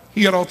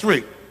 He had all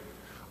three.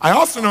 I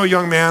also know a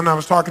young man I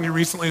was talking to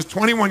recently, he's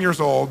 21 years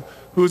old,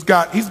 he's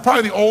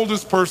probably the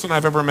oldest person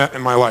I've ever met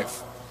in my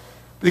life.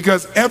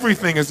 Because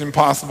everything is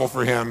impossible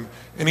for him,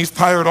 and he's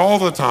tired all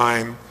the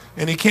time,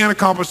 and he can't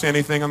accomplish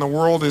anything, and the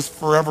world is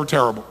forever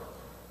terrible.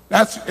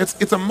 It's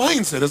a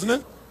mindset, isn't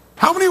it?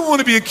 How many want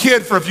to be a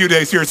kid for a few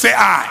days here? Say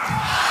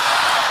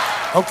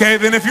I. Okay,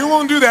 then if you're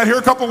willing to do that, here are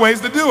a couple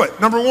ways to do it.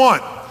 Number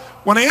one,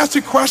 when I ask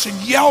you a question,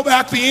 yell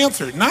back the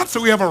answer. Not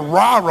so we have a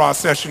rah-rah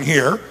session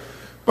here,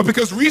 but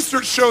because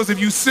research shows if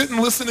you sit and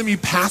listen to me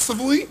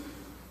passively,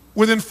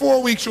 within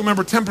 4 weeks you'll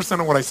remember 10%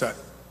 of what I said.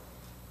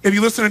 If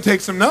you listen and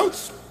take some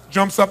notes,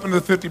 jumps up into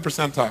the 50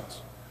 percentiles.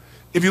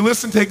 If you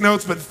listen, take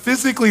notes, but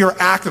physically are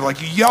active,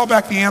 like you yell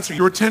back the answer,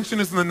 your attention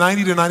is in the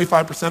 90 to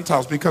 95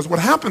 percentiles, because what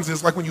happens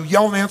is, like when you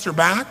yell an answer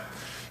back,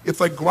 it's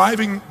like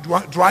driving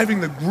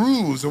the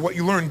grooves of what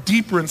you learn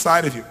deeper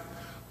inside of you.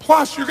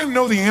 Plus, you're going to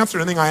know the answer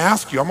to anything I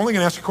ask you. I'm only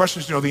going to ask you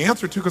questions you know the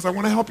answer to because I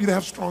want to help you to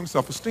have strong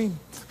self-esteem.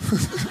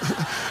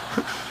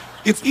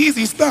 It's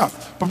easy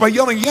stuff. But by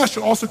yelling yes,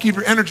 you'll also keep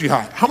your energy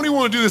high. How many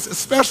want to do this,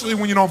 especially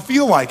when you don't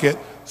feel like it,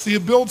 so you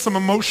build some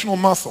emotional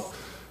muscle?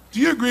 Do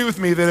you agree with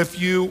me that if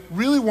you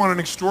really want an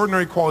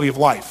extraordinary quality of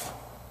life,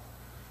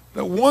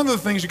 that one of the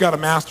things you got to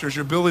master is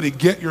your ability to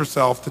get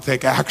yourself to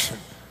take action,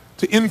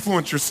 to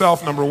influence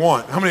yourself, number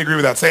one. How many agree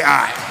with that? Say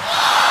aye.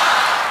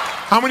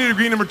 How many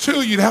agree, number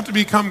two, you'd have to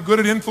become good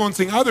at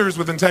influencing others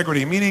with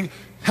integrity, meaning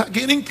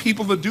getting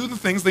people to do the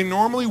things they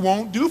normally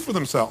won't do for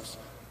themselves.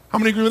 How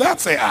many agree with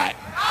that? Say aye.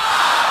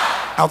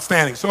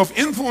 Outstanding. So if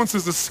influence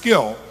is a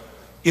skill,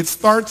 it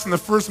starts in the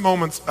first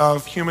moments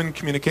of human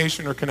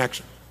communication or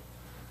connection.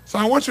 So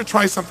I want you to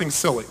try something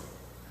silly.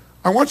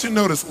 I want you to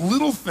notice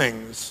little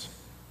things.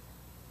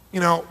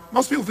 You know,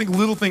 most people think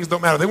little things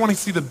don't matter. They want to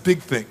see the big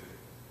thing.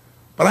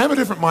 But I have a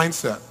different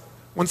mindset.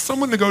 When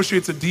someone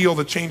negotiates a deal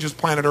that changes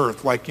planet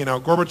Earth, like, you know,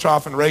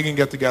 Gorbachev and Reagan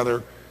get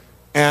together,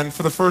 and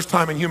for the first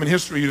time in human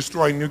history, you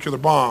destroy nuclear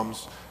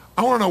bombs,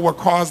 I want to know what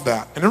caused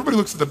that. And everybody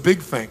looks at the big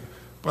thing.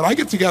 But I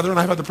get together, and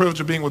I've had the privilege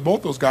of being with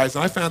both those guys,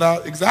 and I found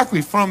out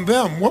exactly from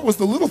them what was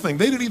the little thing.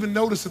 They didn't even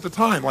notice at the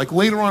time. Like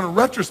later on in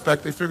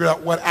retrospect, they figured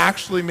out what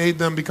actually made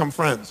them become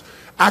friends,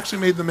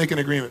 actually made them make an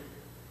agreement.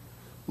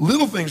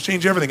 Little things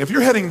change everything. If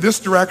you're heading this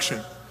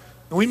direction,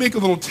 and we make a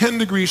little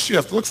 10-degree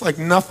shift, it looks like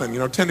nothing,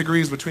 10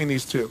 degrees between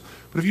these two.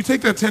 But if you take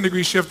that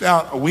 10-degree shift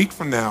out a week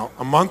from now,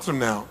 a month from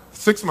now,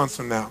 6 months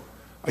from now,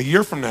 a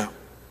year from now,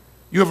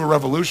 you have a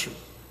revolution.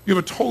 You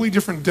have a totally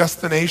different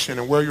destination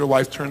and where your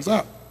life turns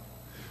up.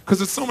 Because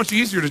it's so much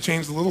easier to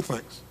change the little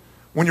things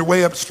when you're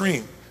way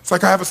upstream. It's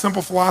like I have a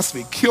simple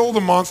philosophy. Kill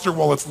the monster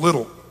while it's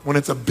little, when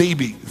it's a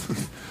baby.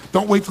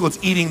 Don't wait till it's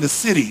eating the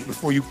city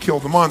before you kill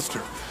the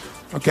monster.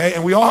 Okay?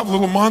 And we all have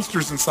little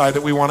monsters inside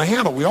that we want to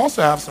handle. We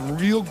also have some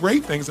real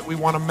great things that we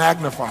want to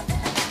magnify.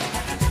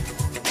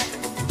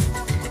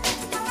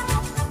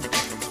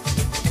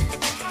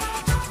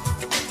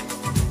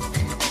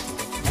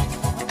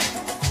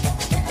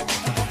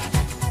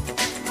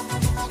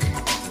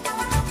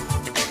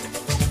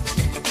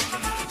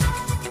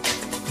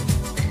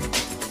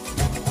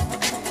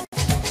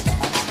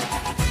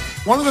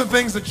 One of the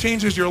things that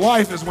changes your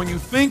life is when you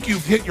think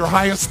you've hit your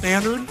highest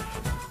standard,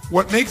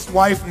 what makes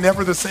life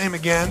never the same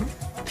again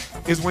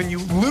is when you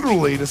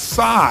literally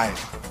decide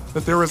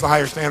that there is a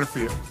higher standard for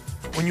you.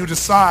 When you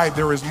decide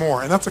there is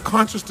more, and that's a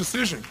conscious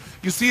decision.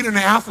 You see it in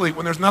an athlete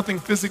when there's nothing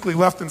physically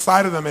left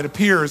inside of them, it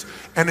appears,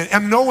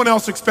 and no one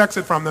else expects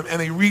it from them, and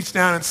they reach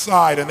down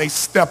inside and they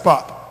step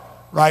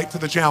up, right, to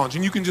the challenge.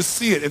 And you can just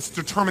see it. It's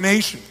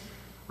determination,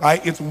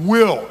 right? It's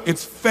will,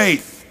 it's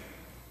faith,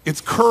 it's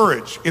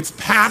courage, it's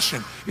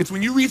passion. It's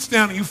when you reach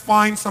down and you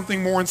find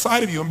something more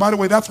inside of you. And by the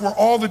way, that's where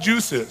all the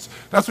juice is.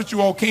 That's what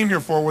you all came here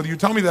for, whether you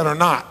tell me that or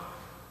not.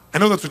 I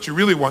know that's what you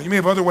really want. You may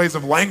have other ways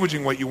of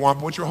languaging what you want,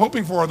 but what you're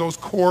hoping for are those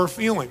core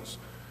feelings.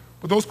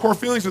 But those core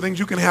feelings are things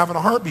you can have in a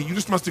heartbeat. You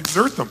just must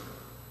exert them.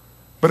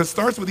 But it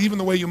starts with even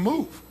the way you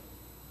move.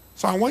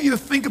 So I want you to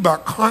think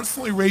about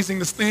constantly raising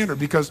the standard,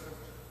 because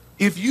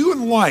if you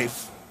in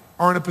life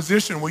are in a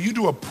position where you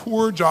do a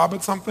poor job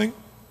at something,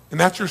 and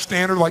that's your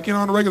standard, like,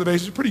 on a regular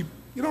basis, you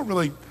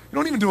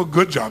don't even do a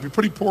good job. You're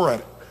pretty poor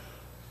at it.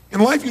 In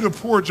life, you do a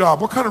poor job.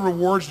 What kind of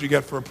rewards do you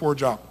get for a poor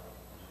job?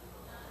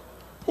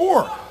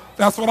 Poor.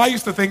 That's what I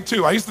used to think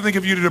too. I used to think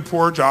if you did a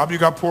poor job, you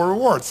got poor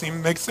rewards. Seemed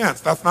to make sense.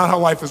 That's not how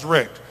life is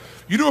rigged.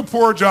 You do a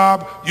poor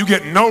job, you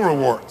get no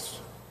rewards.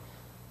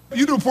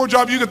 You do a poor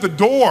job, you get the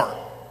door.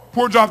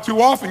 Poor job too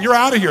often, you're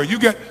out of here. You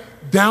get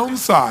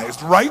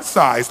downsized,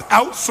 right-sized,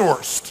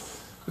 outsourced.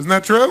 Isn't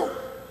that true?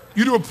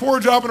 You do a poor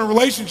job in a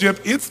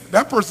relationship,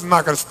 that person's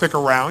not going to stick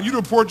around. You do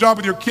a poor job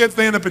with your kids,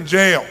 they end up in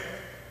jail.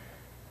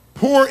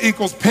 Poor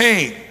equals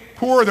pain.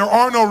 Poor, there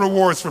are no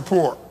rewards for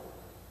poor.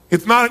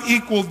 It's not an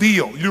equal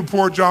deal. You do a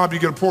poor job, you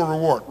get a poor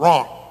reward.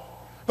 Wrong.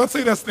 Let's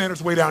say that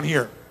standard's way down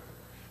here.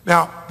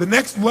 Now, the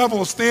next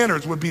level of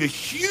standards would be a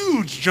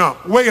huge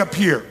jump way up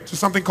here to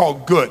something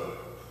called good.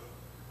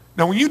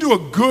 Now, when you do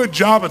a good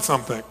job at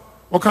something,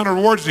 what kind of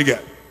rewards do you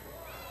get?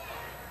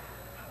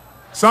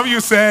 Some of you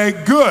say,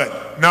 good.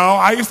 No,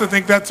 I used to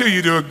think that too.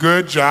 You do a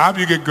good job,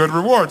 you get good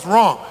rewards.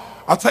 Wrong.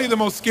 I'll tell you the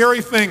most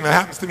scary thing that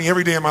happens to me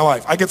every day in my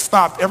life. I get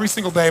stopped every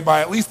single day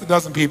by at least a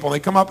dozen people, and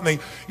they come up and they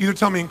either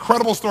tell me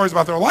incredible stories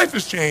about their life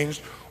has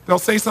changed. They'll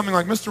say something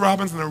like, Mr.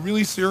 Robbins, and they're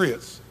really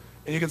serious.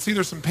 And you can see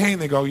there's some pain.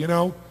 They go,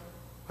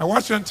 I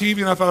watched you on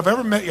TV, and I thought, if I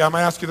ever met you, I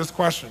might ask you this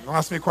question. They'll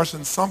ask me a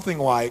question something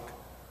like,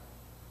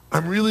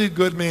 I'm really a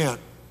good man.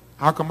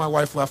 How come my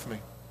wife left me?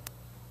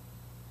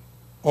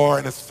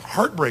 And it's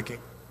heartbreaking.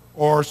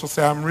 Or she'll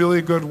say, I'm really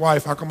a good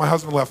wife. How come my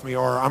husband left me?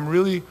 Or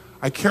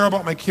I care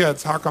about my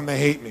kids. How come they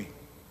hate me?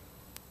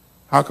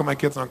 How come my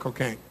kid's on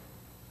cocaine?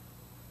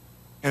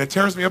 And it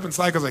tears me up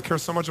inside because I care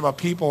so much about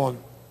people,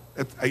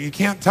 and you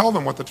can't tell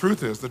them what the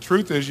truth is. The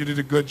truth is you did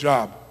a good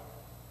job.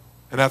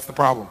 And that's the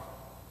problem.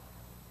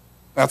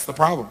 That's the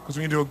problem. Because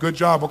when you do a good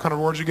job, what kind of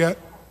rewards you get?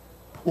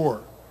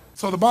 Poor.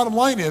 So the bottom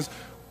line is,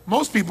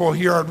 most people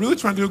here are really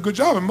trying to do a good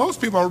job, and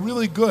most people are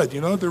really good.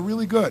 They're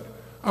really good.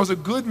 I was a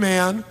good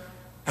man,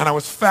 and I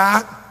was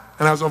fat,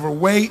 and I was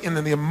overweight, and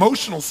in the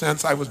emotional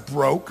sense, I was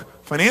broke.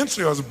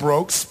 Financially, I was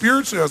broke.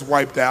 Spiritually, I was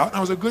wiped out, and I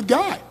was a good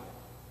guy.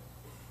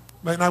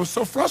 And I was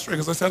so frustrated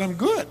because I said, I'm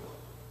good.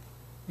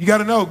 You got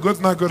to know,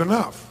 good's not good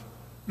enough.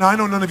 Now, I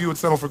know none of you would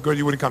settle for good.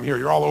 You wouldn't come here.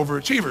 You're all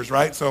overachievers,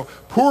 right? So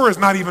poor is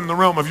not even in the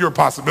realm of your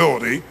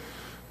possibility.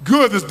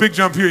 Good, this big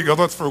jump here, you go,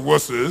 that's for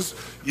wusses.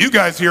 You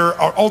guys here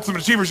are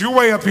ultimate achievers. You're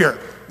way up here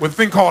with a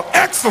thing called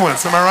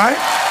excellence. Am I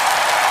right?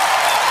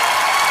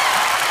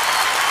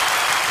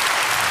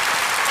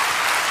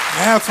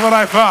 That's what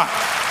I thought.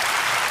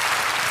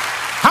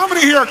 How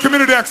many here are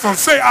committed to excellence?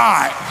 Say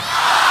I.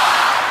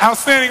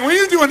 Outstanding. When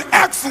you do an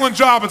excellent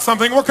job at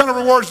something, what kind of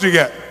rewards do you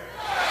get?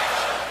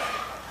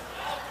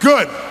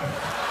 Good.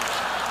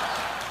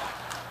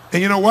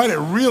 And you know what? It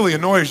really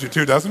annoys you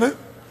too, doesn't it?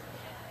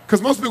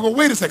 Because most people go,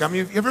 wait a second,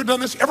 you ever done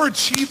this? You ever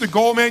achieved a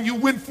goal, man? You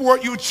went for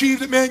it, you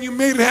achieved it, man, you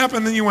made it happen,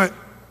 and then you went,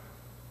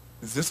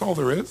 is this all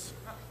there is?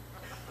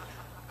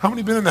 How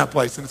many been in that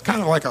place? And it's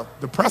kind of like a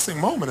depressing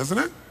moment, isn't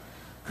it?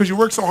 Because you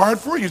worked so hard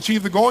for it, you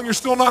achieved the goal, and you're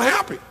still not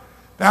happy.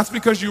 That's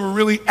because you were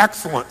really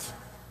excellent.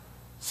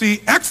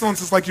 See,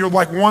 excellence is like you're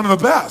like one of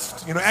the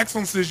best.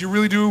 Excellence is you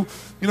really do,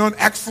 an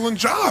excellent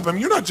job.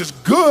 You're not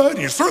just good, and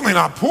you're certainly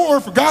not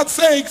poor. For God's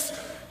sakes,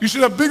 you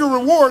should have bigger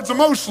rewards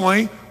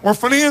emotionally or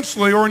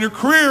financially or in your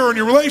career or in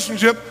your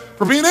relationship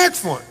for being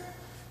excellent.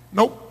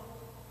 Nope.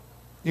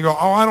 You go,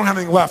 I don't have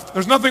anything left.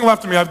 There's nothing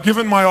left of me. I've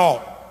given my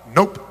all.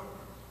 Nope.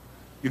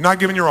 You've not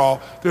given your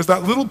all. There's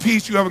that little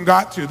piece you haven't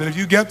got to that if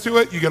you get to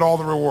it, you get all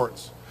the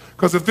rewards.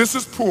 Because if this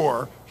is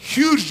poor,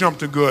 huge jump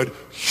to good,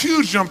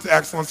 huge jump to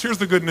excellence, here's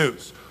the good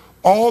news.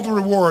 All the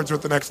rewards are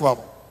at the next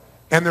level.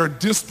 And they're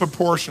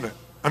disproportionate.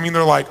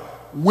 They're like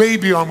way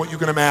beyond what you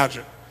can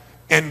imagine.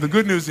 And the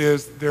good news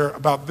is they're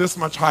about this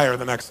much higher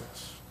than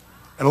excellence.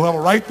 At a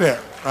level right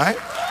there, right?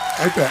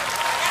 Right there.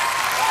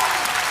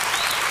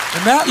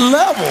 And that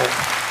level,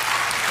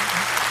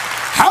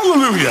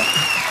 hallelujah.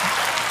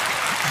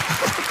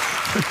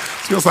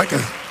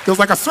 feels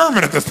like a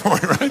sermon at this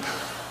point, right?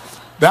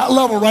 That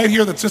level right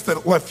here that's just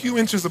a few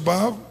inches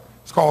above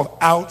is called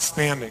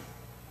outstanding.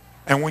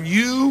 And when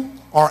you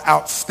are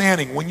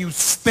outstanding. When you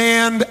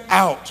stand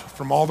out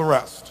from all the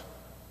rest,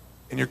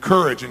 in your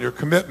courage and your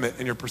commitment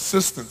and your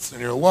persistence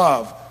and your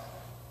love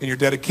and your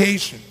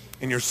dedication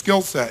and your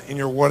skill set and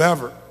your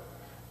whatever,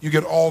 you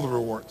get all the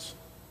rewards.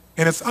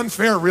 And it's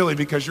unfair really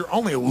because you're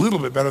only a little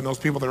bit better than those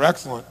people that are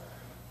excellent,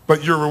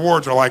 but your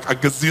rewards are like a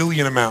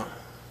gazillion amount.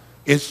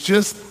 It's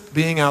just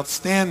being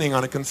outstanding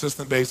on a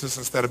consistent basis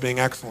instead of being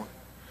excellent.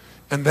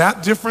 And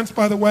that difference,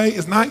 by the way,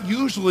 is not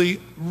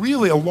usually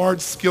really a large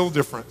skill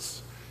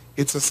difference.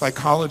 It's a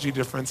psychology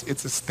difference.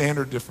 It's a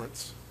standard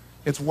difference.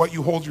 It's what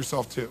you hold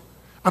yourself to.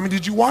 I mean,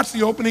 did you watch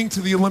the opening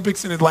to the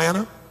Olympics in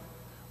Atlanta?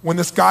 When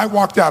this guy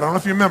walked out, I don't know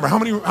if you remember, how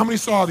many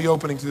saw the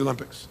opening to the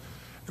Olympics?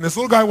 And this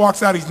little guy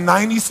walks out, he's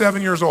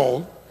 97 years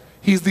old.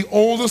 He's the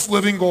oldest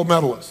living gold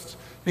medalist.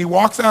 And he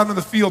walks out into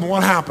the field, and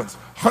what happens?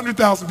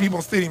 100,000 people in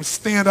the stadium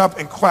stand up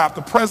and clap.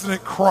 The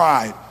president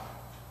cried.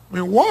 I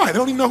mean, why? They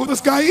don't even know who this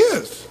guy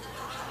is.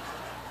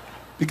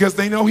 Because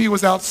they know he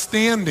was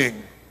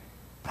outstanding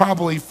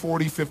probably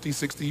 40, 50,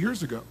 60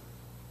 years ago.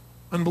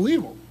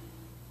 Unbelievable.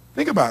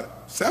 Think about it,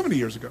 70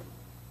 years ago.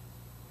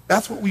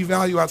 That's what we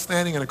value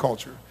outstanding in a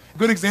culture. A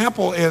good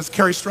example is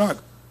Carrie Strug.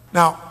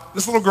 Now,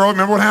 this little girl,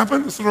 remember what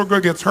happened? This little girl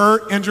gets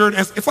hurt, injured.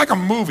 It's like a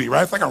movie,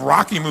 right? It's like a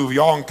Rocky movie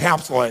all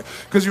encapsulated.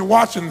 Because you're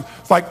watching,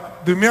 it's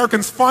like the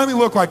Americans finally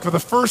look like for the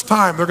first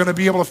time they're going to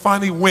be able to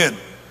finally win,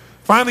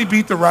 finally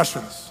beat the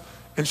Russians.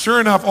 And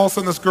sure enough, all of a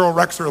sudden this girl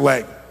wrecks her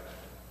leg.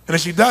 And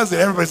as she does it,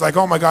 everybody's like,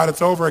 oh my God,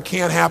 it's over, it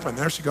can't happen.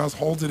 There she goes,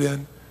 holds it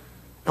in.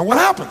 And what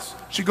happens?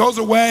 She goes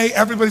away,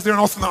 everybody's there, and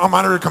all of a sudden the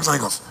monitor comes on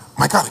and goes, oh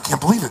my God, I can't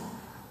believe it.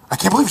 I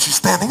can't believe it, she's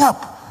standing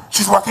up.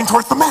 She's walking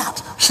towards the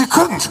mat. She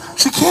couldn't.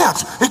 She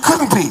can't. It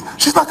couldn't be.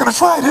 She's not going to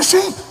try it, is she?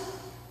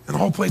 And the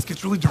whole place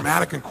gets really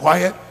dramatic and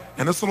quiet.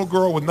 And this little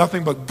girl with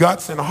nothing but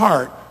guts and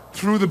heart,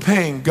 through the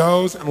pain,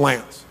 goes and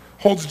lands.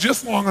 Holds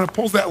just long enough,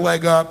 pulls that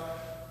leg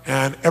up,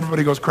 and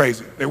everybody goes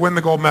crazy. They win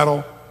the gold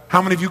medal.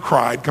 How many of you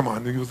cried? Come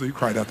on, you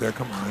cried out there.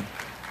 Come on.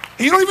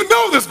 And you don't even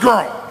know this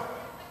girl.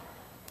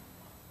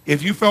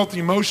 If you felt the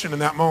emotion in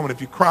that moment,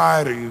 if you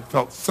cried or you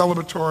felt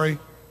celebratory,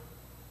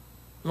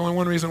 there's only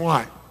one reason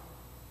why.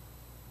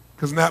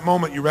 Because in that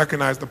moment, you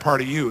recognize the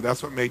part of you.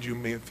 That's what made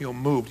you feel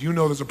moved. You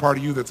know there's a part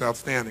of you that's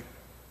outstanding.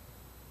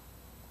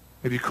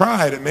 If you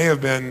cried, it may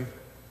have been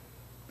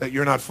that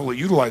you're not fully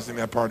utilizing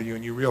that part of you,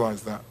 and you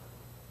realize that.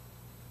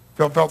 If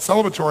it felt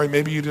celebratory,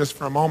 maybe you just,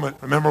 for a moment,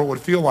 remember what it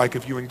would feel like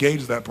if you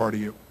engaged that part of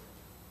you.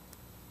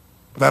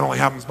 But that only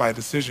happens by a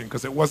decision,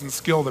 because it wasn't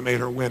skill that made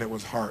her win, it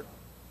was heart.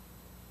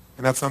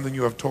 And that's something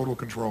you have total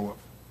control of.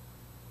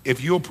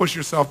 If you'll push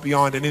yourself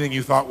beyond anything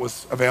you thought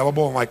was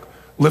available, and like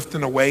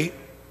lifting a weight,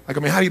 like, I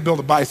mean, how do you build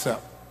a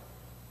bicep?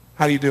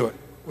 How do you do it?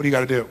 What do you got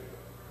to do?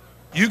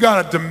 You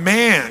got to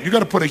demand. You got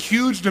to put a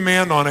huge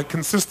demand on it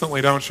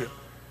consistently, don't you?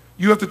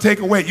 You have to take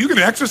a weight. You can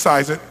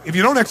exercise it. If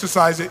you don't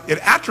exercise it, it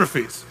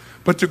atrophies.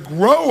 But to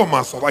grow a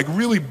muscle, like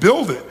really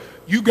build it,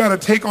 you got to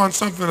take on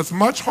something that's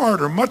much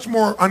harder, much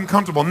more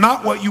uncomfortable,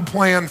 not what you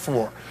planned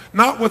for,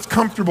 not what's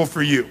comfortable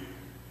for you.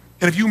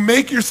 And if you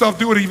make yourself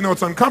do it even though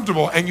it's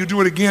uncomfortable, and you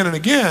do it again and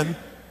again,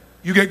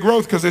 you get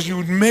growth, because as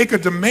you make a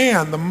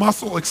demand, the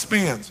muscle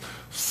expands.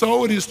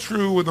 So it is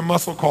true with a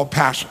muscle called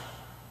passion.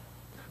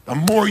 The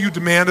more you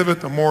demand of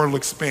it, the more it'll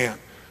expand.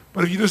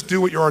 But if you just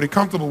do what you're already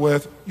comfortable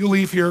with, you'll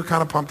leave here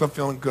kind of pumped up,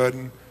 feeling good,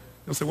 and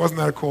you'll say, wasn't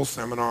that a cool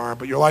seminar?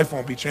 But your life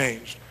won't be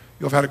changed.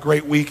 You'll have had a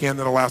great weekend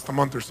that'll last a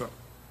month or so.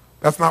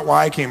 That's not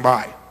why I came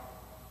by.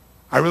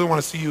 I really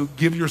want to see you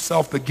give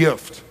yourself the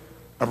gift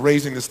of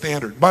raising the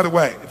standard. By the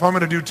way, if I'm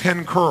going to do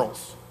 10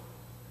 curls,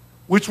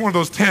 which one of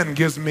those 10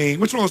 gives me,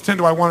 which one of those 10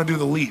 do I want to do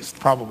the least?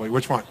 Probably.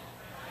 Which one?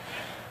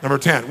 Number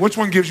 10. Which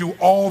one gives you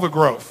all the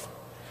growth?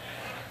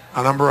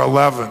 Number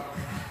 11.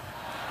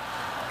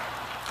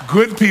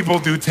 Good people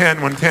do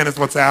 10 when 10 is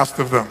what's asked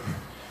of them.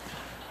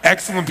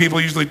 Excellent people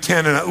usually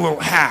 10 and a little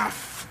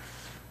half.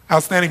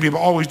 Outstanding people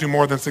always do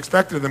more than is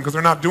expected of them, because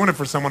they're not doing it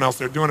for someone else.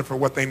 They're doing it for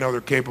what they know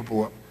they're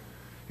capable of.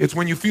 It's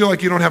when you feel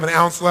like you don't have an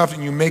ounce left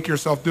and you make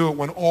yourself do it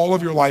when all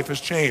of your life has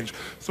changed.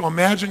 So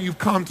imagine you've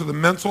come to the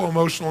mental,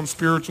 emotional, and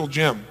spiritual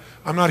gym.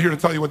 I'm not here to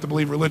tell you what to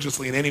believe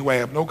religiously in any way. I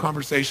have no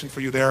conversation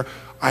for you there.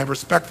 I am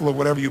respectful of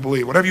whatever you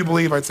believe. Whatever you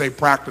believe, I'd say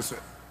practice it.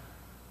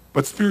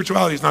 But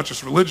spirituality is not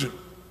just religion.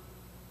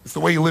 It's the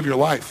way you live your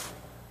life.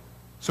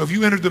 So if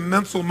you entered the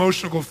mental,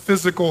 emotional,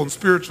 physical, and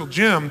spiritual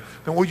gym,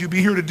 then what you'd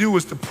be here to do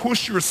is to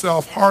push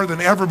yourself harder than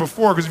ever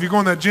before, because if you go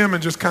in that gym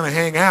and just kind of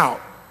hang out,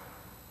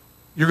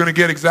 you're going to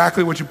get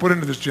exactly what you put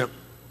into this gym.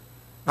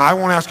 Now, I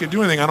won't ask you to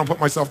do anything. I don't put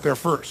myself there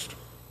first.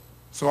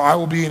 So I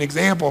will be an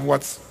example of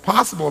what's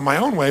possible in my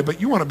own way, but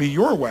you want to be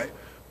your way.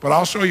 But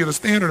I'll show you the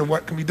standard of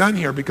what can be done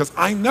here, because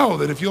I know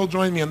that if you'll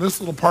join me in this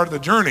little part of the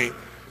journey,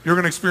 you're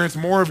going to experience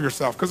more of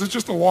yourself, because it's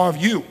just a law of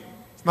you.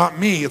 It's not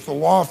me. It's the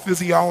law of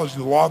physiology,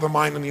 the law of the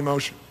mind and the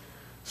emotion.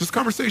 Does this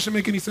conversation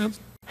make any sense?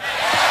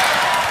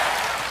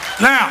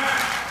 Now,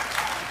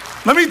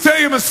 let me tell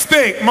you a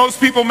mistake most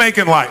people make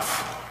in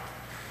life.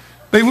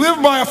 They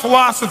live by a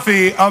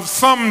philosophy of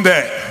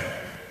someday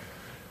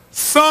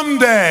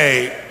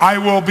I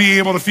will be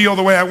able to feel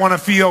the way I want to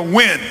feel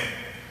when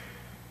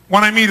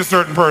when I meet a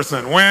certain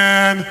person,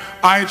 when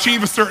I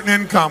achieve a certain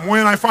income,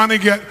 when I finally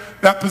get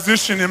that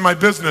position in my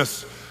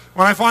business,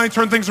 when I finally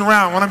turn things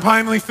around, when I'm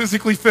finally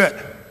physically fit.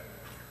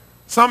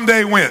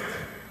 Someday when?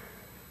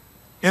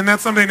 And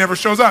that someday never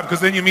shows up,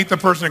 because then you meet the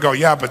person and go,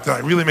 yeah, but did I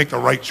really make the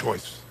right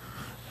choice?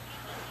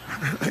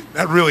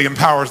 That really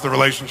empowers the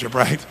relationship,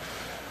 right?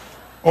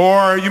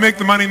 Or you make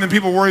the money and then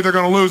people worry they're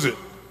going to lose it.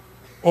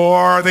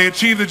 Or they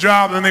achieve the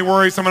job and then they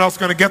worry someone else is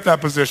going to get that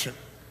position.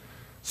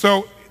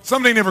 So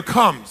someday never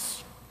comes.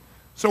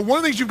 So one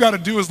of the things you've got to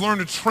do is learn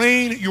to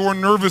train your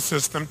nervous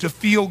system to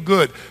feel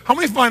good. How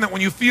many find that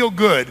when you feel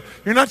good,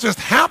 you're not just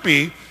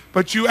happy,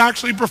 but you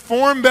actually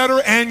perform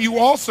better, and you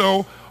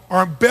also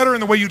are better in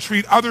the way you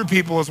treat other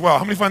people as well?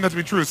 How many find that to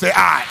be true? Say,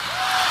 I.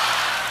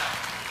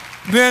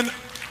 Then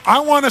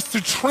I want us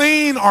to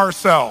train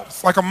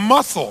ourselves like a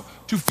muscle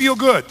to feel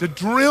good, to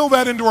drill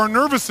that into our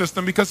nervous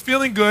system, because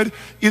feeling good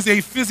is a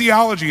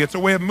physiology. It's a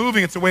way of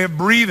moving. It's a way of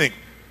breathing,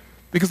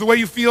 because the way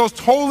you feel is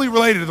totally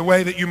related to the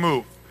way that you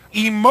move.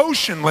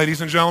 Emotion,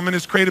 ladies and gentlemen,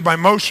 is created by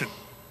motion,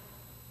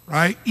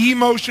 right?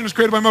 Emotion is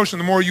created by motion.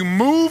 The more you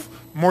move,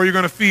 the more you're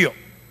going to feel.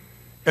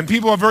 And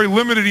people have very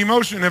limited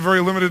emotion and have very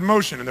limited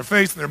motion in their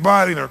face and their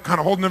body. They're kind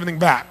of holding everything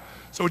back.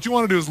 So what you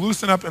want to do is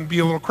loosen up and be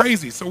a little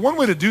crazy. So one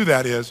way to do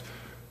that is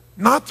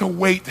not to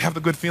wait to have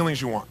the good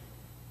feelings you want.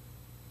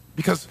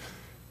 Because,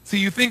 see,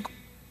 you think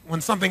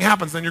when something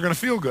happens, then you're going to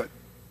feel good.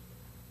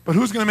 But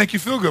who's going to make you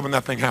feel good when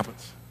that thing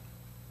happens?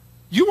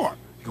 You are.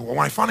 You go, well,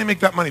 when I finally make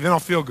that money, then I'll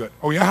feel good.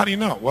 Oh, yeah? How do you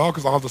know? Well,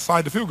 because I'll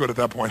decide to feel good at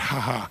that point. Ha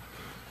ha.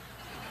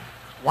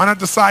 Why not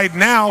decide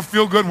now,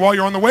 feel good while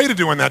you're on the way to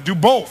doing that? Do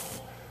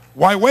both.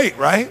 Why wait,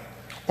 right?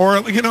 Or,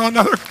 you know,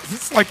 another,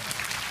 it's like,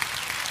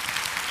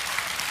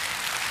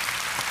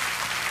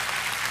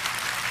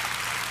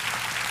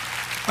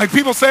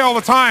 people say all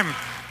the time,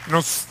 you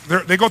know,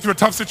 they go through a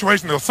tough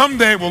situation. They'll,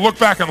 someday we'll look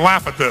back and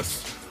laugh at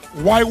this.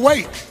 Why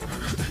wait?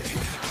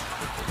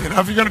 You know,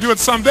 if you're going to do it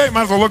someday,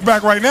 might as well look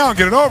back right now and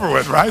get it over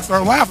with, right?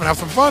 Start laughing, have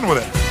some fun with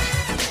it.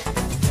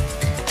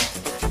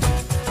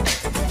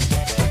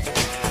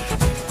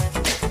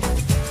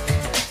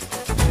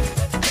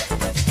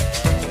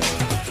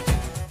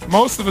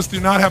 Most of us do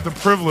not have the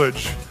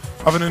privilege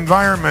of an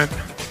environment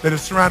that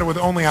is surrounded with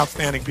only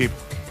outstanding people.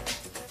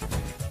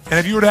 And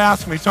if you were to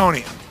ask me, Tony,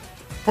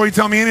 before you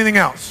tell me anything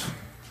else,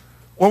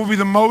 what would be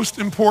the most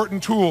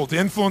important tool to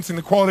influencing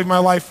the quality of my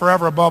life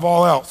forever above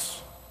all else?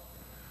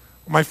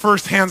 My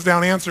first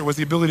hands-down answer was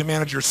the ability to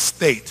manage your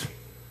state,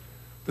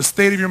 the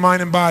state of your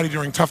mind and body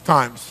during tough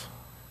times.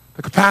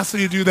 The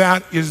capacity to do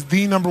that is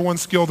the number one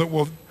skill that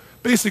will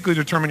basically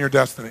determine your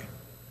destiny.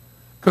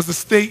 Because the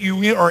state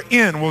you are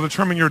in will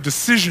determine your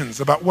decisions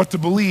about what to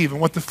believe and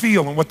what to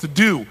feel and what to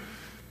do.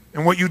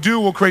 And what you do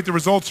will create the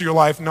results of your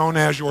life known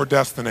as your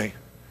destiny,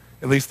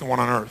 at least the one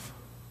on earth.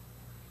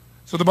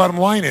 So the bottom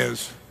line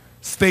is,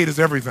 state is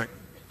everything.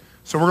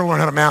 So we're going to learn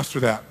how to master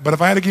that. But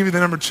if I had to give you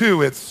the number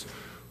two, it's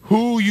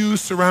who you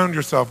surround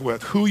yourself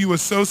with. Who you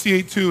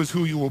associate to is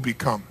who you will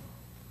become.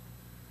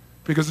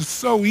 Because it's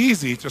so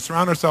easy to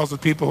surround ourselves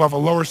with people who have a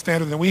lower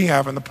standard than we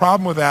have. And the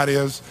problem with that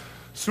is,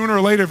 sooner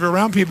or later, if you're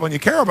around people and you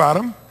care about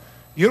them,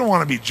 you don't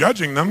want to be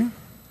judging them,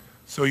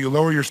 so you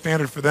lower your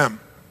standard for them.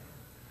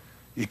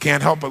 You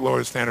can't help but lower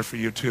the standard for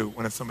you too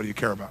when it's somebody you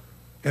care about.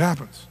 It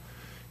happens.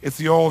 It's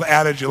the old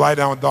adage, you lie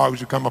down with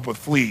dogs, you come up with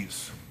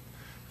fleas.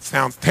 It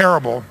sounds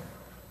terrible,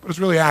 but it's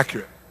really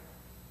accurate.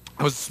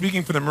 I was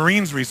speaking for the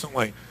Marines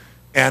recently,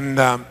 and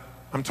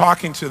I'm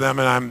talking to them,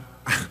 and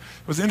it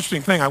was an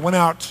interesting thing. I went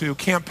out to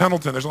Camp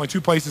Pendleton. There's only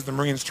 2 places the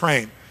Marines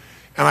train.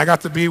 And I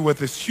got to be with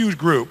this huge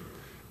group,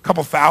 a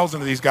couple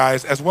thousand of these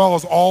guys, as well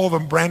as all of the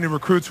brand new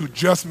recruits who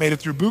just made it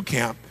through boot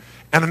camp,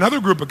 and another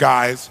group of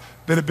guys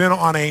that had been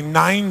on a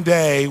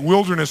 9-day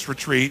wilderness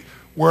retreat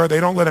where they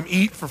don't let them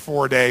eat for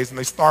 4 days and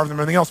they starve them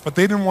and everything else, but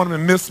they didn't want them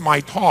to miss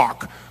my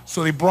talk,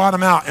 so they brought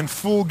them out in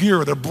full gear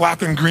with their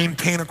black and green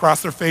paint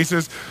across their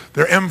faces,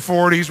 their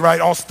M40s,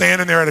 right, all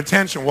standing there at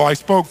attention while I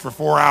spoke for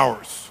 4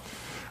 hours.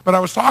 But I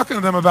was talking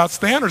to them about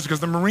standards, because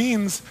the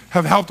Marines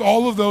have helped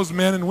all of those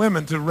men and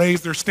women to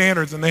raise their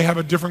standards, and they have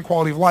a different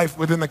quality of life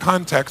within the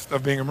context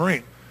of being a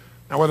Marine.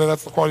 Now, whether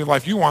that's the quality of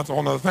life you want is a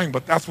whole other thing,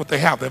 but that's what they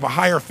have. They have a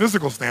higher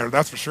physical standard,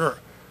 that's for sure.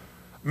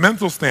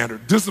 Mental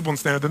standard, discipline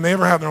standard than they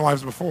ever had in their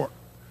lives before.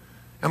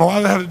 And a lot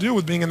of that had to do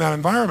with being in that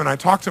environment. I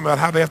talked to them about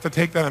how they have to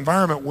take that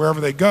environment wherever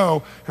they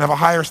go and have a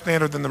higher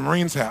standard than the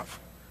Marines have.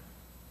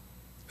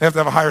 They have to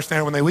have a higher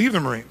standard when they leave the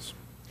Marines.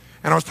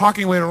 And I was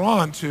talking later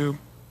on to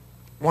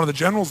one of the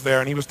generals there,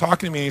 and he was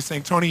talking to me, and he's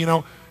saying, Tony, you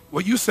know,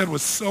 what you said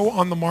was so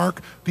on the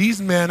mark.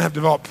 These men have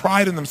developed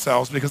pride in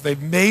themselves because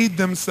they've made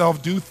themselves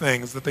do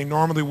things that they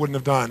normally wouldn't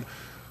have done.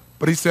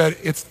 But he said,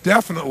 it's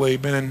definitely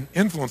been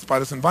influenced by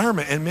this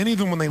environment, and many of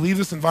them, when they leave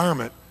this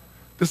environment,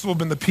 this will have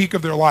been the peak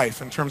of their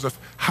life in terms of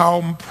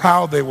how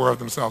proud they were of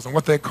themselves and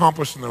what they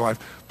accomplished in their life.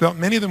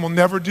 Many of them will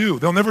never do.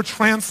 They'll never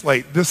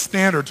translate this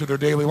standard to their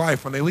daily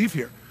life when they leave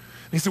here.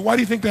 And he said, why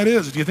do you think that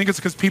is? Do you think it's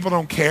because people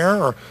don't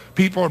care, or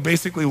people are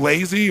basically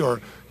lazy,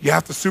 or you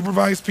have to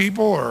supervise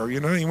people, or,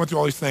 you know, he went through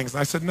all these things. And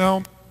I said,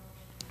 no.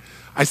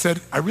 I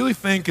said, I really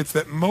think it's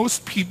that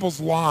most people's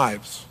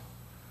lives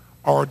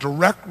are a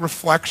direct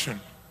reflection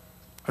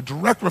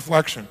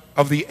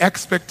of the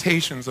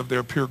expectations of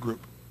their peer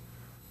group.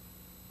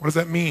 What does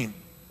that mean?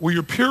 Well,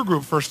 your peer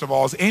group, first of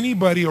all, is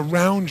anybody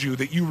around you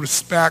that you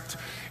respect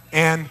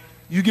and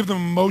you give them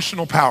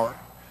emotional power,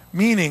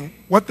 meaning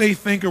what they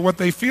think or what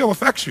they feel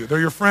affects you. They're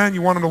your friend,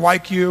 you want them to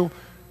like you.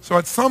 So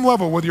at some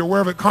level, whether you're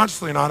aware of it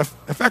consciously or not, it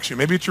affects you.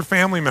 Maybe it's your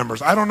family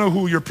members. I don't know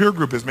who your peer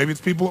group is. Maybe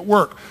it's people at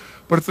work.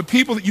 But it's the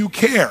people that you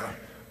care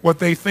what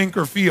they think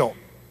or feel.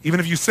 Even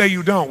if you say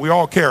you don't, we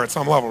all care at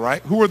some level,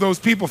 right? Who are those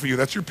people for you?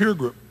 That's your peer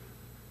group.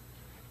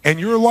 And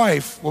your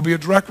life will be a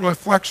direct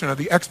reflection of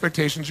the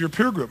expectations of your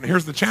peer group. And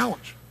here's the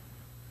challenge.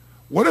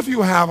 What if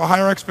you have a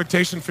higher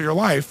expectation for your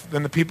life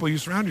than the people you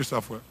surround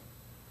yourself with?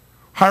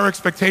 Higher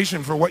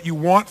expectation for what you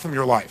want from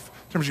your life,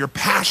 in terms of your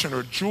passion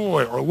or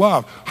joy or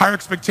love. Higher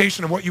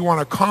expectation of what you want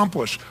to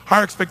accomplish.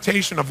 Higher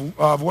expectation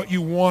of what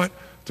you want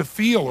to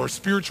feel or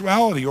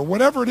spirituality or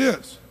whatever it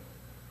is.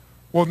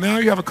 Well, now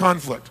you have a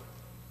conflict.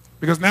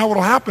 Because now what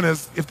will happen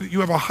is if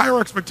you have a higher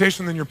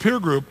expectation than your peer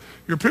group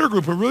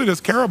who really does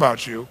care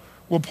about you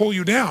will pull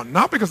you down.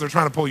 Not because they're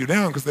trying to pull you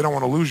down, because they don't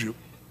want to lose you.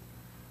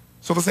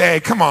 So they'll say, hey,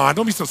 come on,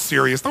 don't be so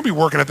serious. Don't be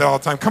working at that all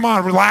the time. Come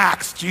on,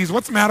 relax. Geez,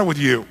 what's the matter with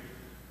you?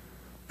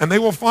 And they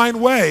will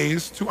find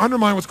ways to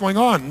undermine what's going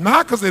on.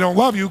 Not because they don't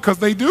love you, because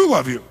they do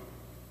love you.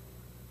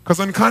 Because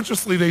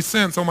unconsciously they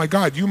sense, oh my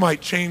God, you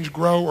might change,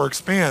 grow, or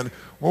expand.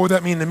 What would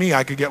that mean to me?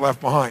 I could get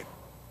left behind.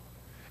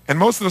 And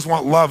most of us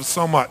want love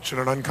so much at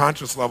an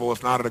unconscious level,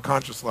 if not at a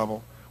conscious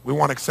level. We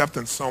want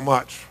acceptance so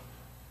much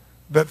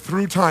that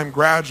through time,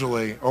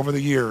 gradually, over the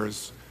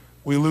years,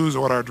 we lose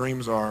what our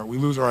dreams are. We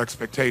lose our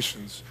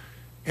expectations.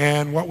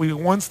 And what we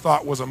once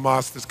thought was a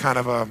must is kind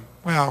of a,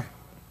 well,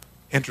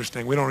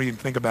 interesting. We don't even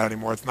think about it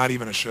anymore. It's not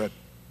even a should.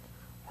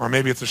 Or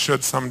maybe it's a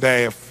should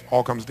someday if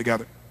all comes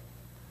together.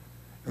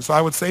 And so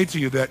I would say to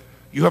you that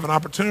you have an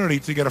opportunity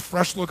to get a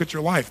fresh look at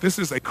your life. This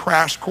is a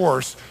crash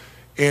course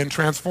in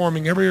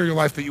transforming every area of your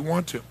life that you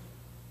want to.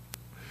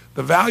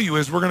 The value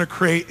is we're going to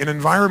create an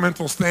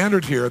environmental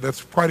standard here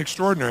that's quite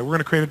extraordinary. We're going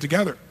to create it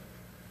together.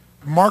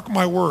 Mark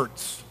my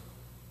words.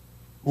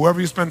 Whoever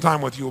you spend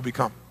time with, you will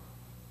become.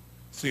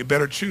 So you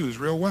better choose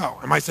real well.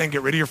 Am I saying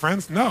get rid of your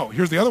friends? No.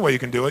 Here's the other way you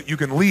can do it. You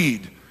can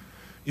lead.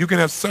 You can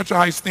have such a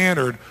high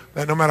standard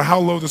that no matter how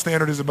low the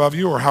standard is above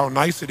you or how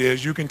nice it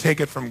is, you can take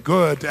it from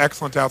good to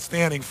excellent to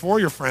outstanding for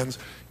your friends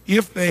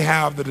if they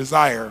have the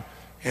desire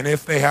and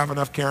if they have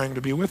enough caring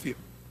to be with you.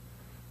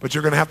 But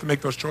you're going to have to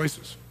make those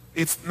choices.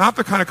 It's not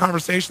the kind of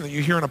conversation that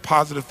you hear in a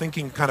positive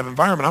thinking kind of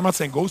environment. I'm not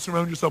saying go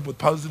surround yourself with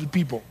positive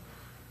people.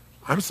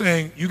 I'm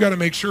saying you got to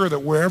make sure that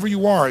wherever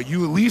you are,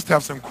 you at least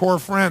have some core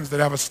friends that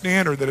have a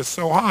standard that is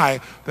so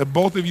high that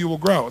both of you will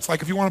grow. It's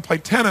like if you want to play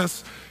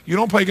tennis, you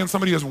don't play against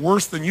somebody who's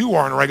worse than you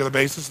are on a regular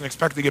basis and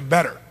expect to get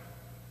better.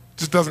 It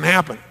just doesn't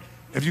happen.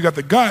 If you got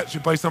the guts, you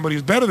play somebody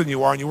who's better than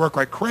you are and you work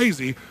like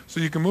crazy so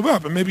you can move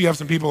up. And maybe you have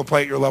some people that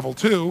play at your level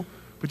too,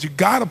 but you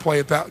got to play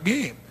at that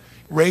game.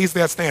 Raise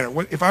that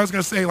standard. If I was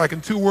going to say, like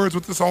in 2 words,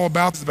 what this is all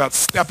about, it's about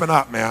stepping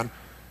up, man.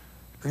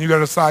 And you got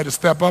to decide to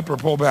step up or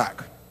pull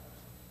back.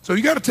 So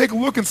you got to take a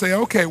look and say,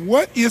 okay,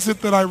 what is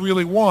it that I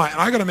really want?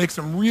 And I got to make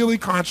some really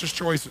conscious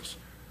choices.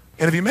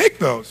 And if you make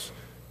those,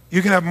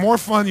 you can have more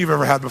fun you've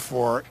ever had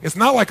before. It's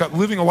not like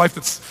living a life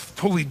that's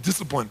totally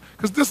disciplined,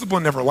 because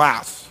discipline never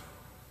lasts.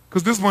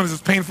 Because discipline is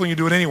as painful and you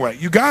do it anyway.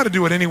 You got to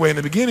do it anyway in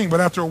the beginning,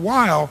 but after a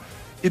while,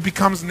 it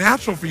becomes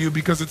natural for you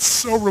because it's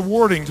so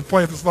rewarding to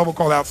play at this level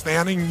called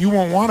outstanding, you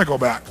won't want to go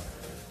back.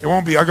 It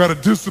won't be, I got to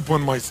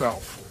discipline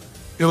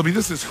myself. It'll be,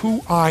 this is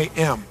who I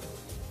am.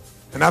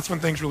 And that's when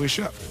things really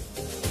shift.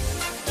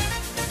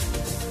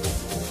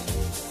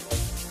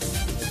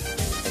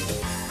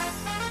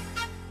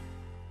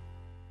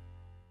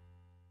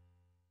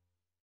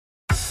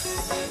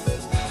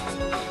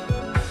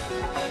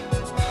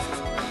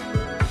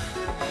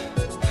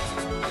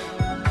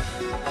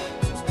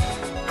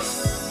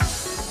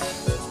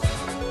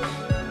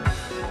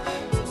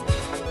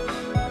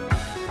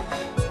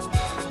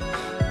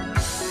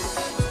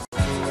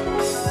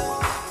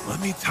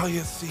 Tell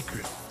you a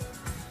secret.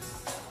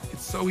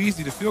 It's so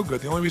easy to feel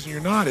good. The only reason you're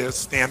not is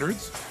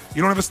standards.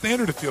 You don't have a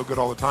standard to feel good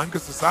all the time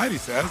because society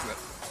says that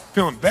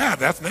feeling bad,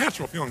 that's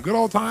natural. Feeling good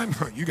all the time,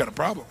 you got a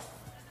problem.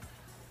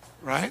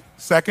 Right?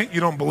 Second, you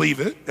don't believe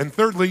it. And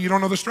thirdly, you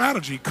don't know the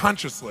strategy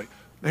consciously.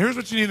 Now here's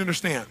what you need to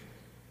understand.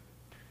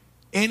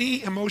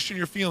 Any emotion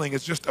you're feeling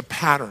is just a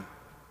pattern.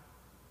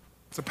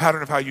 It's a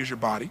pattern of how you use your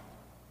body.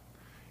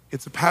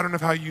 It's a pattern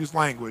of how you use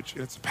language.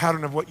 And it's a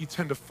pattern of what you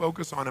tend to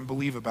focus on and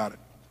believe about it.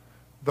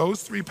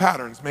 Those 3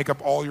 patterns make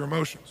up all your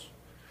emotions.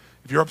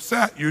 If you're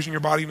upset, you're using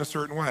your body in a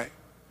certain way.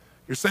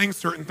 You're saying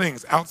certain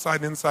things outside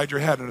and inside your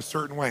head in a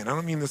certain way. And I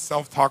don't mean this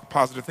self-talk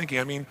positive thinking.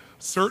 I mean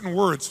certain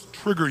words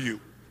trigger you.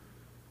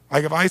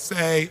 Like if I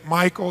say,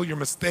 Michael, you're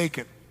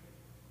mistaken.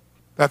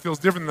 That feels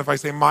different than if I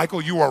say,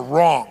 Michael, you are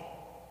wrong.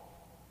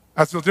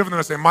 That feels different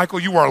than if I say,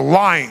 Michael, you are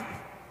lying.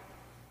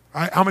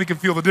 Right? How many can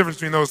feel the difference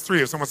between those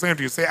 3? If someone's saying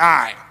to you, say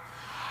I.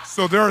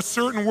 So there are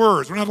certain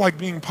words, we're not like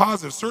being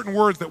positive, certain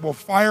words that will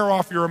fire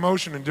off your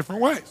emotion in different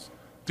ways,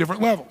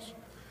 different levels.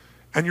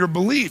 And your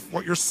belief,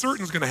 what you're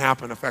certain is going to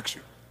happen, affects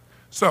you.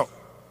 So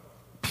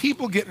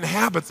people get in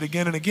habits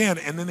again and again,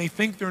 and then they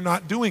think they're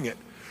not doing it.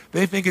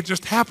 They think it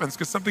just happens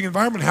because something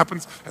environment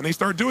happens and they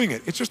start doing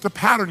it. It's just a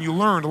pattern you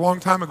learned a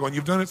long time ago, and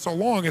you've done it so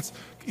long, it's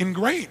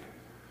ingrained.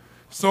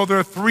 So there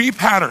are 3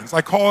 patterns,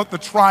 I call it the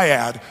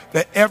triad,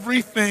 that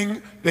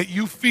everything that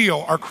you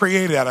feel are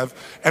created out of,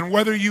 and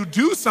whether you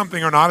do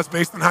something or not is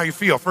based on how you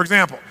feel. For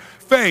example,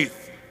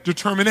 faith,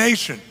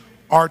 determination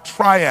are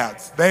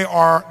triads. They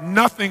are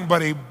nothing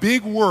but a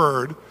big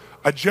word,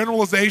 a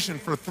generalization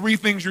for 3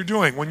 things you're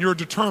doing when you're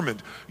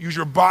determined. Use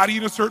your body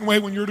in a certain way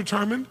when you're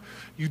determined.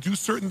 You do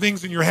certain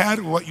things in your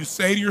head, what you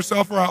say to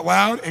yourself or out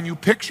loud, and you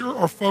picture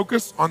or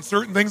focus on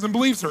certain things and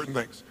believe certain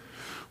things.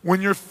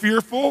 When you're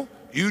fearful,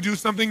 you do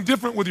something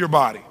different with your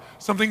body,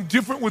 something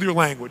different with your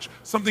language,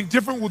 something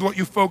different with what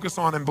you focus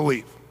on and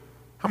believe.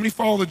 How many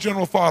follow the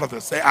general thought of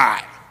this? Say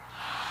aye.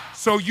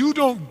 So you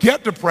don't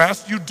get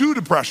depressed, you do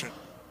depression.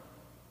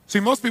 See,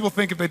 most people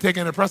think if they take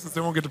antidepressants,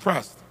 they won't get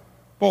depressed.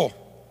 Bull.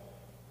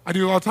 I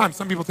do it all the time.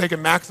 Some people take in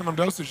maximum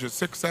dosages,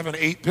 6, 7,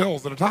 8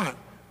 pills at a time,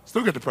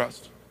 still get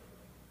depressed.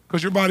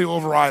 Because your body will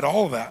override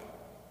all of that.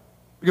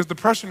 Because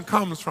depression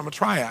comes from a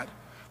triad.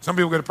 Some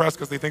people get depressed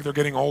because they think they're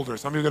getting older.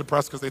 Some people get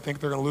depressed because they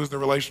think they're going to lose their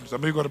relationship. Some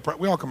people go depressed.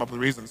 We all come up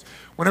with reasons.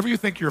 Whenever you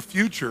think your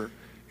future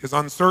is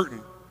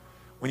uncertain,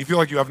 when you feel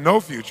like you have no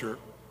future,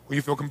 when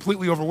you feel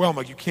completely overwhelmed,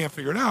 like you can't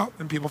figure it out,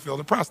 then people feel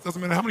depressed.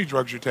 Doesn't matter how many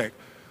drugs you take.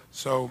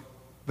 So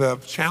the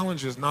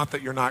challenge is not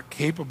that you're not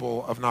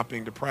capable of not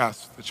being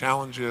depressed. The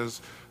challenge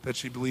is that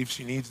she believes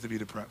she needs to be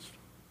depressed.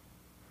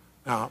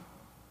 Now,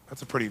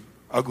 that's a pretty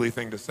ugly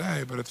thing to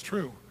say, but it's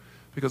true.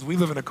 Because we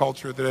live in a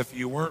culture that if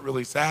you weren't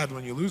really sad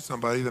when you lose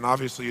somebody, then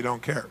obviously you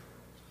don't care.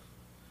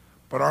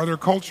 But are there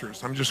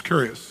cultures, I'm just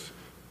curious,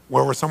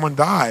 where someone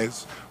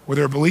dies, where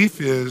their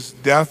belief is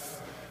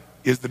death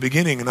is the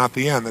beginning and not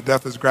the end, that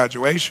death is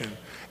graduation,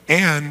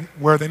 and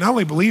where they not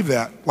only believe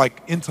that,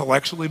 like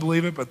intellectually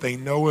believe it, but they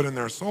know it in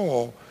their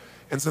soul,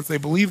 and since they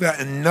believe that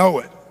and know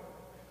it,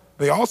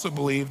 they also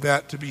believe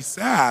that to be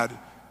sad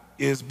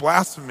is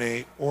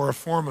blasphemy or a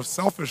form of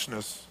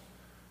selfishness,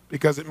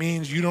 because it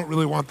means you don't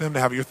really want them to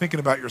have it. You're thinking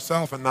about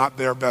yourself and not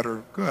their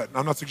better good.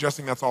 I'm not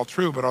suggesting that's all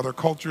true, but are there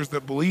cultures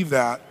that believe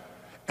that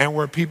and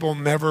where people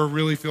never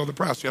really feel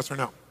depressed, yes or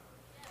no?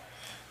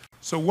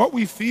 So what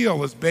we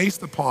feel is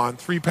based upon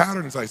 3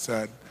 patterns, I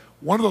said.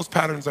 One of those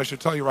patterns I should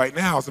tell you right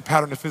now is a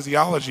pattern of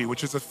physiology,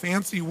 which is a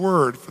fancy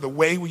word for the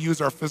way we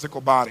use our physical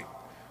body.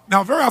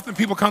 Now, very often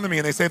people come to me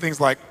and they say things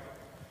like,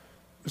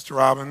 Mr.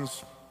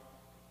 Robbins,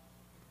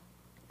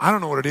 I don't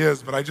know what it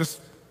is, but I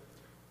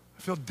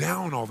feel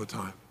down all the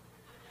time.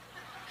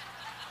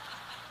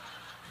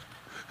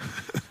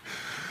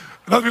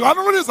 And other people, I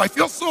don't know what it is, I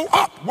feel so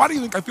up. Why do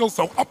you think I feel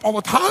so up all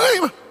the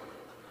time?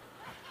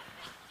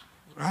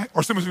 Right?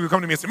 Or some people come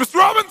to me and say, Mr.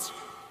 Robbins,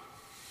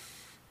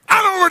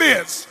 I don't know what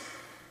it is,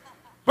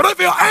 but I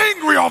feel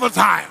angry all the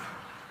time.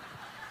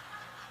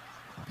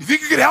 You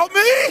think you could help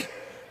me?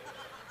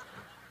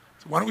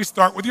 So why don't we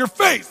start with your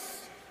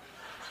face?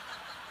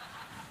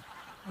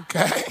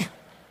 Okay?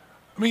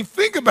 I mean,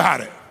 think about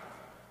it.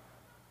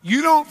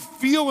 You don't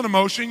feel an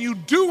emotion, you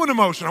do an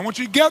emotion. I want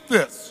you to get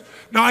this.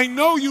 Now, I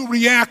know you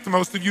react,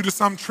 most of you, to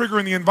some trigger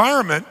in the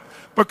environment,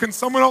 but can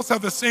someone else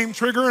have the same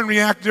trigger and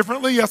react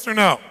differently, yes or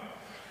no?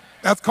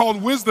 That's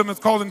called wisdom, it's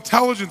called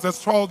intelligence,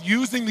 that's called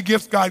using the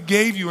gifts God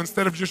gave you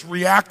instead of just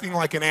reacting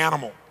like an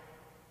animal.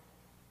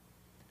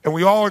 And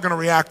we all are going to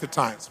react at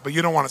times, but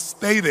you don't want to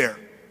stay there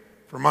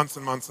for months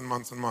and months and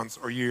months and months,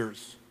 or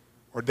years,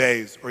 or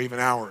days, or even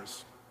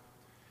hours.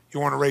 You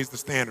want to raise the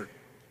standard.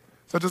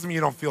 So it doesn't mean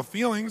you don't feel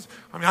feelings.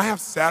 I mean, I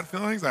have sad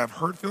feelings, I have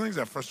hurt feelings,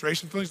 I have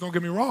frustration feelings, don't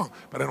get me wrong,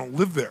 but I don't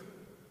live there.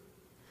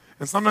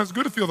 And sometimes it's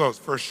good to feel those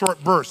for a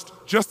short burst,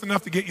 just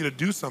enough to get you to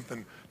do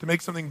something, to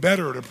make something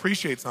better, or to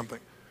appreciate something.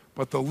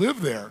 But to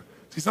live there,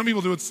 see, some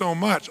people do it so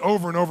much,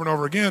 over and over and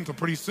over again, until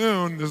pretty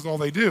soon, this is all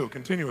they do,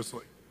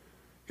 continuously.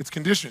 It's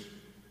conditioned.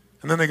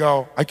 And then they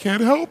go, I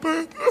can't help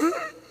it.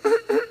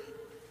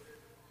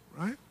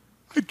 Right?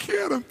 I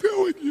can't, I'm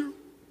telling you.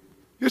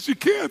 Yes, you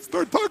can.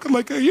 Start talking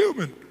like a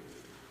human.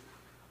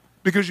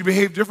 Because you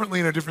behave differently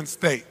in a different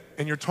state,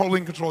 and you're totally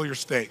in control of your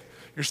state.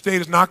 Your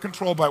state is not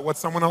controlled by what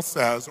someone else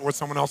says, or what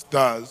someone else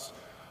does,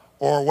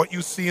 or what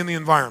you see in the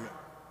environment.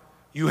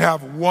 You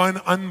have one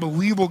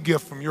unbelievable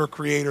gift from your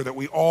Creator that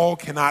we all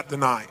cannot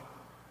deny,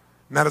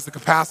 and that is the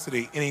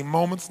capacity, in a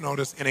moment's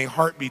notice, in a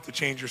heartbeat, to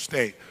change your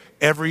state.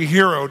 Every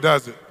hero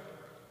does it.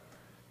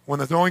 When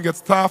the going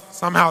gets tough,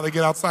 somehow they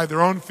get outside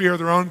their own fear,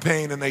 their own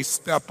pain, and they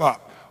step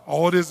up.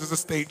 All it is a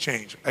state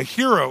change. A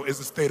hero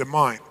is a state of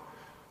mind.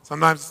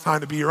 Sometimes it's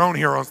time to be your own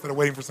hero instead of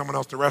waiting for someone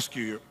else to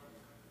rescue you.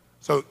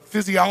 So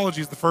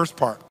physiology is the first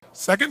part.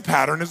 Second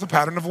pattern is a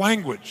pattern of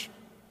language.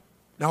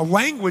 Now,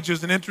 language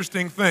is an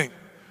interesting thing.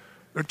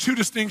 There are 2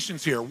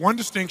 distinctions here. One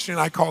distinction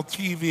I call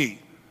TV.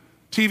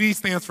 TV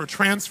stands for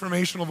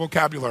transformational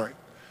vocabulary.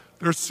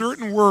 There are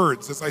certain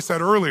words, as I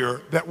said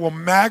earlier, that will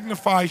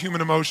magnify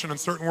human emotion and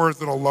certain words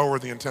that will lower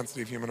the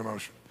intensity of human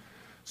emotion.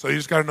 So you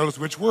just got to notice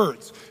which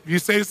words. If you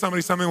say to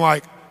somebody something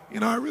like,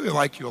 I really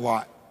like you a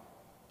lot,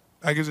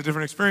 that gives a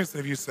different experience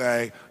than if you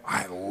say,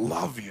 I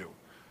love you.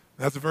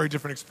 That's a very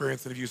different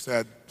experience than if you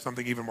said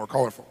something even more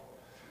colorful.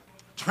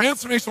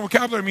 Transformational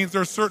vocabulary means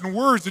there are certain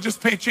words that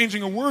just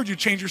changing a word, you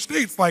change your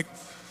states. Like,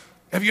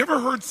 have you ever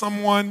heard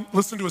someone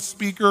listen to a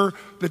speaker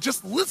that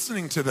just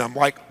listening to them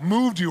like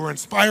moved you or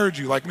inspired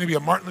you, like maybe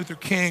a Martin Luther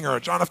King or a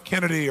John F.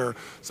 Kennedy or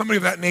somebody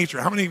of that nature?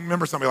 How many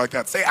remember somebody like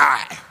that? Say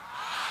I.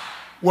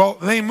 Well,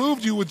 they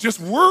moved you with just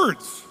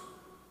words,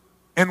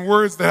 and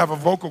words that have a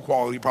vocal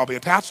quality probably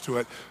attached to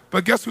it.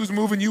 But guess who's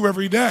moving you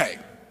every day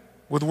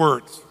with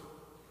words?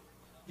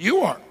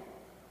 You are.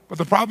 But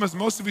the problem is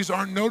most of you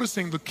aren't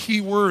noticing the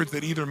key words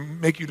that either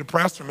make you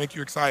depressed or make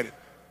you excited.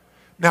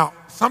 Now,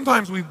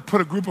 sometimes we put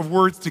a group of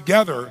words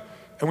together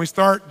and we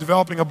start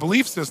developing a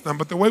belief system,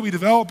 but the way we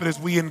develop it is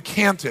we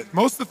incant it.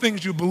 Most of the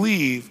things you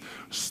believe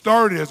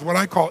started as what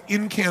I call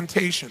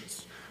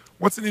incantations.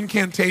 What's an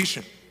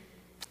incantation?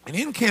 An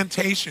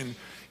incantation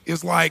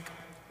is like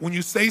when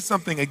you say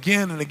something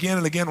again and again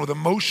and again with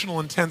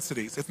emotional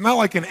intensities. It's not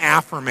like an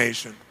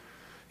affirmation.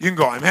 You can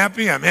go, I'm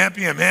happy, I'm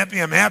happy, I'm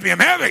happy, I'm happy, I'm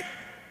happy.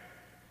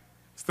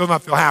 Still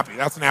not feel happy.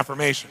 That's an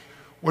affirmation.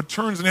 What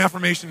turns an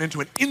affirmation into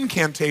an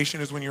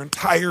incantation is when your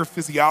entire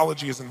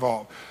physiology is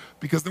involved.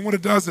 Because then what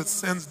it does, it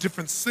sends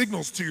different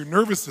signals to your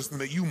nervous system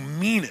that you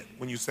mean it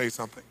when you say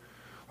something.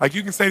 Like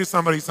you can say to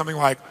somebody something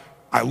like,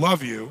 I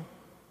love you,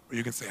 or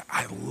you can say,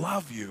 I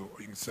love you,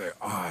 or you can say,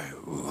 I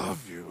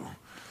love you.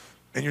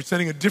 And you're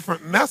sending a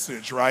different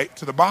message, right,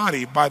 to the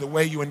body by the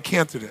way you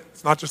incanted it.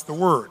 It's not just the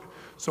word.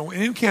 So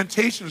an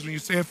incantation is when you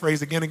say a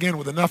phrase again and again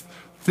with enough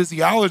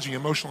physiology,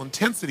 emotional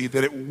intensity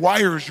that it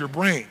wires your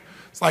brain.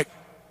 It's like,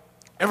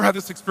 ever had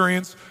this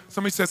experience?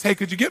 Somebody says, hey,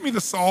 could you get me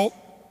the salt?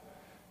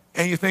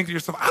 And you think to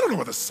yourself, I don't know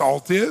what the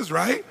salt is,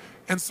 right?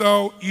 And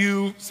so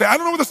you say, I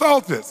don't know what the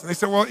salt is. And they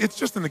say, well, it's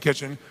just in the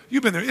kitchen.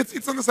 You've been there.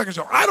 It's on the second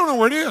shelf. I don't know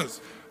where it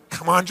is.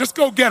 Come on, just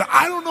go get it.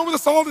 I don't know where the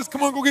salt is.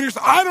 Come on, go get it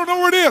yourself. I don't know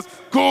where it is.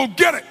 Go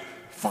get it.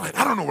 Fine,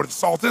 I don't know what the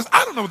salt is.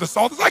 I don't know what the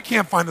salt is. I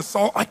can't find the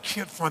salt. I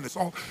can't find the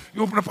salt.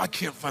 You open up, I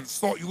can't find the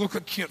salt. You look, I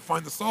can't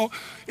find the salt.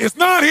 It's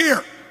not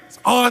here. It's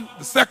on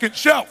the second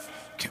shelf.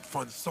 Can't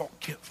find the salt,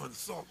 can't find the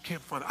salt,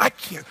 can't find it.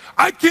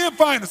 I can't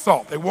find the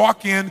salt. They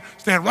walk in,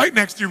 stand right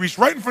next to you, reach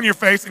right in front of your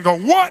face and go,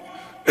 what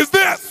is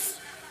this?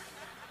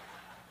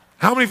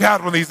 How many have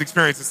had one of these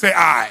experiences? Say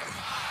I.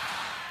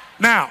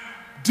 Now,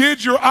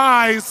 did your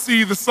eyes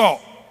see the salt?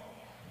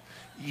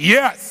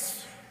 Yes.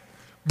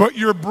 But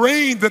your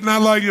brain did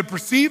not allow you to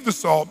perceive the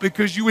salt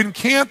because you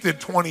incanted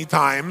 20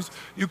 times.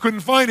 You couldn't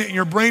find it, and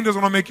your brain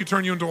doesn't want to make you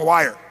turn you into a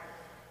liar.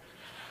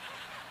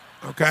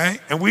 Okay?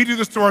 And we do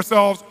this to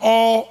ourselves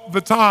all the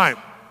time,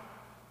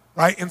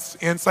 right?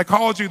 In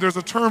psychology, there's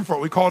a term for it.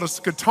 We call it a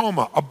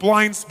scotoma, a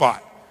blind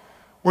spot,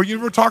 where you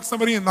ever talk to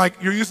somebody and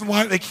like you're using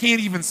light, they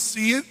can't even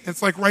see it.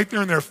 It's like right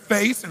there in their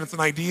face, and it's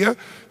an idea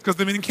because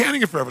they've been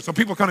incanting it forever. So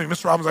people come to me,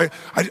 Mr. Robbins,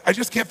 I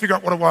just can't figure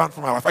out what I want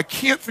for my life. I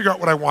can't figure out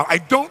what I want. I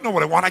don't know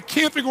what I want. I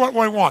can't figure out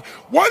what I want.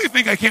 Why do you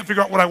think I can't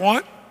figure out what I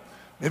want?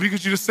 Maybe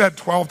because you just said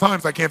 12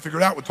 times I can't figure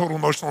it out with total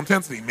emotional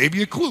intensity.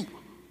 Maybe a clue.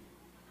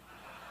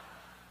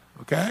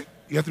 Okay?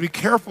 You have to be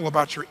careful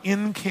about your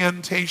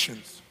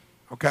incantations.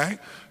 Okay?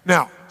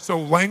 Now, so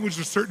language,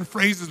 there's certain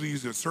phrases we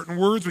use, there's certain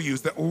words we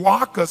use that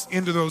lock us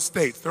into those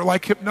states. They're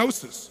like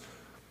hypnosis.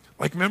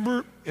 Like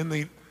remember in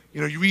the,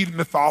 you read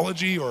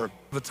mythology or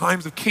the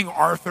times of King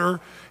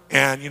Arthur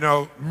and,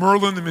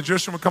 Merlin the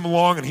magician would come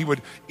along and he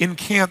would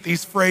incant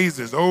these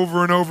phrases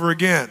over and over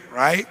again,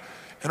 right?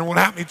 And what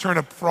happened? He'd turn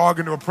a frog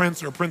into a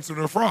prince or a prince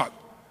into a frog.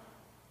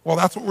 Well,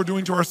 that's what we're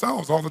doing to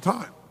ourselves all the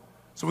time.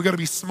 So we got to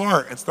be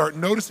smart and start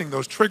noticing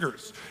those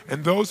triggers.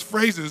 And those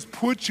phrases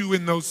put you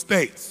in those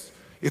states.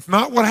 It's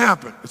not what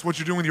happened. It's what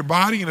you're doing with your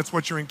body and it's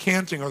what you're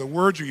incanting or the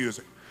words you're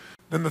using.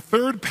 Then the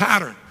third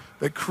pattern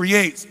that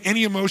creates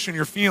any emotion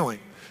you're feeling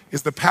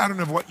is the pattern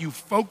of what you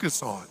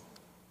focus on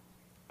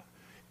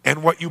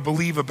and what you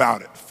believe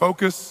about it.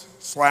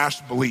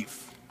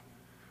 Focus/belief.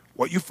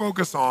 What you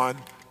focus on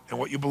and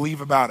what you believe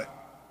about it.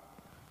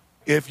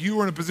 If you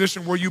are in a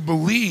position where you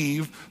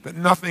believe that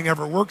nothing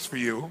ever works for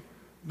you,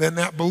 then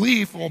that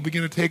belief will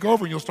begin to take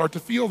over and you'll start to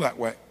feel that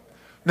way.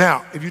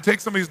 Now, if you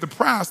take somebody who's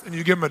depressed and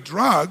you give them a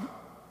drug,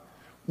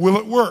 will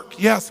it work?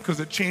 Yes,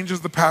 because it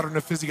changes the pattern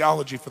of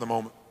physiology for the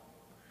moment.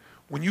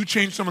 When you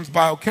change someone's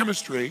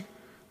biochemistry,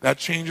 that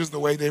changes the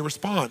way they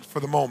respond for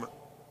the moment.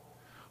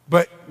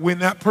 But when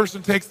that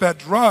person takes that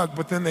drug,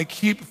 but then they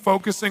keep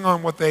focusing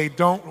on what they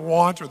don't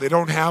want or they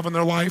don't have in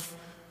their life,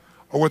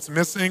 or what's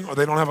missing, or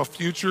they don't have a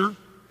future,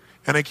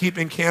 and they keep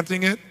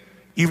incanting it,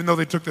 even though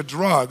they took the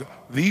drug,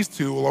 these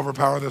two will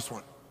overpower this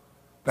one.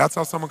 That's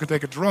how someone could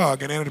take a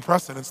drug, an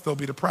antidepressant, and still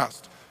be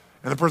depressed.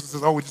 And the person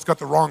says, oh, we just got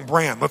the wrong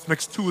brand. Let's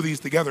mix two of these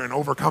together and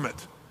overcome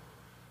it.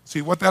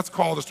 See, what that's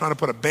called is trying to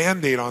put a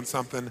Band-Aid on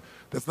something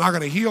that's not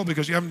going to heal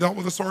because you haven't dealt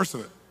with the source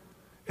of it.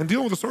 And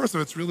dealing with the source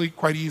of it's really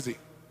quite easy.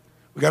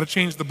 We got to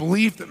change the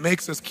belief that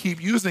makes us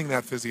keep using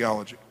that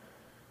physiology.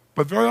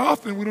 But very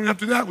often, we don't have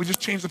to do that. We just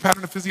change the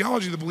pattern of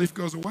physiology, the belief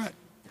goes away.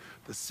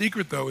 The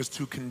secret, though, is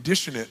to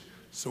condition it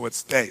so it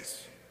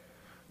stays.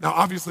 Now,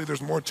 obviously,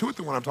 there's more to it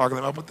than what I'm talking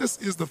about, but this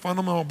is the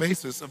fundamental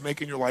basis of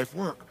making your life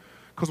work.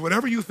 Because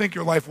whatever you think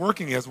your life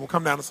working is will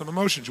come down to some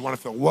emotions. You want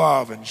to feel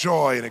love and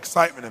joy and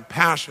excitement and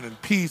passion and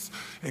peace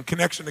and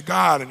connection to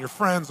God and your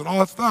friends and all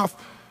that stuff.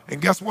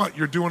 And guess what?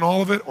 You're doing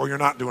all of it or you're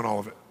not doing all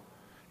of it.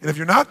 And if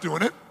you're not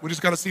doing it, we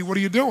just got to see, what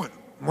are you doing?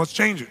 And let's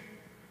change it.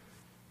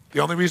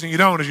 The only reason you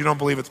don't is you don't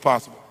believe it's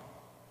possible.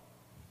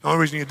 The only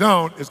reason you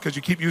don't is because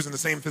you keep using the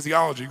same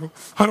physiology. You go,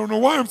 I don't know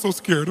why I'm so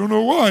scared. I don't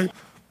know why.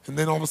 And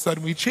then all of a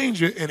sudden we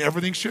change it and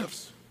everything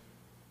shifts.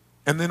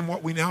 And then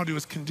what we now do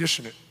is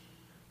condition it.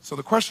 So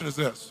the question is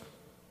this: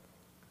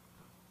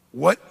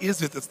 what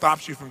is it that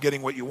stops you from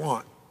getting what you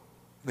want?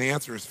 And the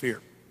answer is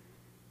fear.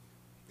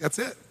 That's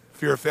it.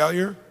 Fear of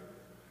failure,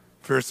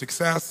 fear of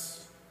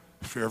success,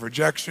 fear of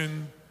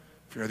rejection,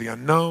 fear of the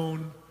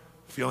unknown,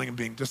 feeling of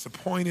being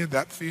disappointed,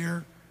 that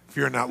fear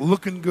of not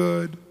looking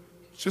good.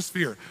 It's just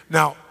fear.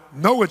 Now,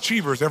 no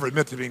achievers ever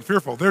admit to being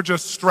fearful. They're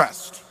just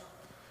stressed.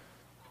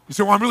 You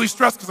say, well, I'm really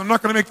stressed because I'm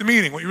not going to make the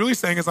meeting. What you're really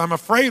saying is, I'm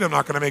afraid I'm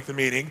not going to make the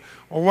meeting.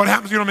 Well, what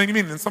happens if you don't make the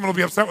meeting? Then someone will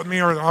be upset with me,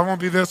 or I won't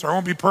be this, or I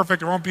won't be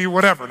perfect, or I won't be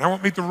whatever, and I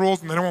won't meet the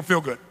rules, and then I won't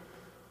feel good.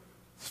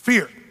 It's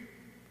fear.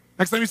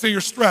 Next time you say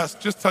you're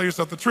stressed, just tell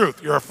yourself the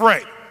truth. You're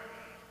afraid,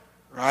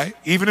 right?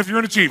 Even if you're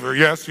an achiever,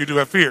 yes, you do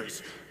have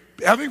fears.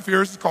 Having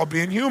fears is called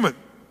being human.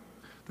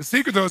 The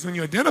secret, though, is when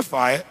you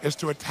identify it, is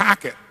to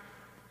attack it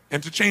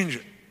and to change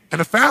it.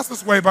 And the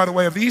fastest way, by the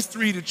way, of these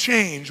three to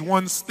change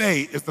one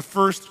state is the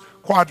first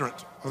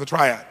quadrant of the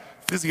triad,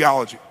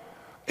 physiology.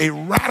 A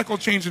radical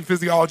change in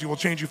physiology will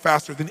change you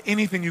faster than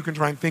anything you can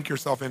try and think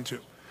yourself into.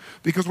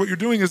 Because what you're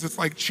doing is, it's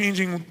like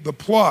changing the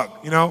plug.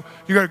 You know,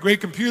 you got a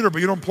great computer,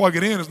 but you don't plug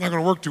it in, it's not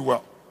going to work too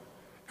well.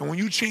 And when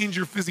you change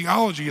your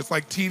physiology, it's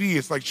like TV,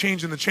 it's like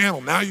changing the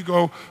channel. Now you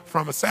go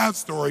from a sad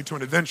story to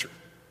an adventure,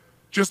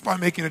 just by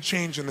making a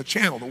change in the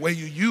channel, the way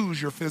you use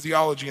your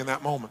physiology in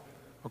that moment,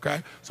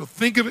 okay? So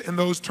think of it in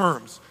those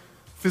terms.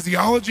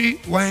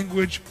 Physiology,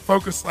 language,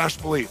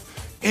 focus/belief.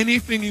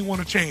 Anything you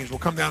want to change will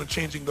come down to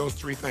changing those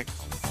three things.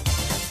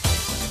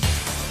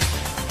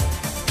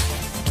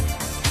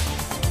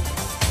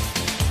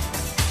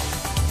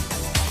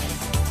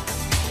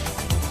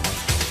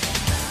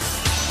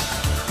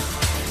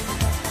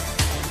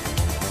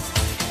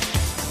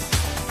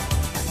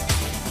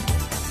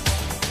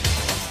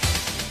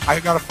 I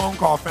got a phone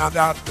call, found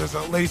out there's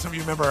a lady, some of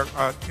you remember,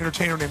 an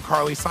entertainer named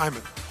Carly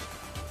Simon.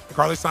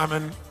 Carly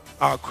Simon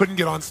couldn't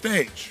get on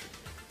stage.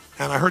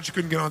 And I heard she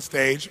couldn't get on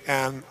stage,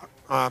 and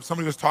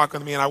somebody was talking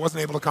to me, and I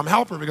wasn't able to come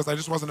help her because I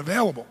just wasn't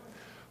available.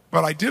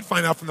 But I did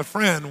find out from the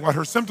friend what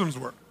her symptoms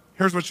were.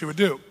 Here's what she would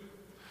do.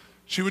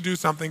 She would do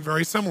something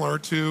very similar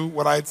to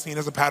what I had seen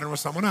as a pattern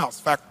with someone else.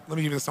 In fact, let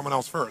me give you someone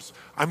else first.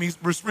 I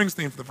meet Bruce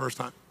Springsteen for the first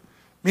time.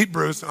 Meet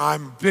Bruce, and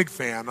I'm a big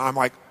fan. I'm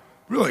like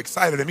really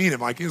excited to meet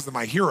him. Like, he's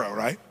my hero,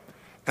 right?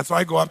 And so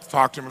I go up to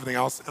talk to him and everything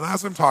else. And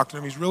as I'm talking to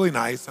him, he's really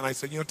nice. And I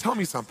said, tell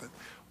me something.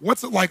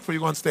 What's it like for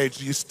you on stage?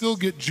 Do you still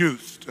get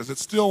juiced? Is it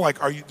still like,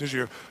 does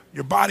your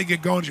body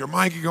get going? Does your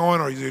mind get going?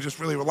 Or are you just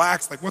really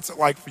relaxed? Like, what's it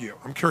like for you?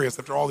 I'm curious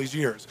after all these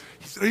years.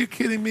 He said, are you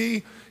kidding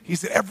me? He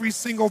said, every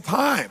single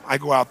time I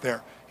go out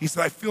there, he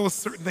said, I feel a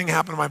certain thing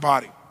happen to my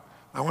body.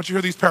 I want you to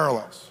hear these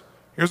parallels.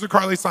 Here's what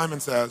Carly Simon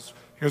says.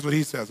 Here's what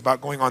he says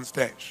about going on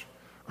stage.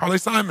 Carly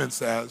Simon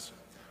says,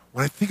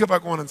 when I think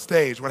about going on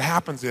stage, what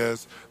happens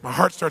is my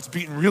heart starts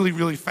beating really,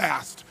 really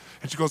fast.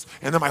 And she goes,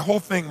 and then my whole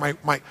thing,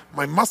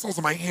 my muscles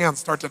in my hands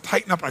start to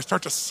tighten up, and I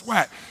start to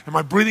sweat, and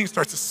my breathing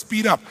starts to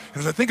speed up. And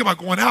as I think about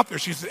going out there,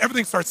 she said,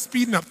 everything starts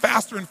speeding up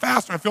faster and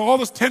faster. I feel all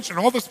this tension,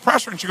 all this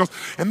pressure. And she goes,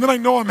 and then I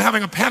know I'm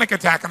having a panic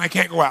attack and I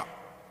can't go out.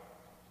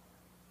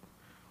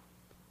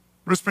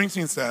 Bruce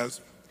Springsteen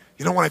says,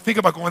 when I think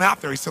about going out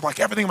there, he said,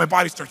 like everything in my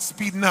body starts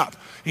speeding up.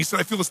 And he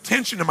said, I feel this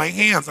tension in my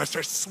hands. I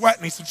start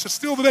sweating. He said, just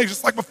still today,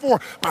 just like before,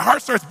 my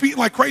heart starts beating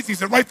like crazy. He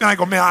said, right then I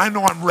go, man, I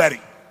know I'm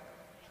ready.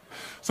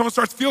 Someone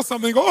starts to feel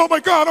something, go, oh my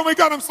God,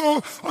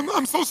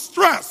 I'm so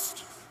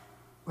stressed,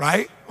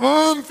 right?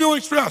 Oh, I'm feeling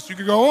stressed. You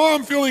could go, oh,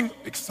 I'm feeling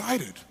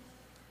excited.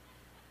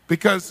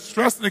 Because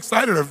stressed and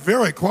excited are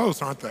very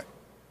close, aren't they?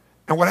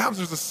 And what happens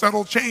is a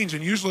subtle change,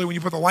 and usually when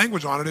you put the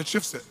language on it, it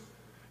shifts it.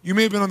 You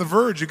may have been on the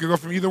verge. You could go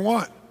from either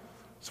one.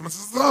 Someone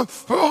says,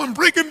 oh, I'm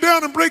breaking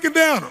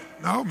down.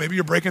 No, maybe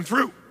you're breaking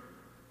through.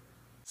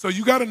 So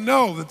you got to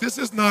know that this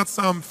is not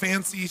some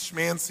fancy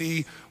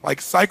schmancy like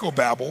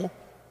psychobabble.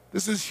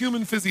 This is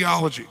human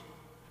physiology.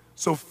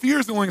 So fear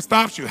is the only thing that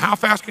stops you. How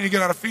fast can you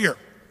get out of fear?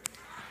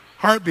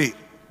 Heartbeat.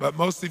 But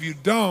most of you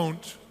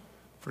don't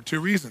for two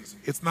reasons.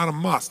 It's not a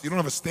must. You don't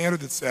have a standard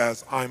that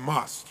says, I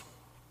must.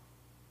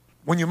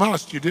 When you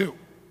must, you do.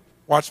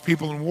 Watch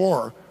people in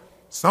war.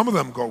 Some of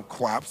them go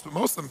collapse, but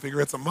most of them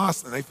figure it's a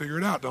must, and they figure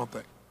it out, don't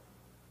they?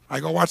 I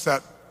go watch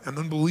an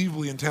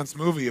unbelievably intense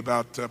movie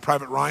about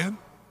Private Ryan.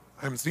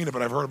 I haven't seen it,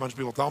 but I've heard a bunch of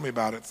people tell me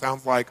about it. It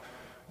sounds like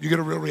you get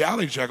a real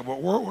reality check of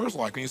what war is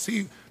like. And you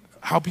see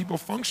how people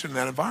function in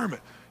that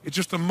environment. It's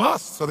just a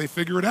must, so they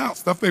figure it out.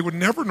 Stuff they would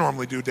never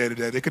normally do day to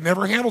day. They could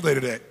never handle day to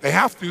day. They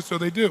have to, so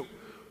they do.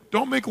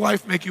 Don't make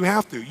life make you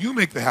have to. You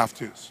make the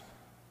have-tos.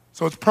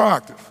 So it's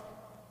proactive.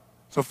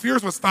 So fear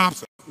is what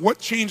stops us. What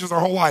changes our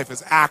whole life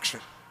is action.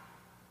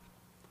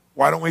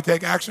 Why don't we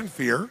take action?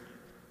 Fear.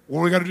 What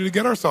do we got to do to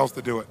get ourselves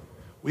to do it?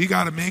 We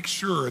got to make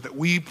sure that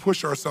we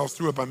push ourselves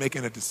through it by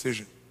making a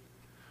decision.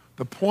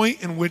 The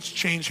point in which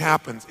change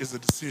happens is a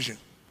decision.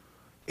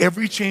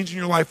 Every change in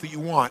your life that you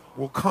want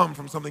will come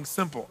from something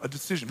simple, a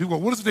decision. People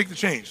go, what does it take to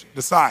change?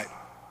 Decide.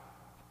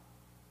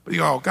 But you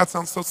go, oh, God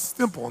sounds so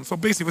simple and so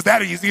basic. If it was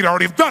that easy, you'd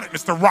already have done it,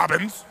 Mr.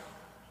 Robbins.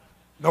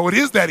 No, it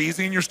is that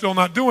easy and you're still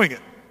not doing it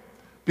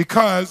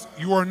because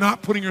you are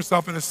not putting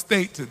yourself in a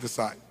state to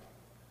decide.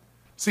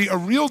 See, a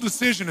real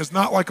decision is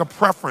not like a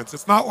preference.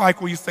 It's not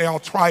like where you say, I'll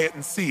try it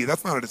and see.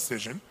 That's not a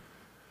decision.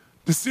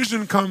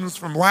 Decision comes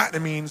from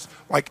Latin. It means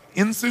like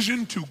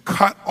incision, to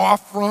cut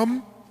off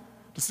from.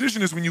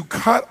 Decision is when you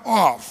cut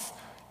off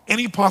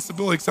any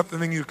possibility except the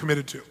thing you've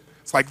committed to.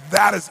 It's like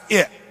that is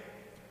it.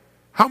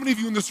 How many of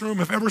you in this room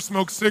have ever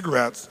smoked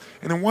cigarettes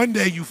and then one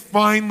day you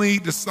finally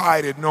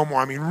decided no more,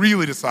 I mean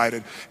really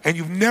decided, and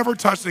you've never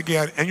touched it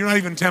again and you're not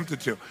even tempted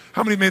to?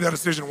 How many made that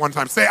decision at one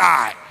time? Say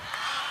aye.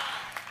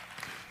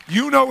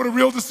 You know what a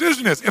real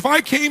decision is. If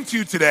I came to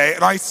you today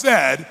and I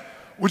said,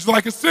 would you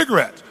like a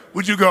cigarette?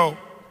 Would you go,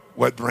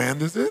 what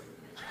brand is it?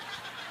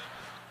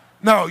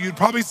 No, you'd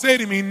probably say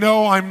to me,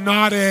 no, I'm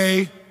not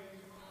I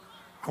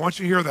want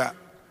you to hear that.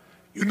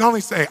 You'd not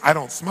only say, I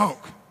don't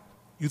smoke.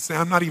 You'd say,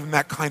 I'm not even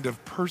that kind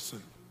of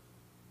person.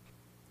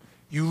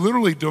 You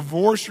literally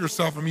divorce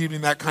yourself from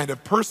even that kind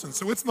of person.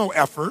 So it's no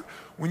effort.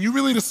 When you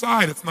really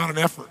decide, it's not an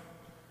effort.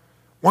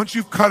 Once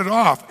you've cut it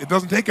off, it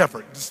doesn't take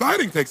effort.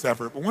 Deciding takes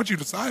effort, but once you've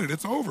decided,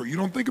 it's over. You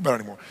don't think about it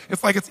anymore.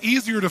 It's like it's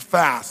easier to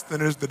fast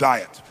than it is to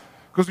diet.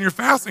 Because when you're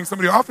fasting,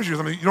 somebody offers you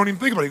something, you don't even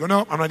think about it. You go,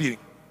 no, I'm not eating.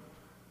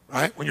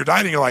 Right? When you're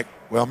dieting, you're like,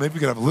 well, maybe we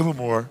could have a little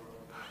more.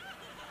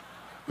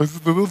 This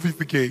is a little piece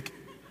of cake.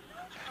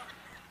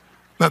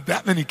 Not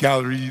that many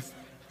calories.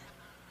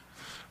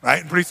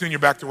 Right? And pretty soon you're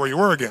back to where you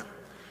were again.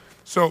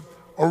 So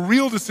a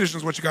real decision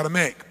is what you got to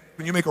make.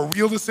 When you make a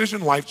real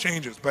decision, life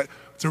changes. But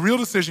it's a real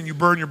decision, you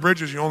burn your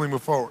bridges, you only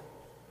move forward.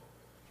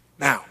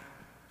 Now,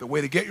 the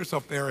way to get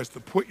yourself there is to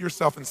put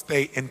yourself in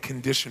state and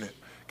condition it.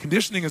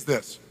 Conditioning is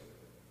this.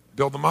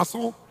 Build the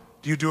muscle.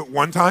 Do you do it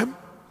one time?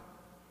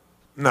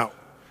 No.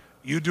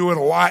 You do it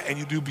a lot and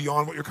you do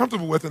beyond what you're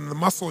comfortable with and the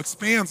muscle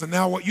expands, and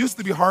now what used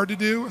to be hard to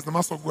do as the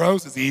muscle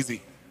grows is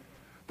easy.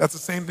 That's the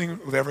same thing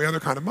with every other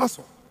kind of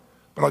muscle.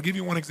 But I'll give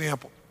you one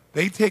example.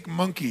 They take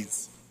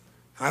monkeys,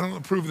 and I don't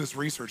approve of this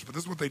research, but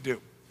this is what they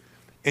do.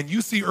 And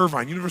UC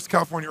Irvine, University of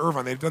California,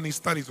 Irvine, they've done these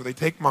studies where they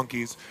take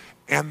monkeys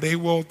and they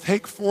will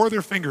take 4 of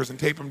their fingers and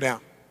tape them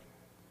down.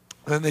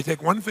 And then they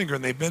take one finger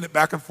and they bend it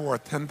back and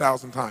forth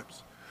 10,000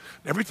 times.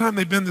 And every time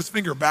they bend this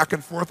finger back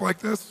and forth like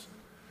this,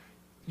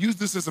 use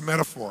this as a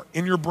metaphor.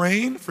 In your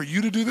brain, for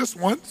you to do this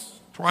once,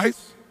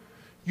 twice,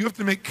 you have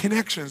to make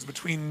connections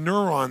between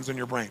neurons in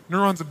your brain.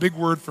 Neuron's a big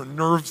word for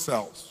nerve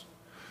cells.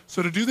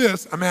 So to do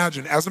this,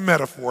 imagine, as a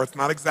metaphor, it's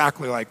not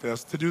exactly like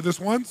this, to do this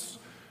once,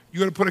 you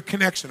got to put a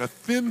connection, a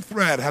thin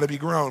thread had to be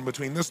grown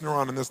between this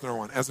neuron and this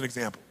neuron, as an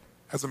example,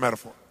 as a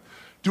metaphor.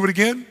 Do it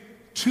again,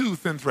 2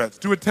 thin threads.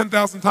 Do it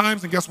 10,000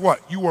 times, and guess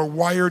what? You are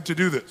wired to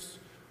do this.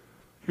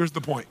 Here's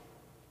the point.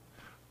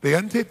 They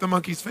untape the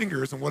monkey's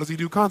fingers, and what does he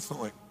do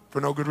constantly?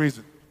 For no good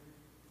reason.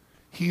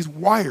 He's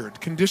wired,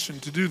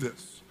 conditioned to do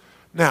this.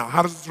 Now,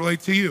 how does this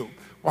relate to you?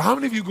 Well, how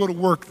many of you go to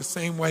work the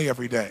same way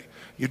every day?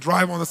 You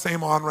drive on the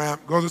same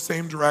on-ramp, go the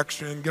same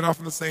direction, get off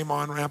on the same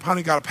on-ramp. How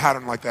many got a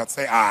pattern like that?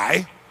 Say,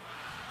 I.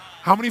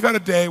 How many have had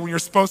a day when you're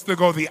supposed to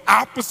go the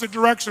opposite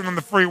direction on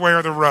the freeway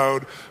or the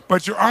road,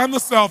 but you're on the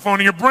cell phone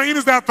and your brain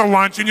is at the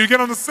lunch and you get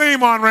on the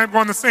same on-ramp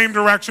going the same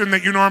direction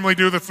that you normally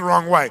do that's the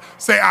wrong way?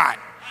 Say, I.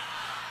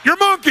 You're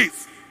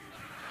monkeys.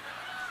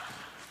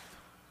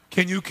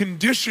 Can you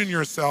condition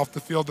yourself to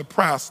feel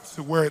depressed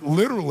to where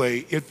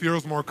it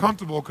feels more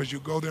comfortable because you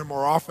go there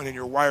more often and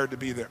you're wired to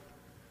be there?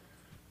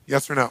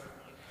 Yes or no?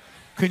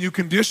 Can you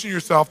condition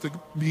yourself to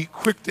be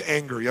quick to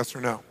anger? Yes or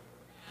no?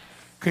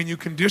 Can you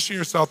condition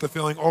yourself to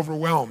feeling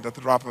overwhelmed at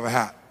the drop of a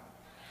hat?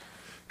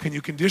 Can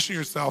you condition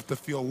yourself to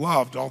feel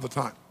loved all the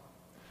time?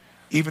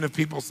 Even if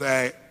people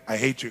say, I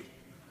hate you.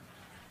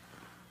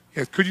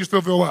 Yes, could you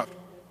still feel loved?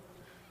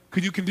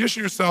 Could you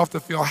condition yourself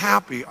to feel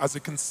happy as a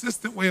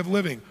consistent way of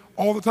living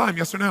all the time?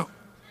 Yes or no?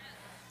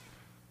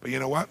 But you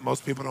know what?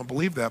 Most people don't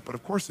believe that, but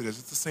of course it is.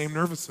 It's the same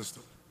nervous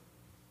system.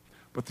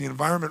 But the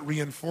environment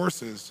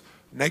reinforces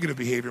negative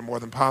behavior more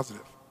than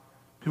positive.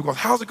 People go,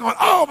 how's it going?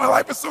 Oh, my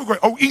life is so great.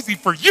 Oh, easy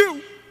for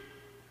you.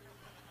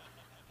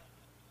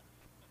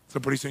 So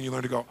pretty soon you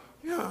learn to go,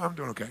 yeah, I'm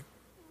doing okay.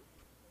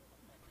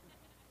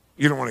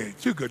 You don't want to get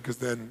too good because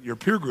then your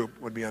peer group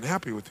would be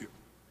unhappy with you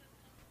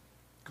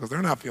because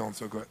they're not feeling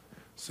so good.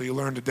 So you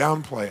learn to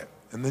downplay it.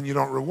 And then you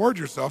don't reward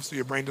yourself so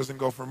your brain doesn't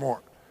go for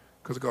more.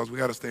 Because it goes, we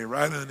got to stay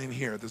right on in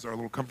here. This is our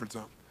little comfort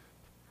zone.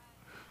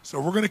 So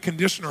we're going to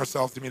condition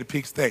ourselves to be in a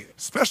peak state,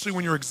 especially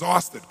when you're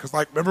exhausted. Because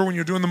like, remember when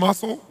you're doing the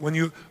muscle,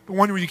 the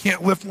one where you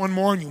can't lift one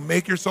more and you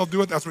make yourself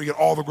do it, that's where you get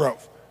all the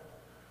growth.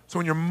 So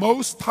when you're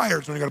most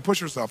tired is when you got to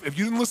push yourself. If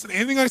you didn't listen to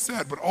anything I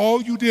said, but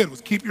all you did was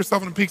keep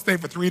yourself in a peak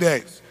state for 3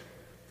 days,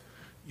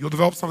 you'll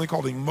develop something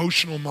called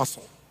emotional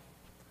muscle.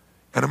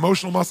 And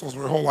emotional muscle is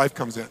where your whole life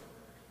comes in.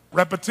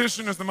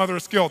 Repetition is the mother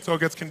of skill until it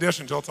gets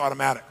conditioned, until it's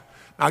automatic.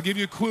 Now I'll give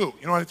you a clue.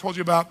 You know what I told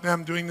you about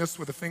them doing this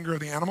with the finger of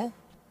the animal?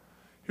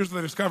 Here's what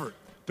they discovered.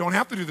 Don't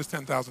have to do this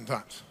 10,000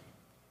 times.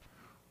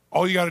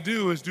 All you got to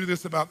do is do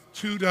this about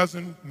 2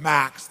 dozen,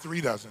 max 3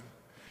 dozen.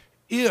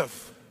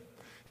 If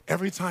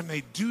every time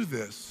they do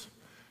this,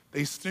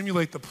 they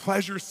stimulate the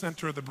pleasure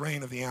center of the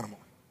brain of the animal.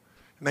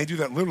 And they do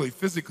that literally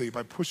physically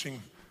by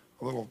pushing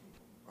a little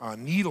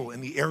needle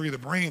in the area of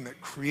the brain that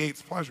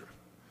creates pleasure.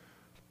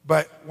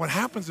 But what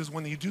happens is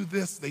when you do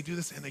this, they do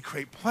this and they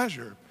create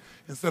pleasure.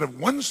 Instead of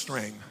 1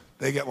 string,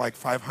 they get like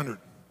 500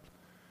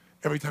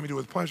 every time you do it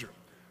with pleasure.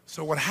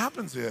 So what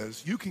happens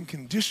is you can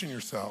condition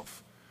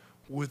yourself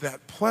with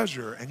that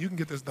pleasure, and you can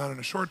get this done in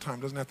a short time.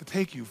 It doesn't have to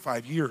take you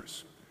 5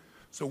 years.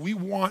 So we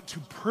want to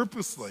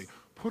purposely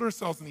put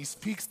ourselves in these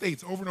peak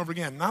states over and over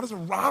again, not as a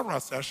rah-rah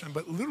session,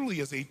 but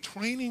literally as a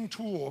training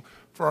tool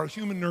for our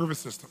human nervous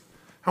system.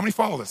 How many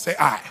follow this? Say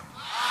aye.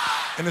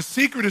 And the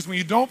secret is when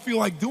you don't feel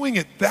like doing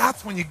it,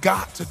 that's when you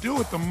got to do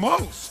it the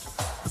most,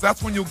 because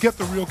that's when you'll get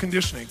the real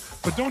conditioning.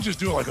 But don't just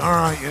do it like, all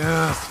right,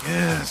 yes,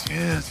 yes,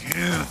 yes,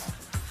 yes.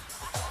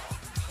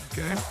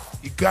 Okay?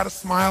 You got to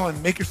smile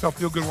and make yourself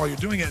feel good while you're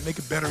doing it and make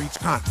it better each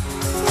time.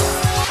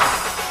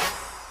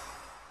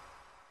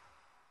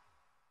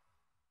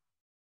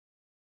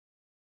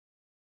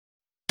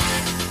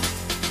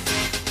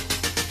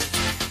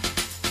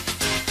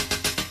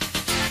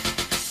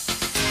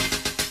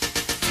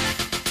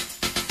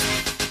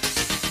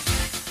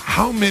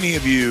 How many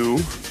of you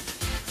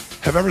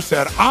have ever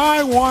said,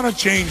 I want to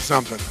change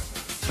something?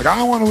 Like,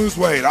 I want to lose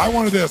weight, I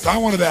wanted this, I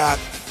wanted that,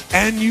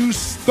 and you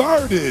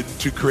started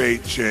to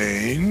create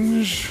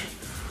change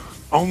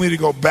only to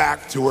go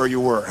back to where you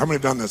were? How many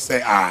have done this?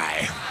 Say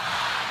I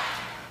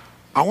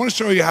want to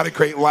show you how to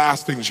create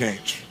lasting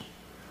change,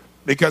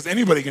 because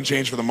anybody can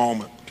change for the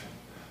moment,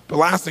 but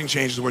lasting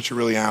change is what you're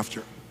really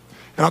after.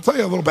 And I'll tell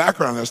you a little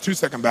background on this,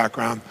 2-second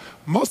background.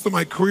 Most of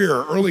my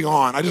career, early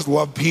on, I just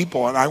loved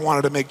people and I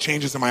wanted to make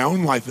changes in my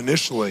own life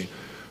initially.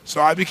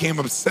 So I became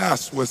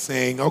obsessed with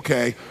saying,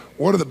 okay,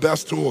 what are the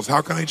best tools?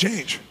 How can I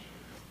change?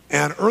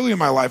 And early in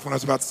my life, when I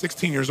was about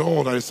 16 years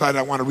old, I decided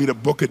I want to read a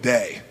book a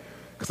day.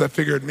 Because I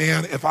figured,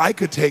 man, if I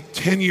could take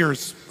 10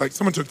 years, like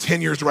someone took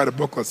 10 years to write a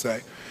book, let's say,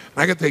 and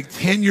I could take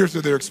 10 years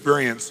of their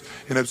experience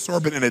and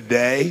absorb it in a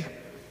day,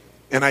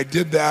 and I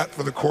did that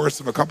for the course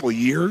of a couple of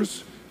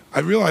years, I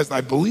realized,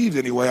 I believed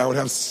anyway, I would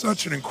have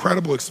such an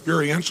incredible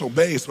experiential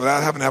base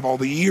without having to have all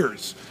the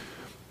years.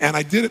 And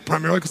I did it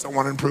primarily because I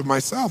wanted to improve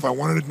myself. I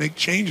wanted to make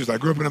changes. I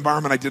grew up in an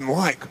environment I didn't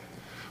like.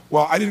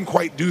 Well, I didn't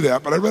quite do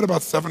that, but I read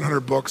about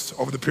 700 books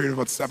over the period of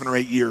about 7 or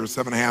 8 years,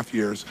 7.5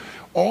 years,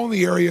 all in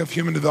the area of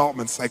human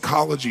development,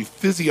 psychology,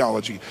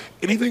 physiology,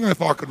 anything I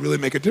thought could really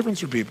make a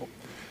difference for people.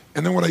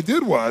 And then what I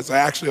did was I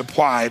actually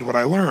applied what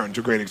I learned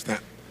to a great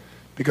extent,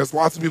 because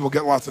lots of people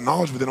get lots of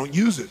knowledge, but they don't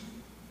use it.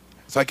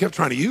 So I kept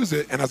trying to use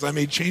it, and as I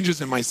made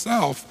changes in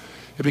myself,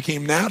 it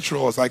became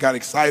natural as I got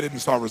excited and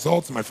saw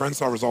results, and my friends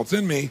saw results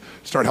in me,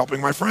 start helping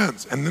my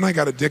friends. And then I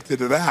got addicted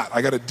to that.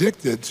 I got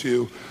addicted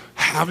to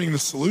having the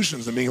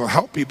solutions and being able to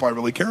help people I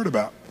really cared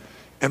about.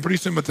 And pretty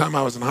soon by the time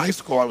I was in high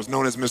school, I was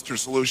known as Mr.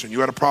 Solution. You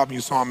had a problem,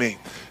 you saw me.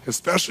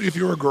 Especially if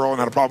you were a girl and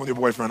had a problem with your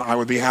boyfriend, I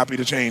would be happy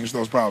to change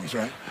those problems,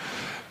 right?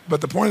 But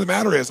the point of the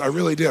matter is, I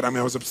really did. I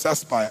was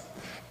obsessed by it.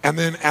 And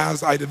then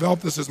as I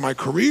developed this as my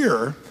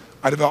career,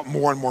 I developed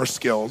more and more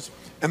skills.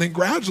 And then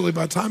gradually,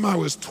 by the time I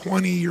was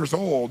 20 years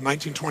old,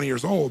 19, 20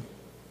 years old,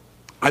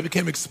 I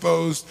became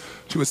exposed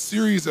to a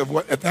series of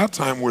what at that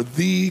time were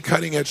the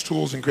cutting edge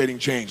tools in creating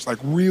change, like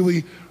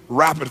really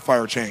rapid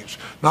fire change.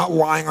 Not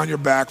lying on your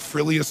back,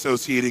 freely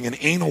associating and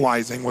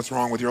analyzing what's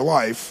wrong with your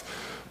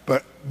life,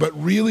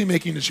 but really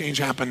making the change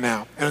happen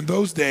now. And in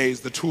those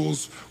days, the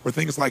tools were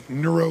things like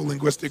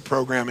neuro-linguistic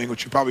programming,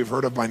 which you probably have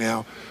heard of by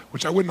now,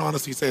 which I wouldn't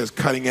honestly say is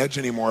cutting edge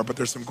anymore, but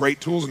there's some great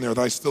tools in there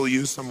that I still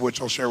use, some of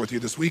which I'll share with you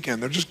this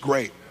weekend. They're just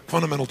great,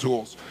 fundamental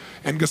tools.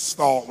 And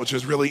Gestalt, which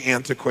is really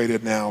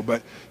antiquated now,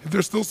 but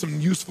there's still some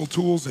useful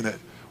tools in it,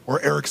 or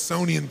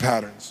Ericksonian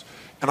patterns.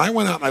 And I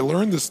went out and I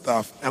learned this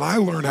stuff, and I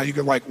learned how you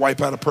could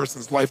wipe out a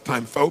person's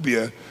lifetime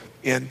phobia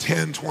in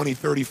 10, 20,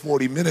 30,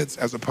 40 minutes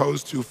as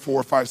opposed to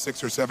 4, 5,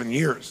 6, or 7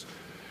 years.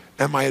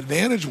 And my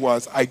advantage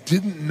was I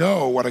didn't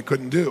know what I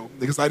couldn't do,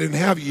 because I didn't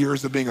have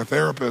years of being a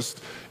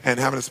therapist and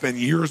having to spend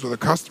years with a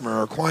customer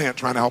or a client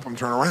trying to help them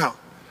turn around.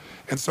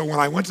 And so when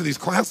I went to these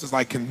classes,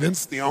 I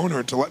convinced the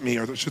owner to let me,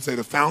 or I should say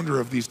the founder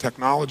of these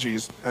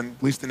technologies, and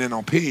at least in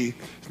NLP,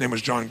 his name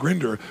was John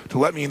Grinder, to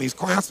let me in these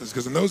classes,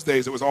 because in those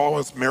days it was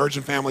always marriage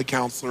and family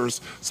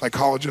counselors,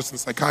 psychologists, and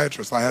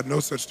psychiatrists. I had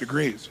no such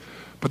degrees,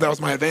 but that was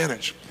my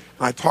advantage.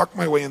 And I talked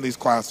my way in these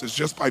classes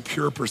just by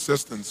pure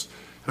persistence.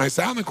 And I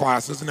sat in the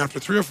classes, and after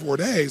 3 or 4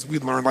 days,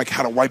 we'd learn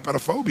how to wipe out a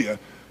phobia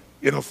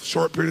in a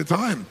short period of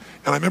time.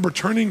 And I remember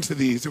turning to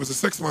these, it was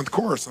a 6-month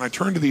course, and I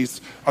turned to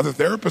these other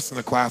therapists in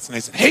the class and they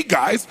said, hey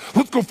guys,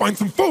 let's go find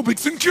some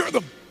phobics and cure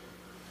them.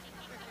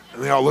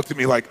 And they all looked at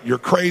me like, you're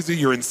crazy,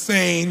 you're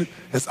insane.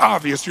 It's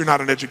obvious you're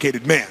not an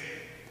educated man.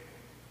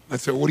 I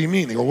said, well, what do you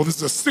mean? They go, well,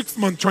 this is a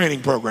 6-month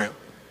training program.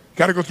 You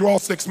got to go through all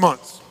 6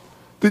 months.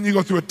 Then you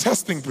go through a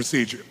testing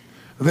procedure.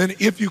 And then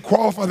if you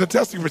qualify the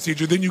testing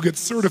procedure, then you get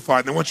certified.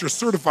 And then once you're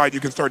certified, you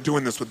can start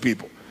doing this with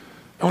people.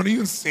 I went, are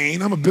you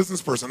insane? I'm a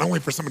business person. I don't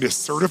wait for somebody to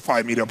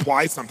certify me to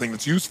apply something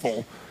that's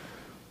useful.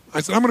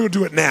 I said, I'm going to go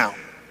do it now.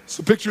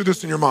 So picture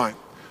this in your mind.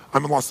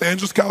 I'm in Los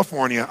Angeles,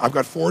 California. I've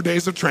got 4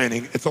 days of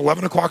training. It's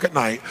 11 o'clock at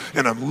night,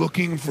 and I'm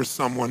looking for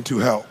someone to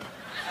help.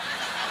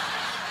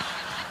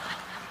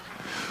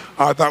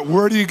 I thought,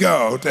 where do you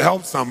go to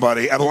help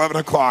somebody at 11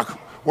 o'clock?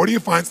 Where do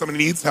you find somebody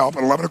who needs help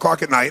at 11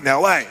 o'clock at night in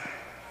LA?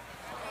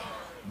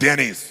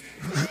 Denny's.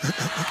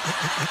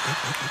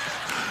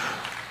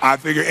 I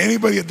figure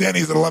anybody at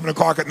Denny's at 11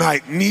 o'clock at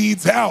night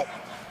needs help,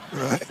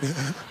 right?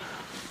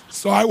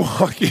 So I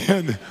walk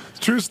in,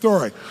 true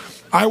story.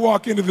 I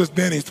walk into this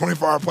Denny's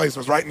 24-hour place. It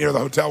was right near the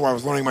hotel where I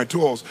was learning my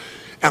tools.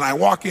 And I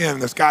walk in,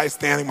 and this guy's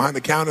standing behind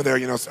the counter there,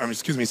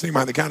 sitting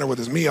behind the counter with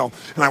his meal.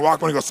 And I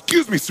walk in and I go,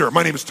 excuse me, sir,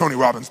 my name is Tony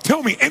Robbins.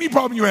 Tell me any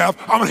problem you have,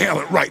 I'm gonna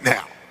handle it right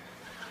now.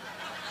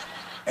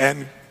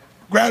 And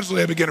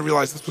gradually I began to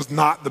realize this was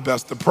not the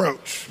best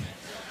approach.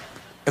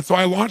 And so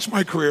I launched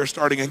my career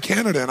starting in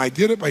Canada, and I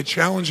did it by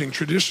challenging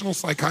traditional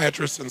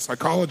psychiatrists and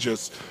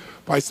psychologists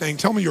by saying,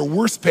 tell me your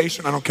worst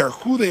patient, I don't care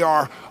who they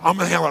are, I'm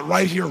gonna handle it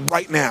right here,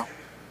 right now.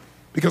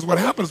 Because what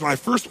happens when I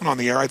first went on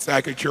the air, I'd say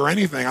I could cure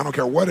anything, I don't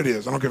care what it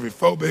is, I don't care if you're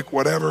phobic,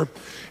 whatever.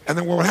 And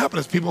then what would happen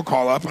is people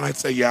call up and I'd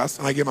say yes,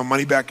 and I give them a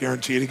money back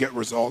guarantee to get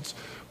results.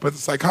 But the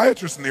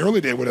psychiatrists in the early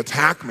day would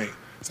attack me,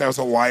 say I was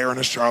a liar and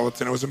a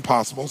charlatan, it was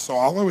impossible. So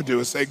all I would do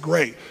is say,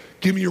 great,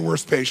 give me your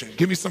worst patient.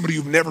 Give me somebody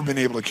you've never been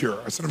able to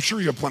cure. I said, I'm sure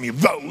you have plenty of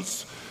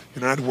those. I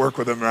had to work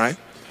with them, right?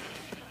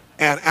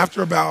 And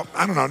after about,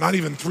 not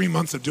even 3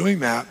 months of doing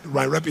that,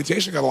 my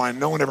reputation got aligned.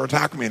 No one ever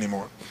attacked me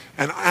anymore.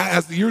 And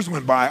as the years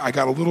went by, I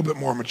got a little bit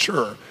more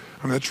mature.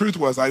 The truth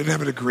was I didn't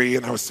have a degree,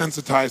 and I was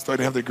sensitized, so I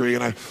didn't have the degree,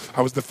 and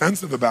I was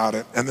defensive about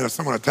it. And then if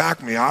someone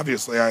attacked me,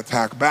 obviously I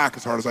attacked back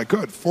as hard as I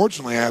could.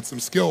 Fortunately, I had some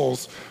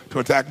skills to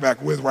attack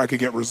back with where I could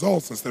get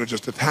results instead of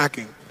just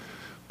attacking.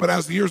 But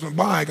as the years went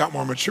by, I got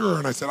more mature,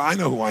 and I said, I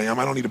know who I am.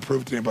 I don't need to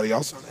prove it to anybody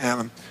else.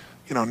 And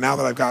now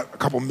that I've got a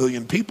couple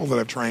million people that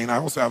I've trained, I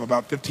also have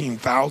about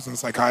 15,000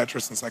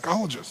 psychiatrists and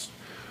psychologists.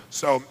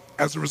 So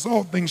as a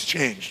result, things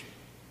changed.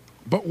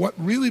 But what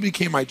really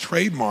became my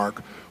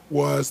trademark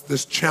was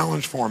this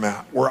challenge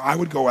format where I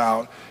would go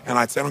out and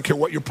I'd say, I don't care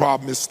what your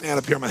problem is, stand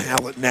up here, I'm gonna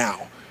handle it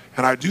now.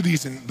 And I'd do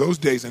these in those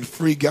days in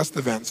free guest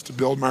events to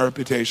build my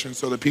reputation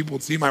so that people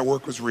would see my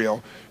work was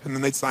real, and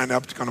then they'd sign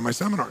up to come to my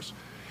seminars.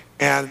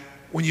 And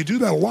when you do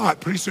that a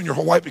lot, pretty soon your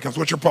whole life becomes,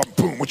 what's your problem?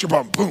 Boom, what's your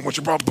problem? Boom, what's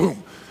your problem?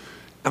 Boom.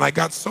 And I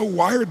got so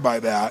wired by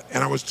that,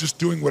 and I was just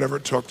doing whatever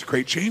it took to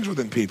create change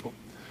within people.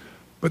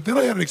 But then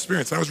I had an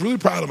experience, and I was really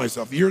proud of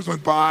myself. Years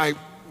went by,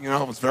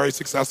 I was very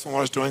successful in what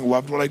I was doing,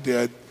 loved what I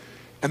did.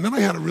 And then I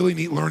had a really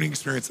neat learning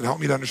experience that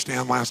helped me to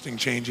understand lasting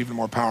change even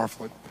more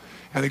powerfully.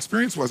 And the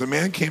experience was a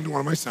man came to one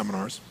of my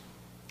seminars,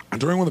 and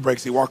during one of the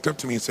breaks, he walked up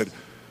to me and said,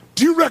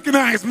 do you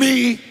recognize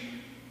me?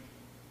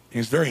 He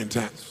was very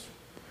intense.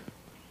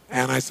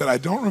 And I said, I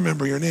don't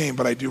remember your name,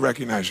 but I do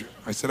recognize you.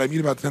 I said, I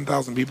meet about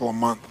 10,000 people a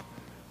month.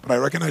 But I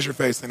recognize your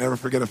face. I never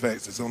forget a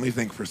face. It's only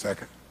think for a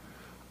second.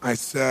 I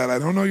said, I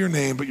don't know your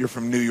name, but you're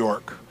from New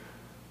York,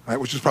 right?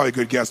 Which is probably a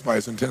good guess by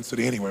his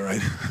intensity anyway,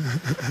 right?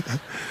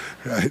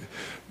 Right?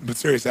 But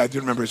seriously, I did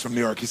remember he's from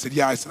New York. He said,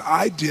 yeah. I said,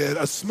 I did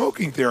a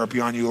smoking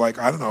therapy on you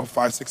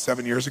 5, 6,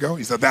 7 years ago.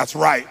 He said, that's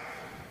right.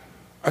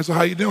 I said,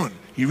 how you doing?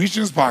 He reached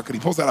in his pocket. He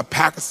pulls out a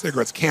pack of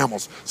cigarettes,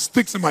 Camels,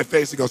 sticks in my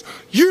face. He goes,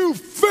 you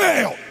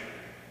failed.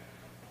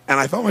 And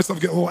I felt myself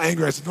get a little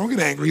angry. I said, don't get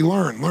angry.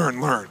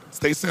 Learn.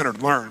 Stay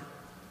centered, learn.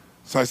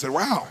 So I said,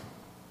 wow.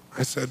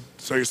 I said,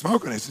 so you're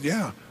smoking? He said,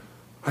 yeah.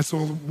 I said,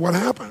 well, what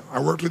happened? I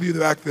worked with you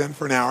back then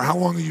for an hour. How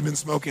long have you been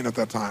smoking at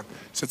that time?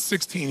 He said,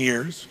 16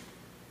 years.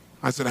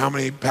 I said, how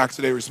many packs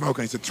a day were you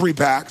smoking? He said, 3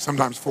 packs,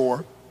 sometimes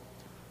 4.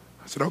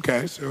 I said,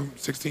 okay, so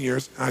 16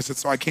 years. And I said,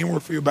 so I came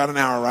work for you about an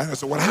hour, right? I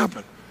said, what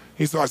happened?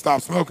 He said, I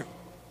stopped smoking.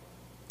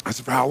 I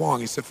said, for how long?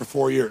 He said, for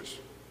 4 years.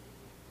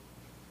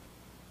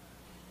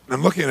 And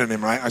I'm looking at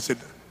him, right? I said,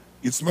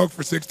 you'd smoke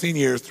for 16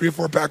 years, 3 or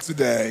 4 packs a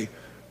day,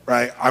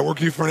 right? I work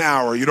with you for an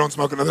hour. You don't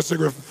smoke another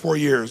cigarette for 4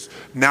 years.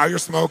 Now you're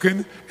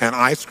smoking, and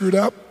I screwed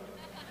up?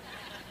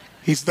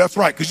 He said, that's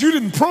right, because you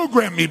didn't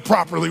program me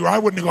properly, or I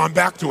wouldn't have gone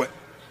back to it.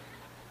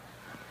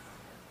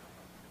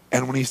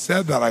 And when he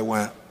said that, I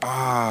went,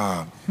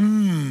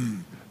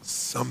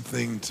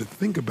 something to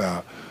think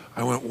about.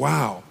 I went,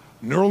 wow,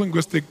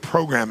 neurolinguistic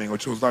programming,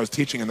 which was what I was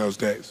teaching in those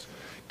days,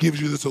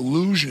 gives you this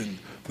illusion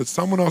that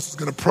someone else is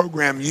going to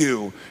program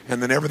you,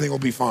 and then everything will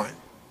be fine.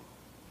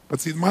 But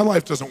see, my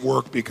life doesn't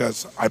work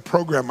because I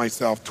programmed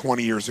myself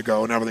 20 years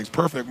ago and everything's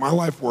perfect. My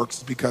life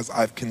works because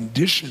I've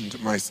conditioned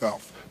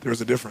myself.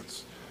 There's a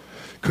difference.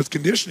 Because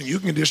conditioning, you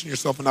can condition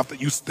yourself enough that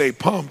you stay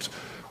pumped,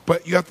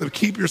 but you have to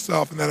keep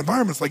yourself in that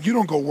environment. It's like you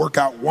don't go work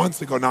out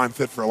once and go, now I'm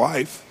fit for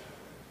life,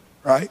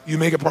 right? You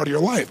make it part of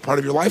your life, part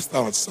of your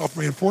lifestyle. It's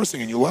self-reinforcing,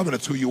 and you love it.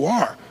 It's who you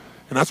are.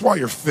 And that's why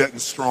you're fit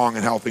and strong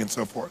and healthy and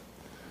so forth.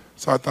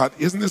 So I thought,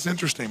 isn't this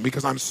interesting?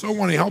 Because I'm so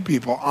wanting to help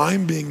people,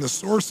 I'm being the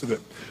source of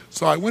it.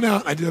 So I went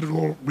out and I did a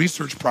little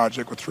research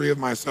project with 3 of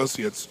my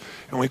associates,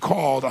 and we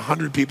called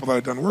 100 people that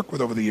I'd done work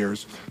with over the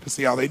years to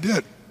see how they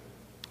did.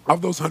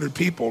 Of those 100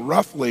 people,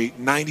 roughly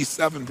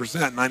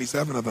 97%,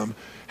 97 of them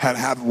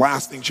had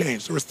lasting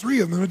change. There was 3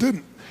 of them that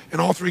didn't.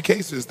 In all 3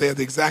 cases, they had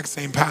the exact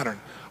same pattern.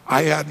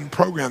 I hadn't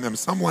programmed them,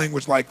 some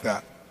language like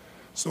that.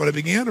 So what I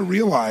began to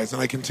realize,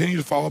 and I continue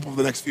to follow up over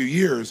the next few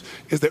years,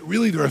 is that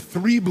really there are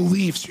 3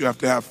 beliefs you have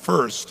to have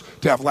first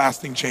to have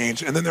lasting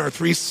change, and then there are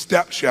 3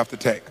 steps you have to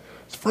take.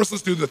 So first,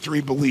 let's do the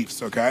 3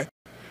 beliefs, okay?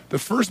 The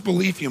first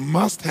belief you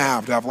must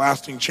have to have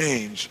lasting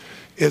change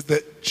is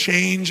that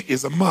change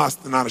is a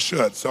must and not a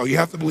should. So you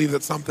have to believe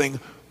that something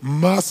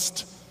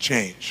must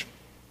change,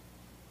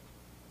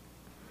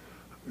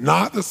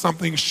 not that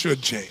something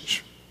should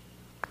change.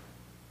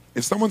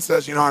 If someone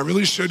says, I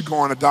really should go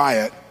on a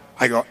diet,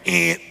 I go,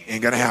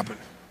 ain't gonna happen.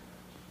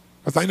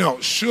 Because I know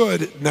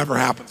should never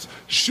happens.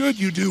 Should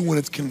you do when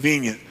it's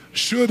convenient.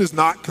 Should is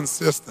not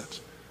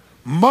consistent.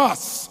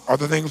 Musts are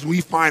the things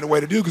we find a way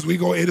to do because we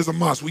go, it is a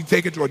must. We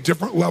take it to a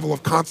different level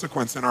of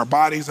consequence in our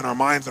bodies and our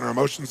minds and our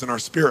emotions and our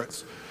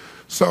spirits.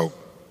 So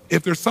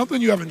if there's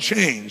something you haven't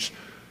changed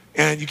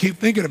and you keep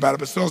thinking about it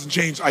but still hasn't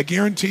changed, I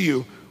guarantee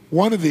you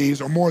one of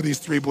these or more of these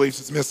 3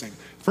 beliefs is missing.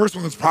 First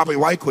one that's probably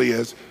likely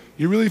is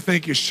you really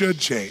think you should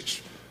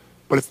change,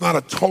 but it's not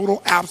a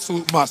total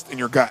absolute must in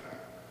your gut.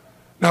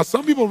 Now,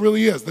 some people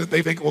really is.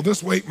 They think, well,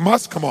 this weight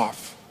must come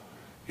off,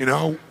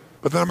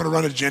 but then I'm going to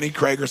run to Jenny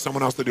Craig or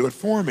someone else to do it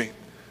for me. Now,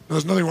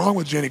 there's nothing wrong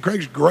with Jenny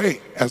Craig. She's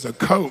great as a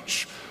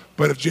coach,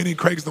 but if Jenny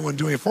Craig's the one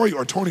doing it for you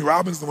or Tony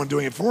Robbins the one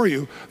doing it for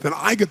you, then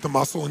I get the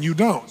muscle and you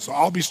don't. So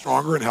I'll be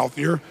stronger and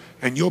healthier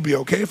and you'll be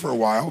okay for a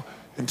while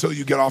until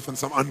you get off on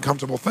some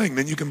uncomfortable thing.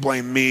 Then you can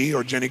blame me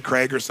or Jenny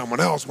Craig or someone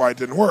else why it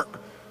didn't work.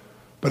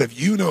 But if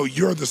you know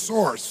you're the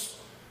source,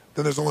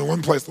 then there's only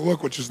one place to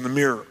look, which is in the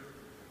mirror.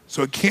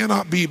 So it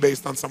cannot be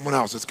based on someone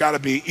else. It's got to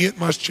be, it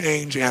must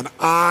change, and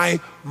I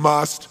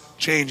must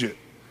change it.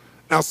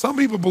 Now, some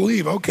people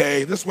believe,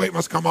 okay, this weight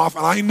must come off,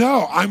 and I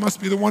know I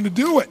must be the one to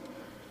do it,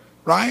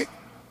 right?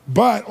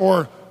 But,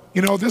 or,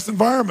 this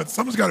environment,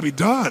 something's got to be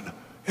done,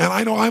 and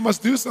I know I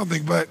must do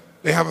something, but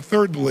they have a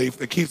third belief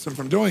that keeps them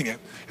from doing it.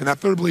 And that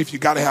third belief you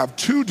got to have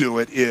to do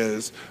it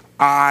is,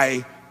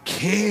 I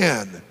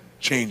can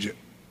change it.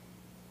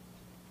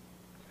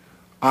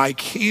 I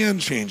can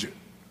change it.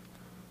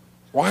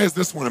 Why is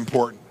this one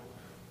important?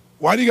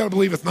 Why do you got to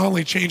believe it's not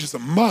only change, it's a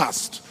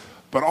must,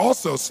 but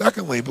also,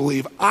 secondly,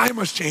 believe I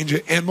must change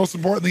it, and most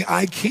importantly,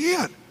 I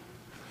can.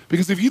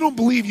 Because if you don't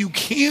believe you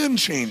can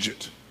change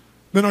it,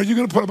 then are you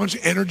going to put a bunch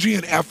of energy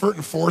and effort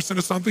and force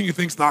into something you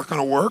think's not going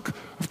to work?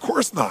 Of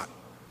course not.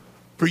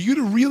 For you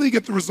to really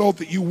get the result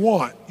that you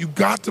want, you've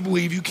got to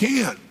believe you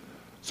can.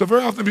 So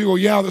very often people go,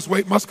 yeah, this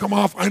weight must come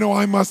off. I know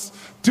I must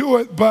do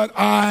it, but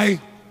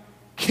I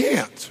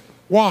can't.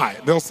 Why?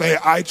 They'll say,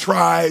 I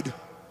tried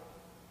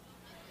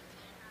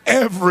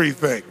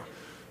everything,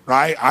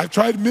 right? I've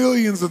tried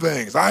millions of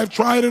things. I've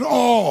tried it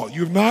all.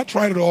 You've not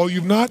tried it all.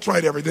 You've not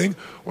tried everything,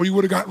 or you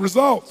would have got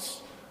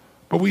results.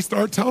 But we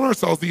start telling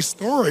ourselves these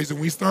stories,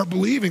 and we start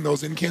believing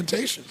those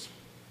incantations.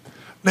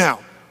 Now,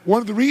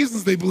 one of the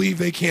reasons they believe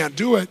they can't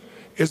do it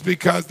is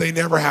because they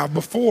never have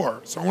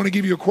before. So I want to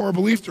give you a core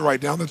belief to write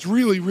down that's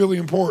really, really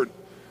important.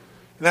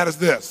 And that is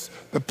this: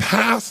 the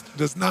past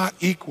does not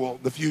equal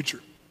the future.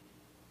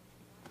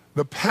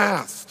 The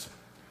past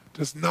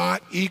does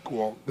not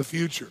equal the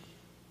future.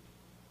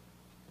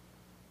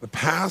 The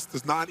past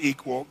does not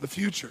equal the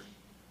future.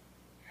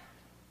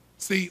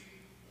 See,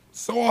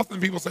 so often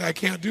people say, I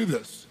can't do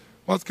this.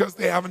 Well, it's because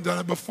they haven't done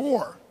it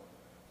before,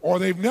 or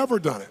they've never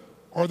done it,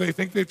 or they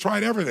think they've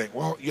tried everything.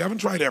 Well, you haven't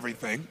tried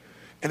everything.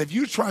 And if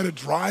you try to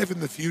drive in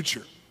the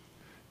future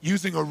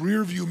using a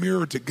rear view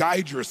mirror to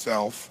guide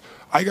yourself,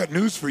 I got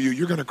news for you,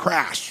 you're going to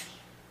crash.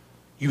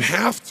 You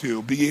have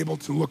to be able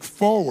to look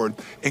forward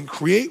and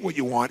create what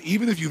you want,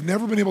 even if you've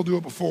never been able to do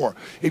it before.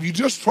 If you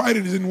just tried it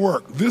and it didn't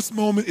work, this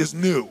moment is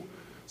new.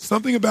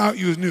 Something about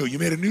you is new. You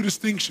made a new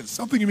distinction,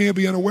 something you may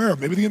be unaware of.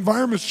 Maybe the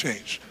environment's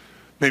changed.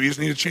 Maybe you just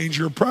need to change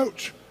your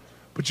approach.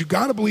 But you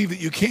got to believe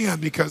that you can,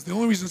 because the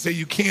only reason to say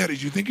you can't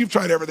is you think you've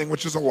tried everything,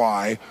 which is a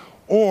lie,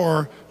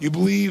 or you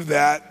believe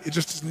that it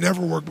just has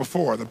never worked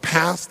before. The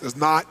past does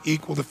not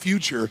equal the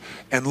future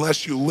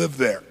unless you live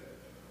there.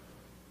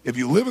 If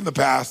you live in the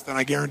past, then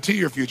I guarantee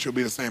your future will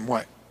be the same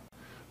way.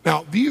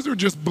 Now, these are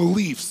just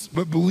beliefs,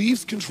 but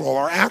beliefs control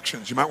our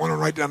actions. You might want to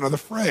write down another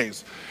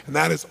phrase, and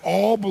that is,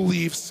 all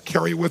beliefs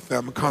carry with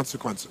them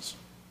consequences.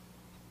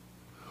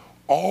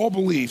 All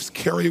beliefs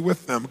carry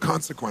with them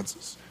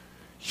consequences.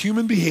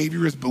 Human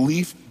behavior is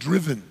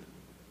belief-driven.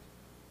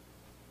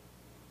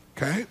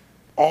 Okay?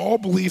 All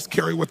beliefs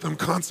carry with them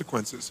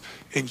consequences,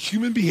 and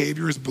human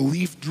behavior is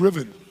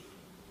belief-driven.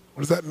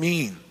 What does that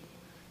mean?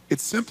 It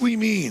simply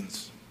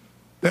means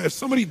that if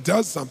somebody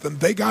does something,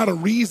 they got a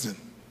reason.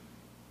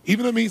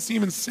 Even if it may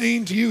seem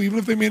insane to you, even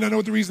if they may not know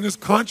what the reason is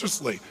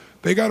consciously,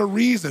 they got a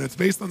reason. It's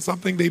based on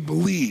something they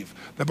believe,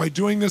 that by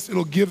doing this,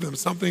 it'll give them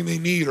something they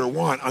need or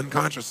want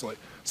unconsciously,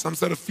 some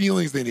set of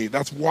feelings they need.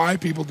 That's why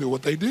people do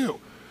what they do.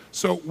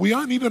 So we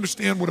all need to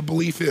understand what a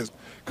belief is,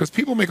 because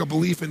people make a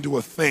belief into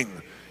a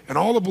thing, and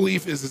all a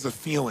belief is a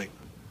feeling.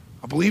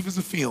 A belief is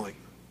a feeling.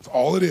 That's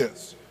all it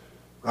is,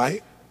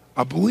 right?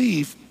 A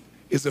belief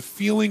is a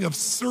feeling of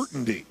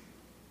certainty.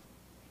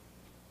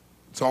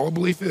 That's all a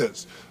belief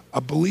is. A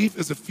belief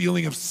is a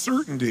feeling of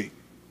certainty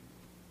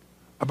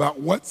about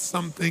what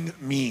something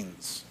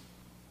means.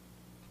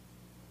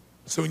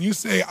 So when you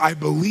say, I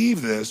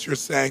believe this, you're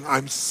saying,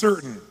 I'm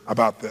certain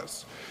about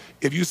this.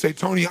 If you say,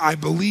 Tony, I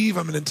believe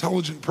I'm an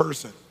intelligent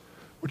person,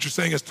 what you're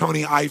saying is,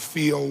 Tony, I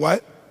feel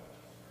what?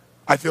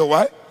 I feel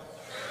what?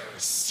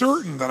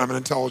 Certain that I'm an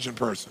intelligent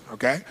person,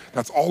 okay?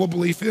 That's all a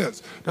belief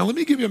is. Now let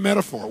me give you a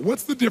metaphor.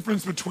 What's the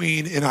difference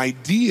between an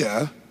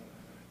idea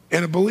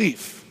and a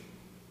belief?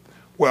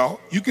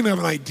 Well, you can have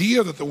an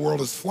idea that the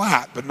world is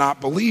flat, but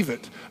not believe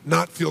it,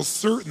 not feel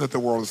certain that the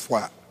world is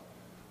flat.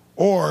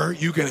 Or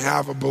you can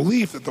have a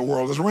belief that the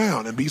world is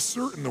round and be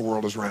certain the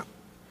world is round.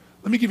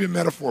 Let me give you a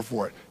metaphor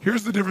for it.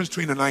 Here's the difference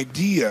between an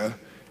idea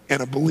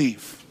and a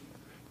belief.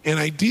 An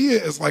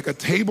idea is like a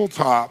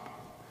tabletop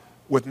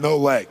with no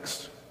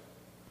legs.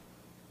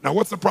 Now,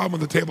 what's the problem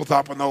with the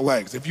tabletop with no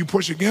legs? If you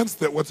push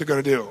against it, what's it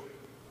going to do?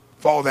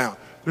 Fall down.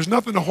 There's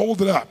nothing to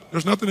hold it up.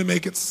 There's nothing to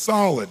make it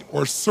solid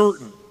or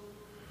certain.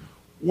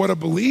 What a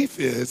belief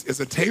is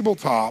a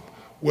tabletop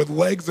with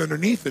legs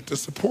underneath it to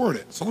support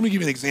it. So let me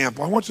give you an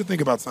example. I want you to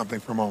think about something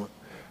for a moment.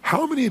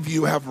 How many of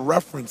you have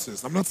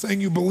references? I'm not saying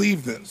you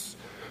believe this,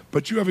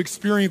 but you have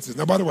experiences.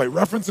 Now, by the way,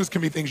 references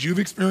can be things you've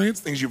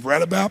experienced, things you've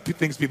read about,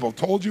 things people have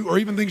told you, or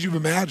even things you've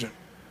imagined.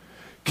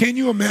 Can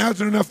you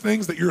imagine enough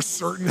things that you're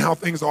certain how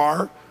things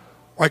are?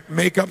 Like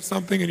make up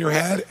something in your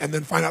head and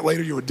then find out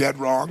later you were dead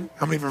wrong?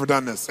 How many have ever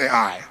done this? Say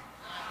aye.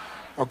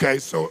 Okay,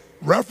 so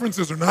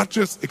references are not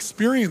just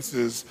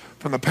experiences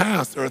from the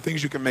past. There are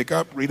things you can make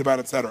up, read about,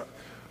 etc.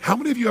 How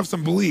many of you have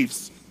some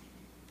beliefs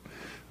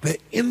that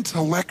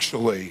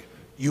intellectually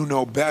you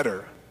know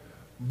better,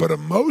 but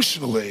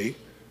emotionally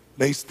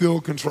they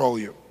still control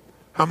you?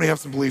 How many have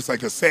some beliefs like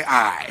this? Say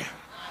aye.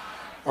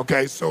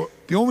 Okay, so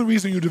the only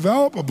reason you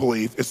develop a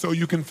belief is so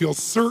you can feel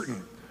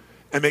certain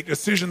and make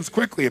decisions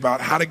quickly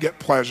about how to get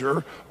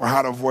pleasure or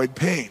how to avoid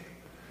pain.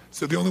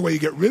 So the only way you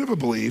get rid of a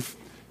belief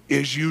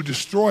is you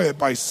destroy it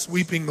by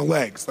sweeping the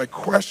legs, like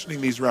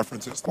questioning these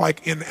references.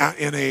 Like in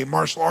a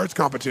martial arts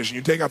competition,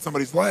 you take out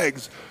somebody's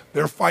legs,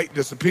 their fight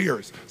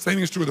disappears. Same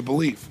thing is true with a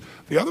belief.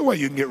 The other way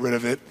you can get rid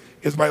of it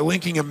is by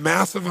linking a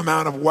massive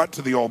amount of what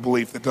to the old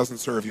belief that doesn't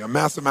serve you? A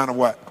massive amount of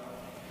what?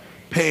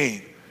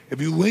 Pain.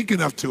 If you link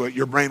enough to it,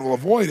 your brain will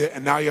avoid it,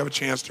 and now you have a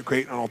chance to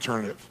create an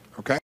alternative,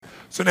 okay?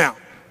 So now,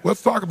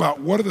 let's talk about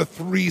what are the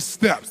 3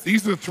 steps.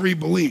 These are the 3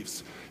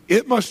 beliefs.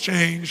 It must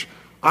change,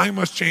 I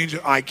must change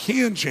it, I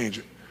can change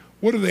it.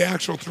 What are the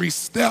actual 3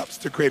 steps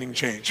to creating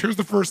change? Here's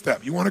the first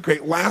step. You want to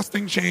create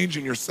lasting change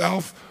in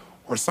yourself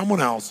or someone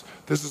else.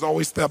 This is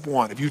always step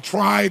 1. If you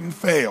tried and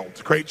failed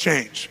to create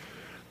change,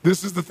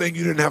 this is the thing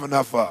you didn't have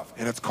enough of,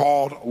 and it's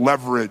called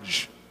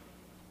leverage.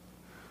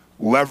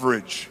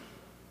 Leverage.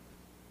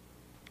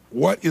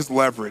 What is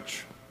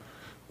leverage?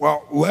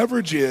 Well,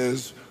 leverage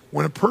is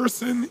when a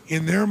person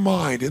in their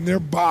mind, in their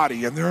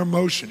body, in their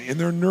emotion, in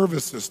their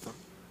nervous system,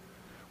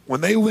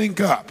 when they link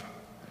up,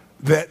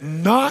 that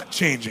not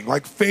changing,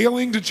 like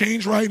failing to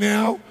change right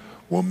now,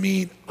 will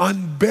mean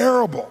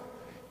unbearable,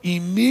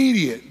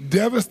 immediate,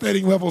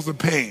 devastating levels of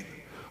pain.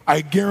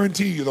 I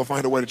guarantee you they'll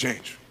find a way to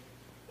change.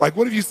 Like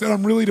what if you said,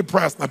 I'm really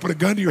depressed, and I put a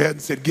gun to your head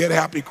and said, get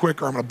happy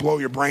quick or I'm gonna blow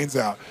your brains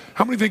out.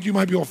 How many think you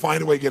might be able to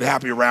find a way to get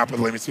happy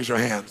rapidly? Let me see your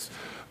hands.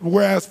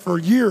 Whereas for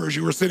years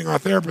you were sitting on a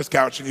therapist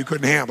couch and you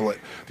couldn't handle it.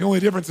 The only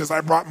difference is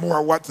I brought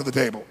more what to the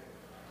table?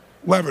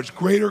 Leverage,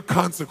 greater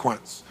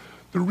consequence.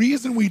 The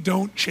reason we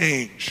don't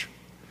change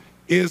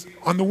is,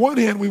 on the one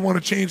hand, we want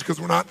to change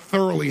because we're not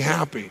thoroughly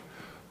happy.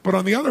 But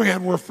on the other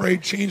hand, we're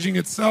afraid changing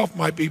itself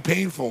might be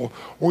painful,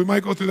 or we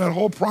might go through that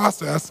whole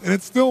process and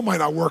it still might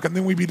not work, and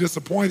then we'd be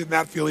disappointed and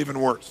that feel even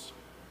worse.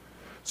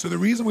 So the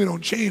reason we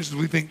don't change is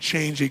we think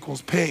change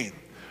equals pain.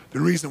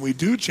 The reason we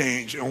do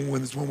change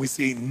is when we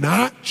see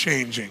not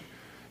changing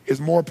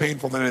is more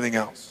painful than anything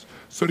else.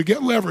 So to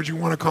get leverage, you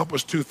want to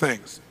accomplish 2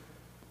 things.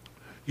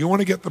 You want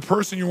to get the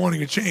person you're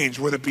wanting to change,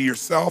 whether it be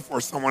yourself or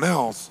someone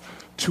else,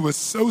 to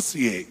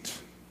associate.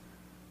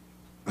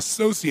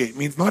 Associate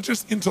means not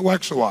just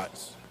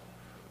intellectualize.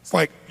 It's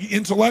like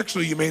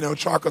intellectually you may know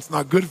chocolate's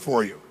not good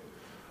for you,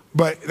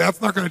 but that's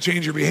not going to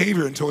change your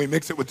behavior until we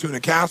mix it with tuna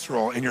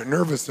casserole in your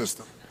nervous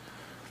system.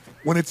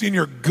 When it's in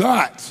your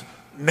gut,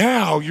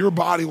 now your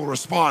body will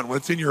respond. When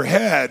it's in your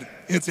head,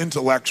 it's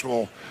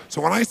intellectual.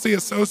 So when I say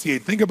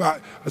associate, think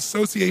about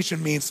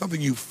association means something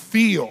you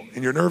feel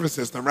in your nervous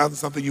system rather than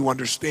something you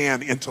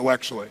understand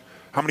intellectually.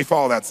 How many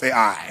follow that? Say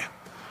aye.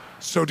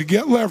 So to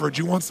get leverage,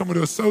 you want someone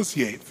to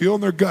associate, feel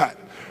in their gut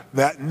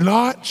that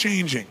not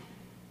changing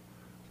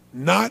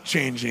not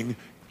changing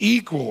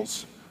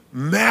equals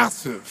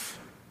massive,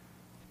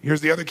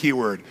 here's the other key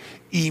word,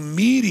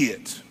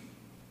 immediate,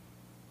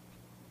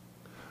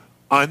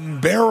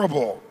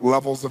 unbearable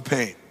levels of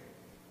pain.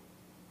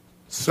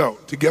 So,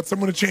 to get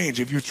someone to change,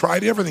 if you've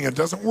tried everything and it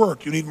doesn't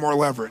work, you need more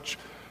leverage.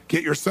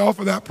 Get yourself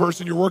or that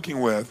person you're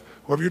working with,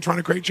 whoever you're trying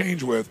to create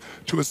change with,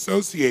 to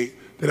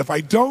associate that if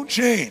I don't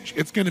change,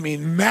 it's going to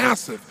mean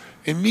massive,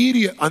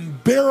 immediate,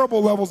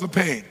 unbearable levels of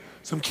pain.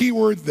 Some key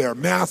words there,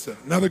 massive.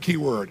 Another key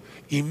word,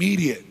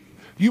 immediate.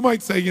 You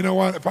might say, you know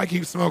what, if I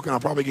keep smoking, I'll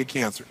probably get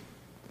cancer.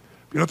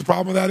 You know what the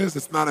problem with that is?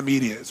 It's not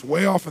immediate. It's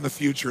way off in the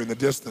future, in the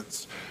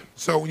distance.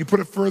 So when you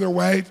put it further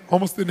away, it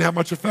almost didn't have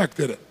much effect,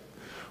 did it?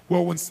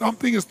 Well, when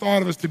something is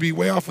thought of as to be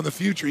way off in the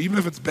future, even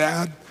if it's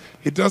bad,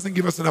 it doesn't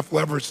give us enough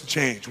leverage to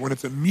change. When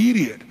it's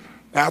immediate,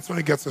 that's when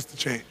it gets us to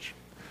change.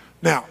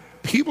 Now,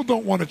 people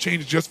don't want to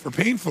change just for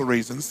painful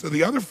reasons, so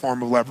the other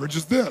form of leverage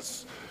is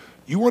this.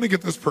 You want to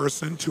get this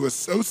person to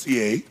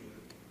associate,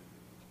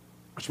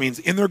 which means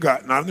in their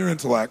gut, not in their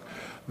intellect,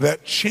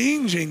 that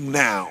changing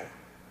now,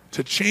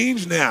 to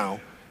change now,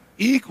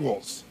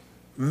 equals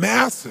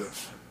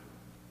massive,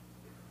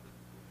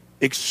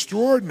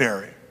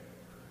 extraordinary,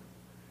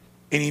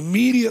 and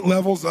immediate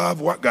levels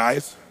of what,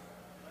 guys?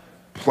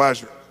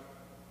 Pleasure.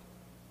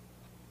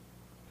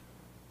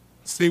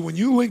 See, when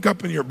you link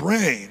up in your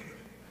brain,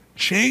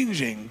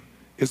 changing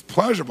is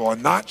pleasurable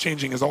and not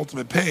changing is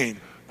ultimate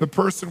pain, the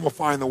person will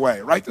find the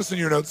way. Write this in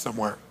your notes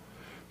somewhere.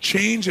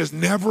 Change is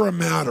never a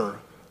matter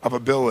of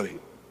ability.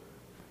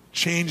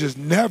 Change is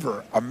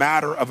never a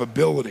matter of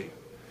ability.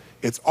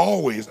 It's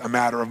always a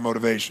matter of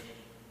motivation.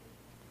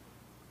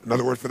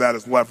 Another word for that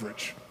is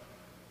leverage.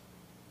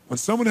 When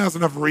someone has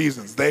enough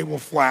reasons, they will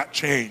flat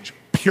change,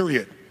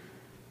 period.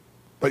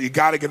 But you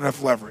got to get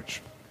enough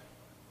leverage.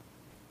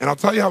 And I'll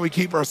tell you how we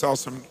keep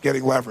ourselves from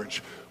getting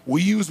leverage.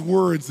 We use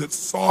words that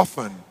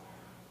soften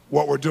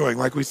what we're doing.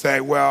 Like we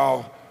say,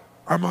 well,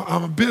 I'm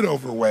a bit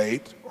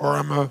overweight, or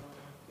I'm a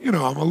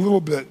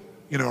little bit,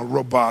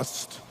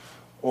 robust,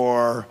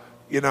 or,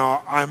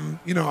 I'm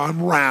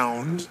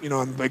round,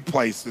 in big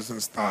places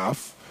and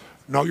stuff.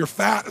 No, you're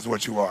fat is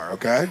what you are,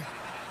 okay?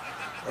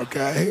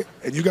 Okay?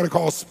 And you got to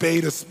call a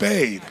spade a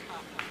spade.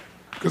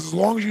 Because as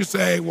long as you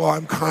say, well,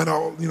 I'm kind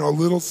of, a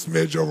little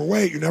smidge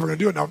overweight, you're never going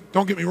to do it. Now,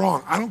 don't get me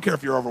wrong. I don't care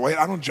if you're overweight.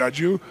 I don't judge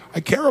you.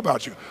 I care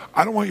about you.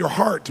 I don't want your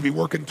heart to be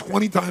working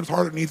 20 times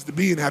harder than it needs to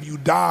be and have you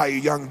die a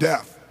young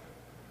death.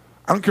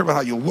 I don't care about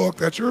how you look.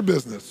 That's your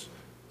business.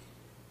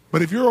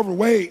 But if you're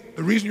overweight,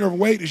 the reason you're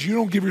overweight is you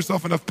don't give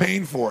yourself enough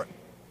pain for it.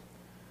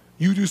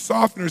 You do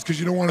softeners because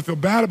you don't want to feel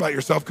bad about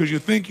yourself because you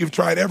think you've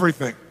tried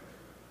everything.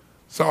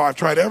 So I've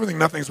tried everything,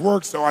 nothing's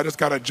worked, so I just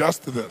got to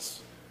adjust to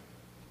this.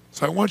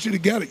 So I want you to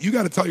get it. You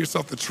got to tell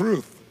yourself the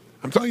truth.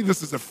 I'm telling you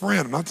this as a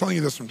friend. I'm not telling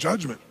you this from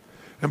judgment.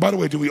 And by the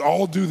way, do we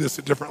all do this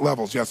at different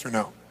levels, yes or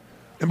no?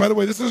 And by the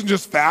way, this isn't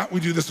just fat. We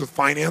do this with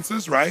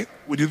finances, right?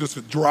 We do this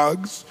with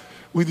drugs.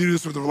 We do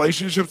this with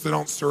relationships that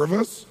don't serve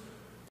us.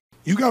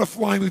 You got to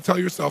finally tell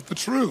yourself the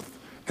truth.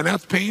 And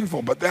that's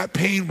painful, but that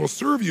pain will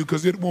serve you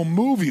because it will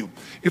move you.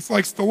 It's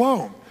like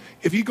Stallone.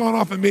 If he'd gone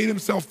off and made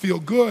himself feel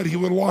good, he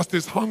would have lost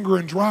his hunger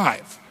and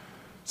drive.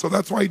 So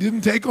that's why he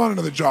didn't take on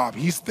another job.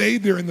 He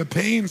stayed there in the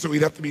pain so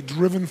he'd have to be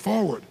driven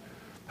forward.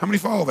 How many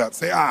follow that?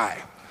 Say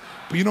aye.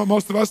 But you know what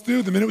most of us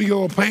do? The minute we get a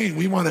little pain,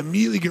 we want to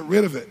immediately get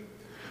rid of it.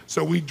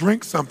 So we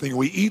drink something,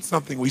 we eat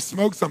something, we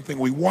smoke something,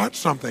 we watch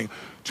something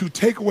to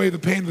take away the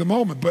pain of the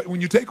moment. But when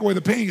you take away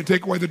the pain, you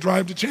take away the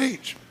drive to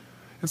change.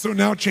 And so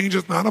now change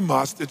is not a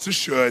must, it's a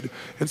should.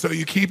 And so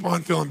you keep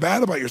on feeling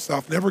bad about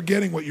yourself, never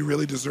getting what you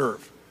really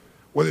deserve.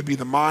 Whether it be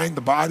the mind,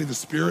 the body, the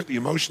spirit, the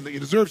emotion that you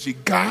deserve. So you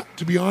got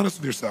to be honest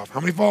with yourself. How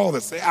many follow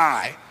this? Say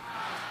aye.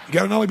 You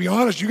got to not only be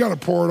honest, you got to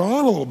pour it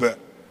on a little bit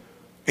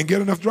and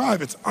get enough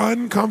drive. It's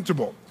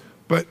uncomfortable.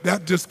 But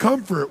that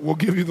discomfort will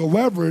give you the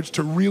leverage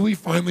to really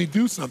finally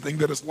do something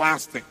that is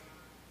lasting.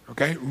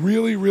 Okay?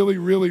 Really, really,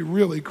 really,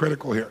 really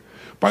critical here.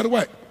 By the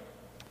way,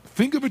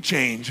 think of a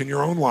change in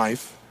your own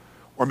life,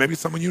 or maybe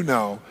someone you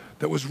know,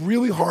 that was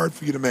really hard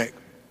for you to make.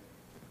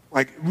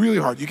 Like, really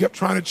hard. You kept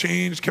trying to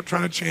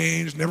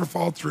change, never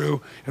followed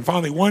through. And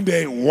finally, one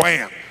day,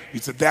 wham, you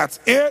said, that's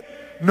it,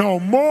 no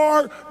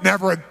more,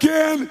 never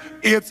again,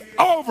 it's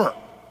over.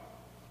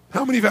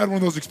 How many have had one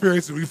of those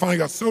experiences where you finally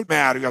got so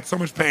mad, you got so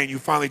much pain, you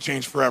finally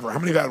changed forever? How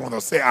many have had one of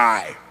those? Say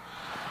aye.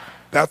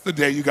 That's the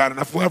day you got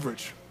enough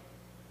leverage.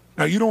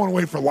 Now, you don't want to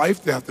wait for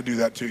life to have to do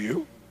that to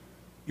you.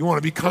 You want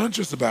to be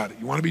conscious about it.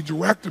 You want to be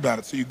direct about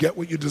it so you get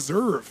what you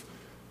deserve.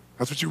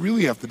 That's what you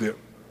really have to do.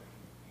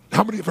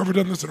 How many have ever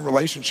done this in a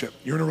relationship?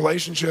 You're in a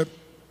relationship,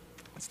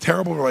 it's a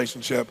terrible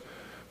relationship,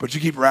 but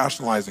you keep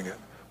rationalizing it.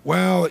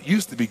 Well, it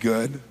used to be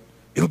good,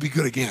 it'll be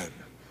good again.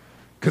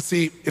 Because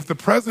see, if the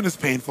present is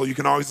painful, you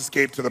can always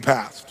escape to the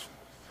past.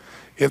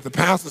 If the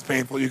past is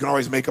painful, you can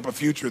always make up a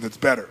future that's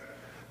better.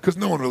 Because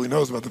no one really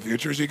knows about the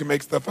future, so you can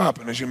make stuff up.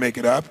 And as you make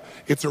it up,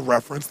 it's a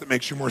reference that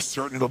makes you more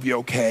certain it'll be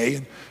okay,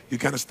 and you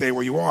kind of stay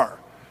where you are.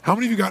 How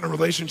many of you got in a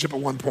relationship at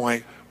one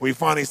point where you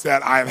finally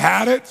said, I've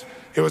had it,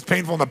 it was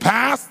painful in the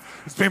past,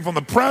 it's painful in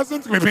the present,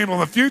 it's going to be painful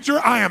in the future,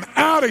 I am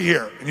out of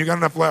here. And you got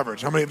enough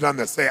leverage. How many have done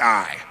this? Say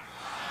I.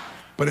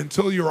 But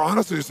until you were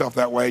honest with yourself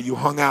that way, you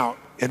hung out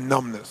in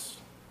numbness.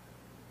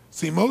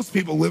 See, most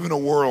people live in a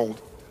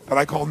world that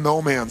I call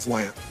no man's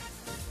land.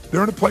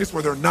 They're in a place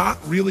where they're not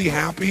really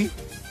happy,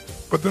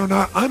 but they're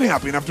not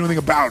unhappy enough to do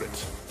anything about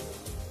it.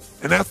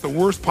 And that's the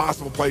worst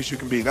possible place you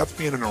can be. That's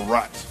being in a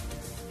rut.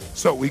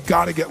 So we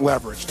got to get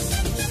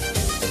leveraged.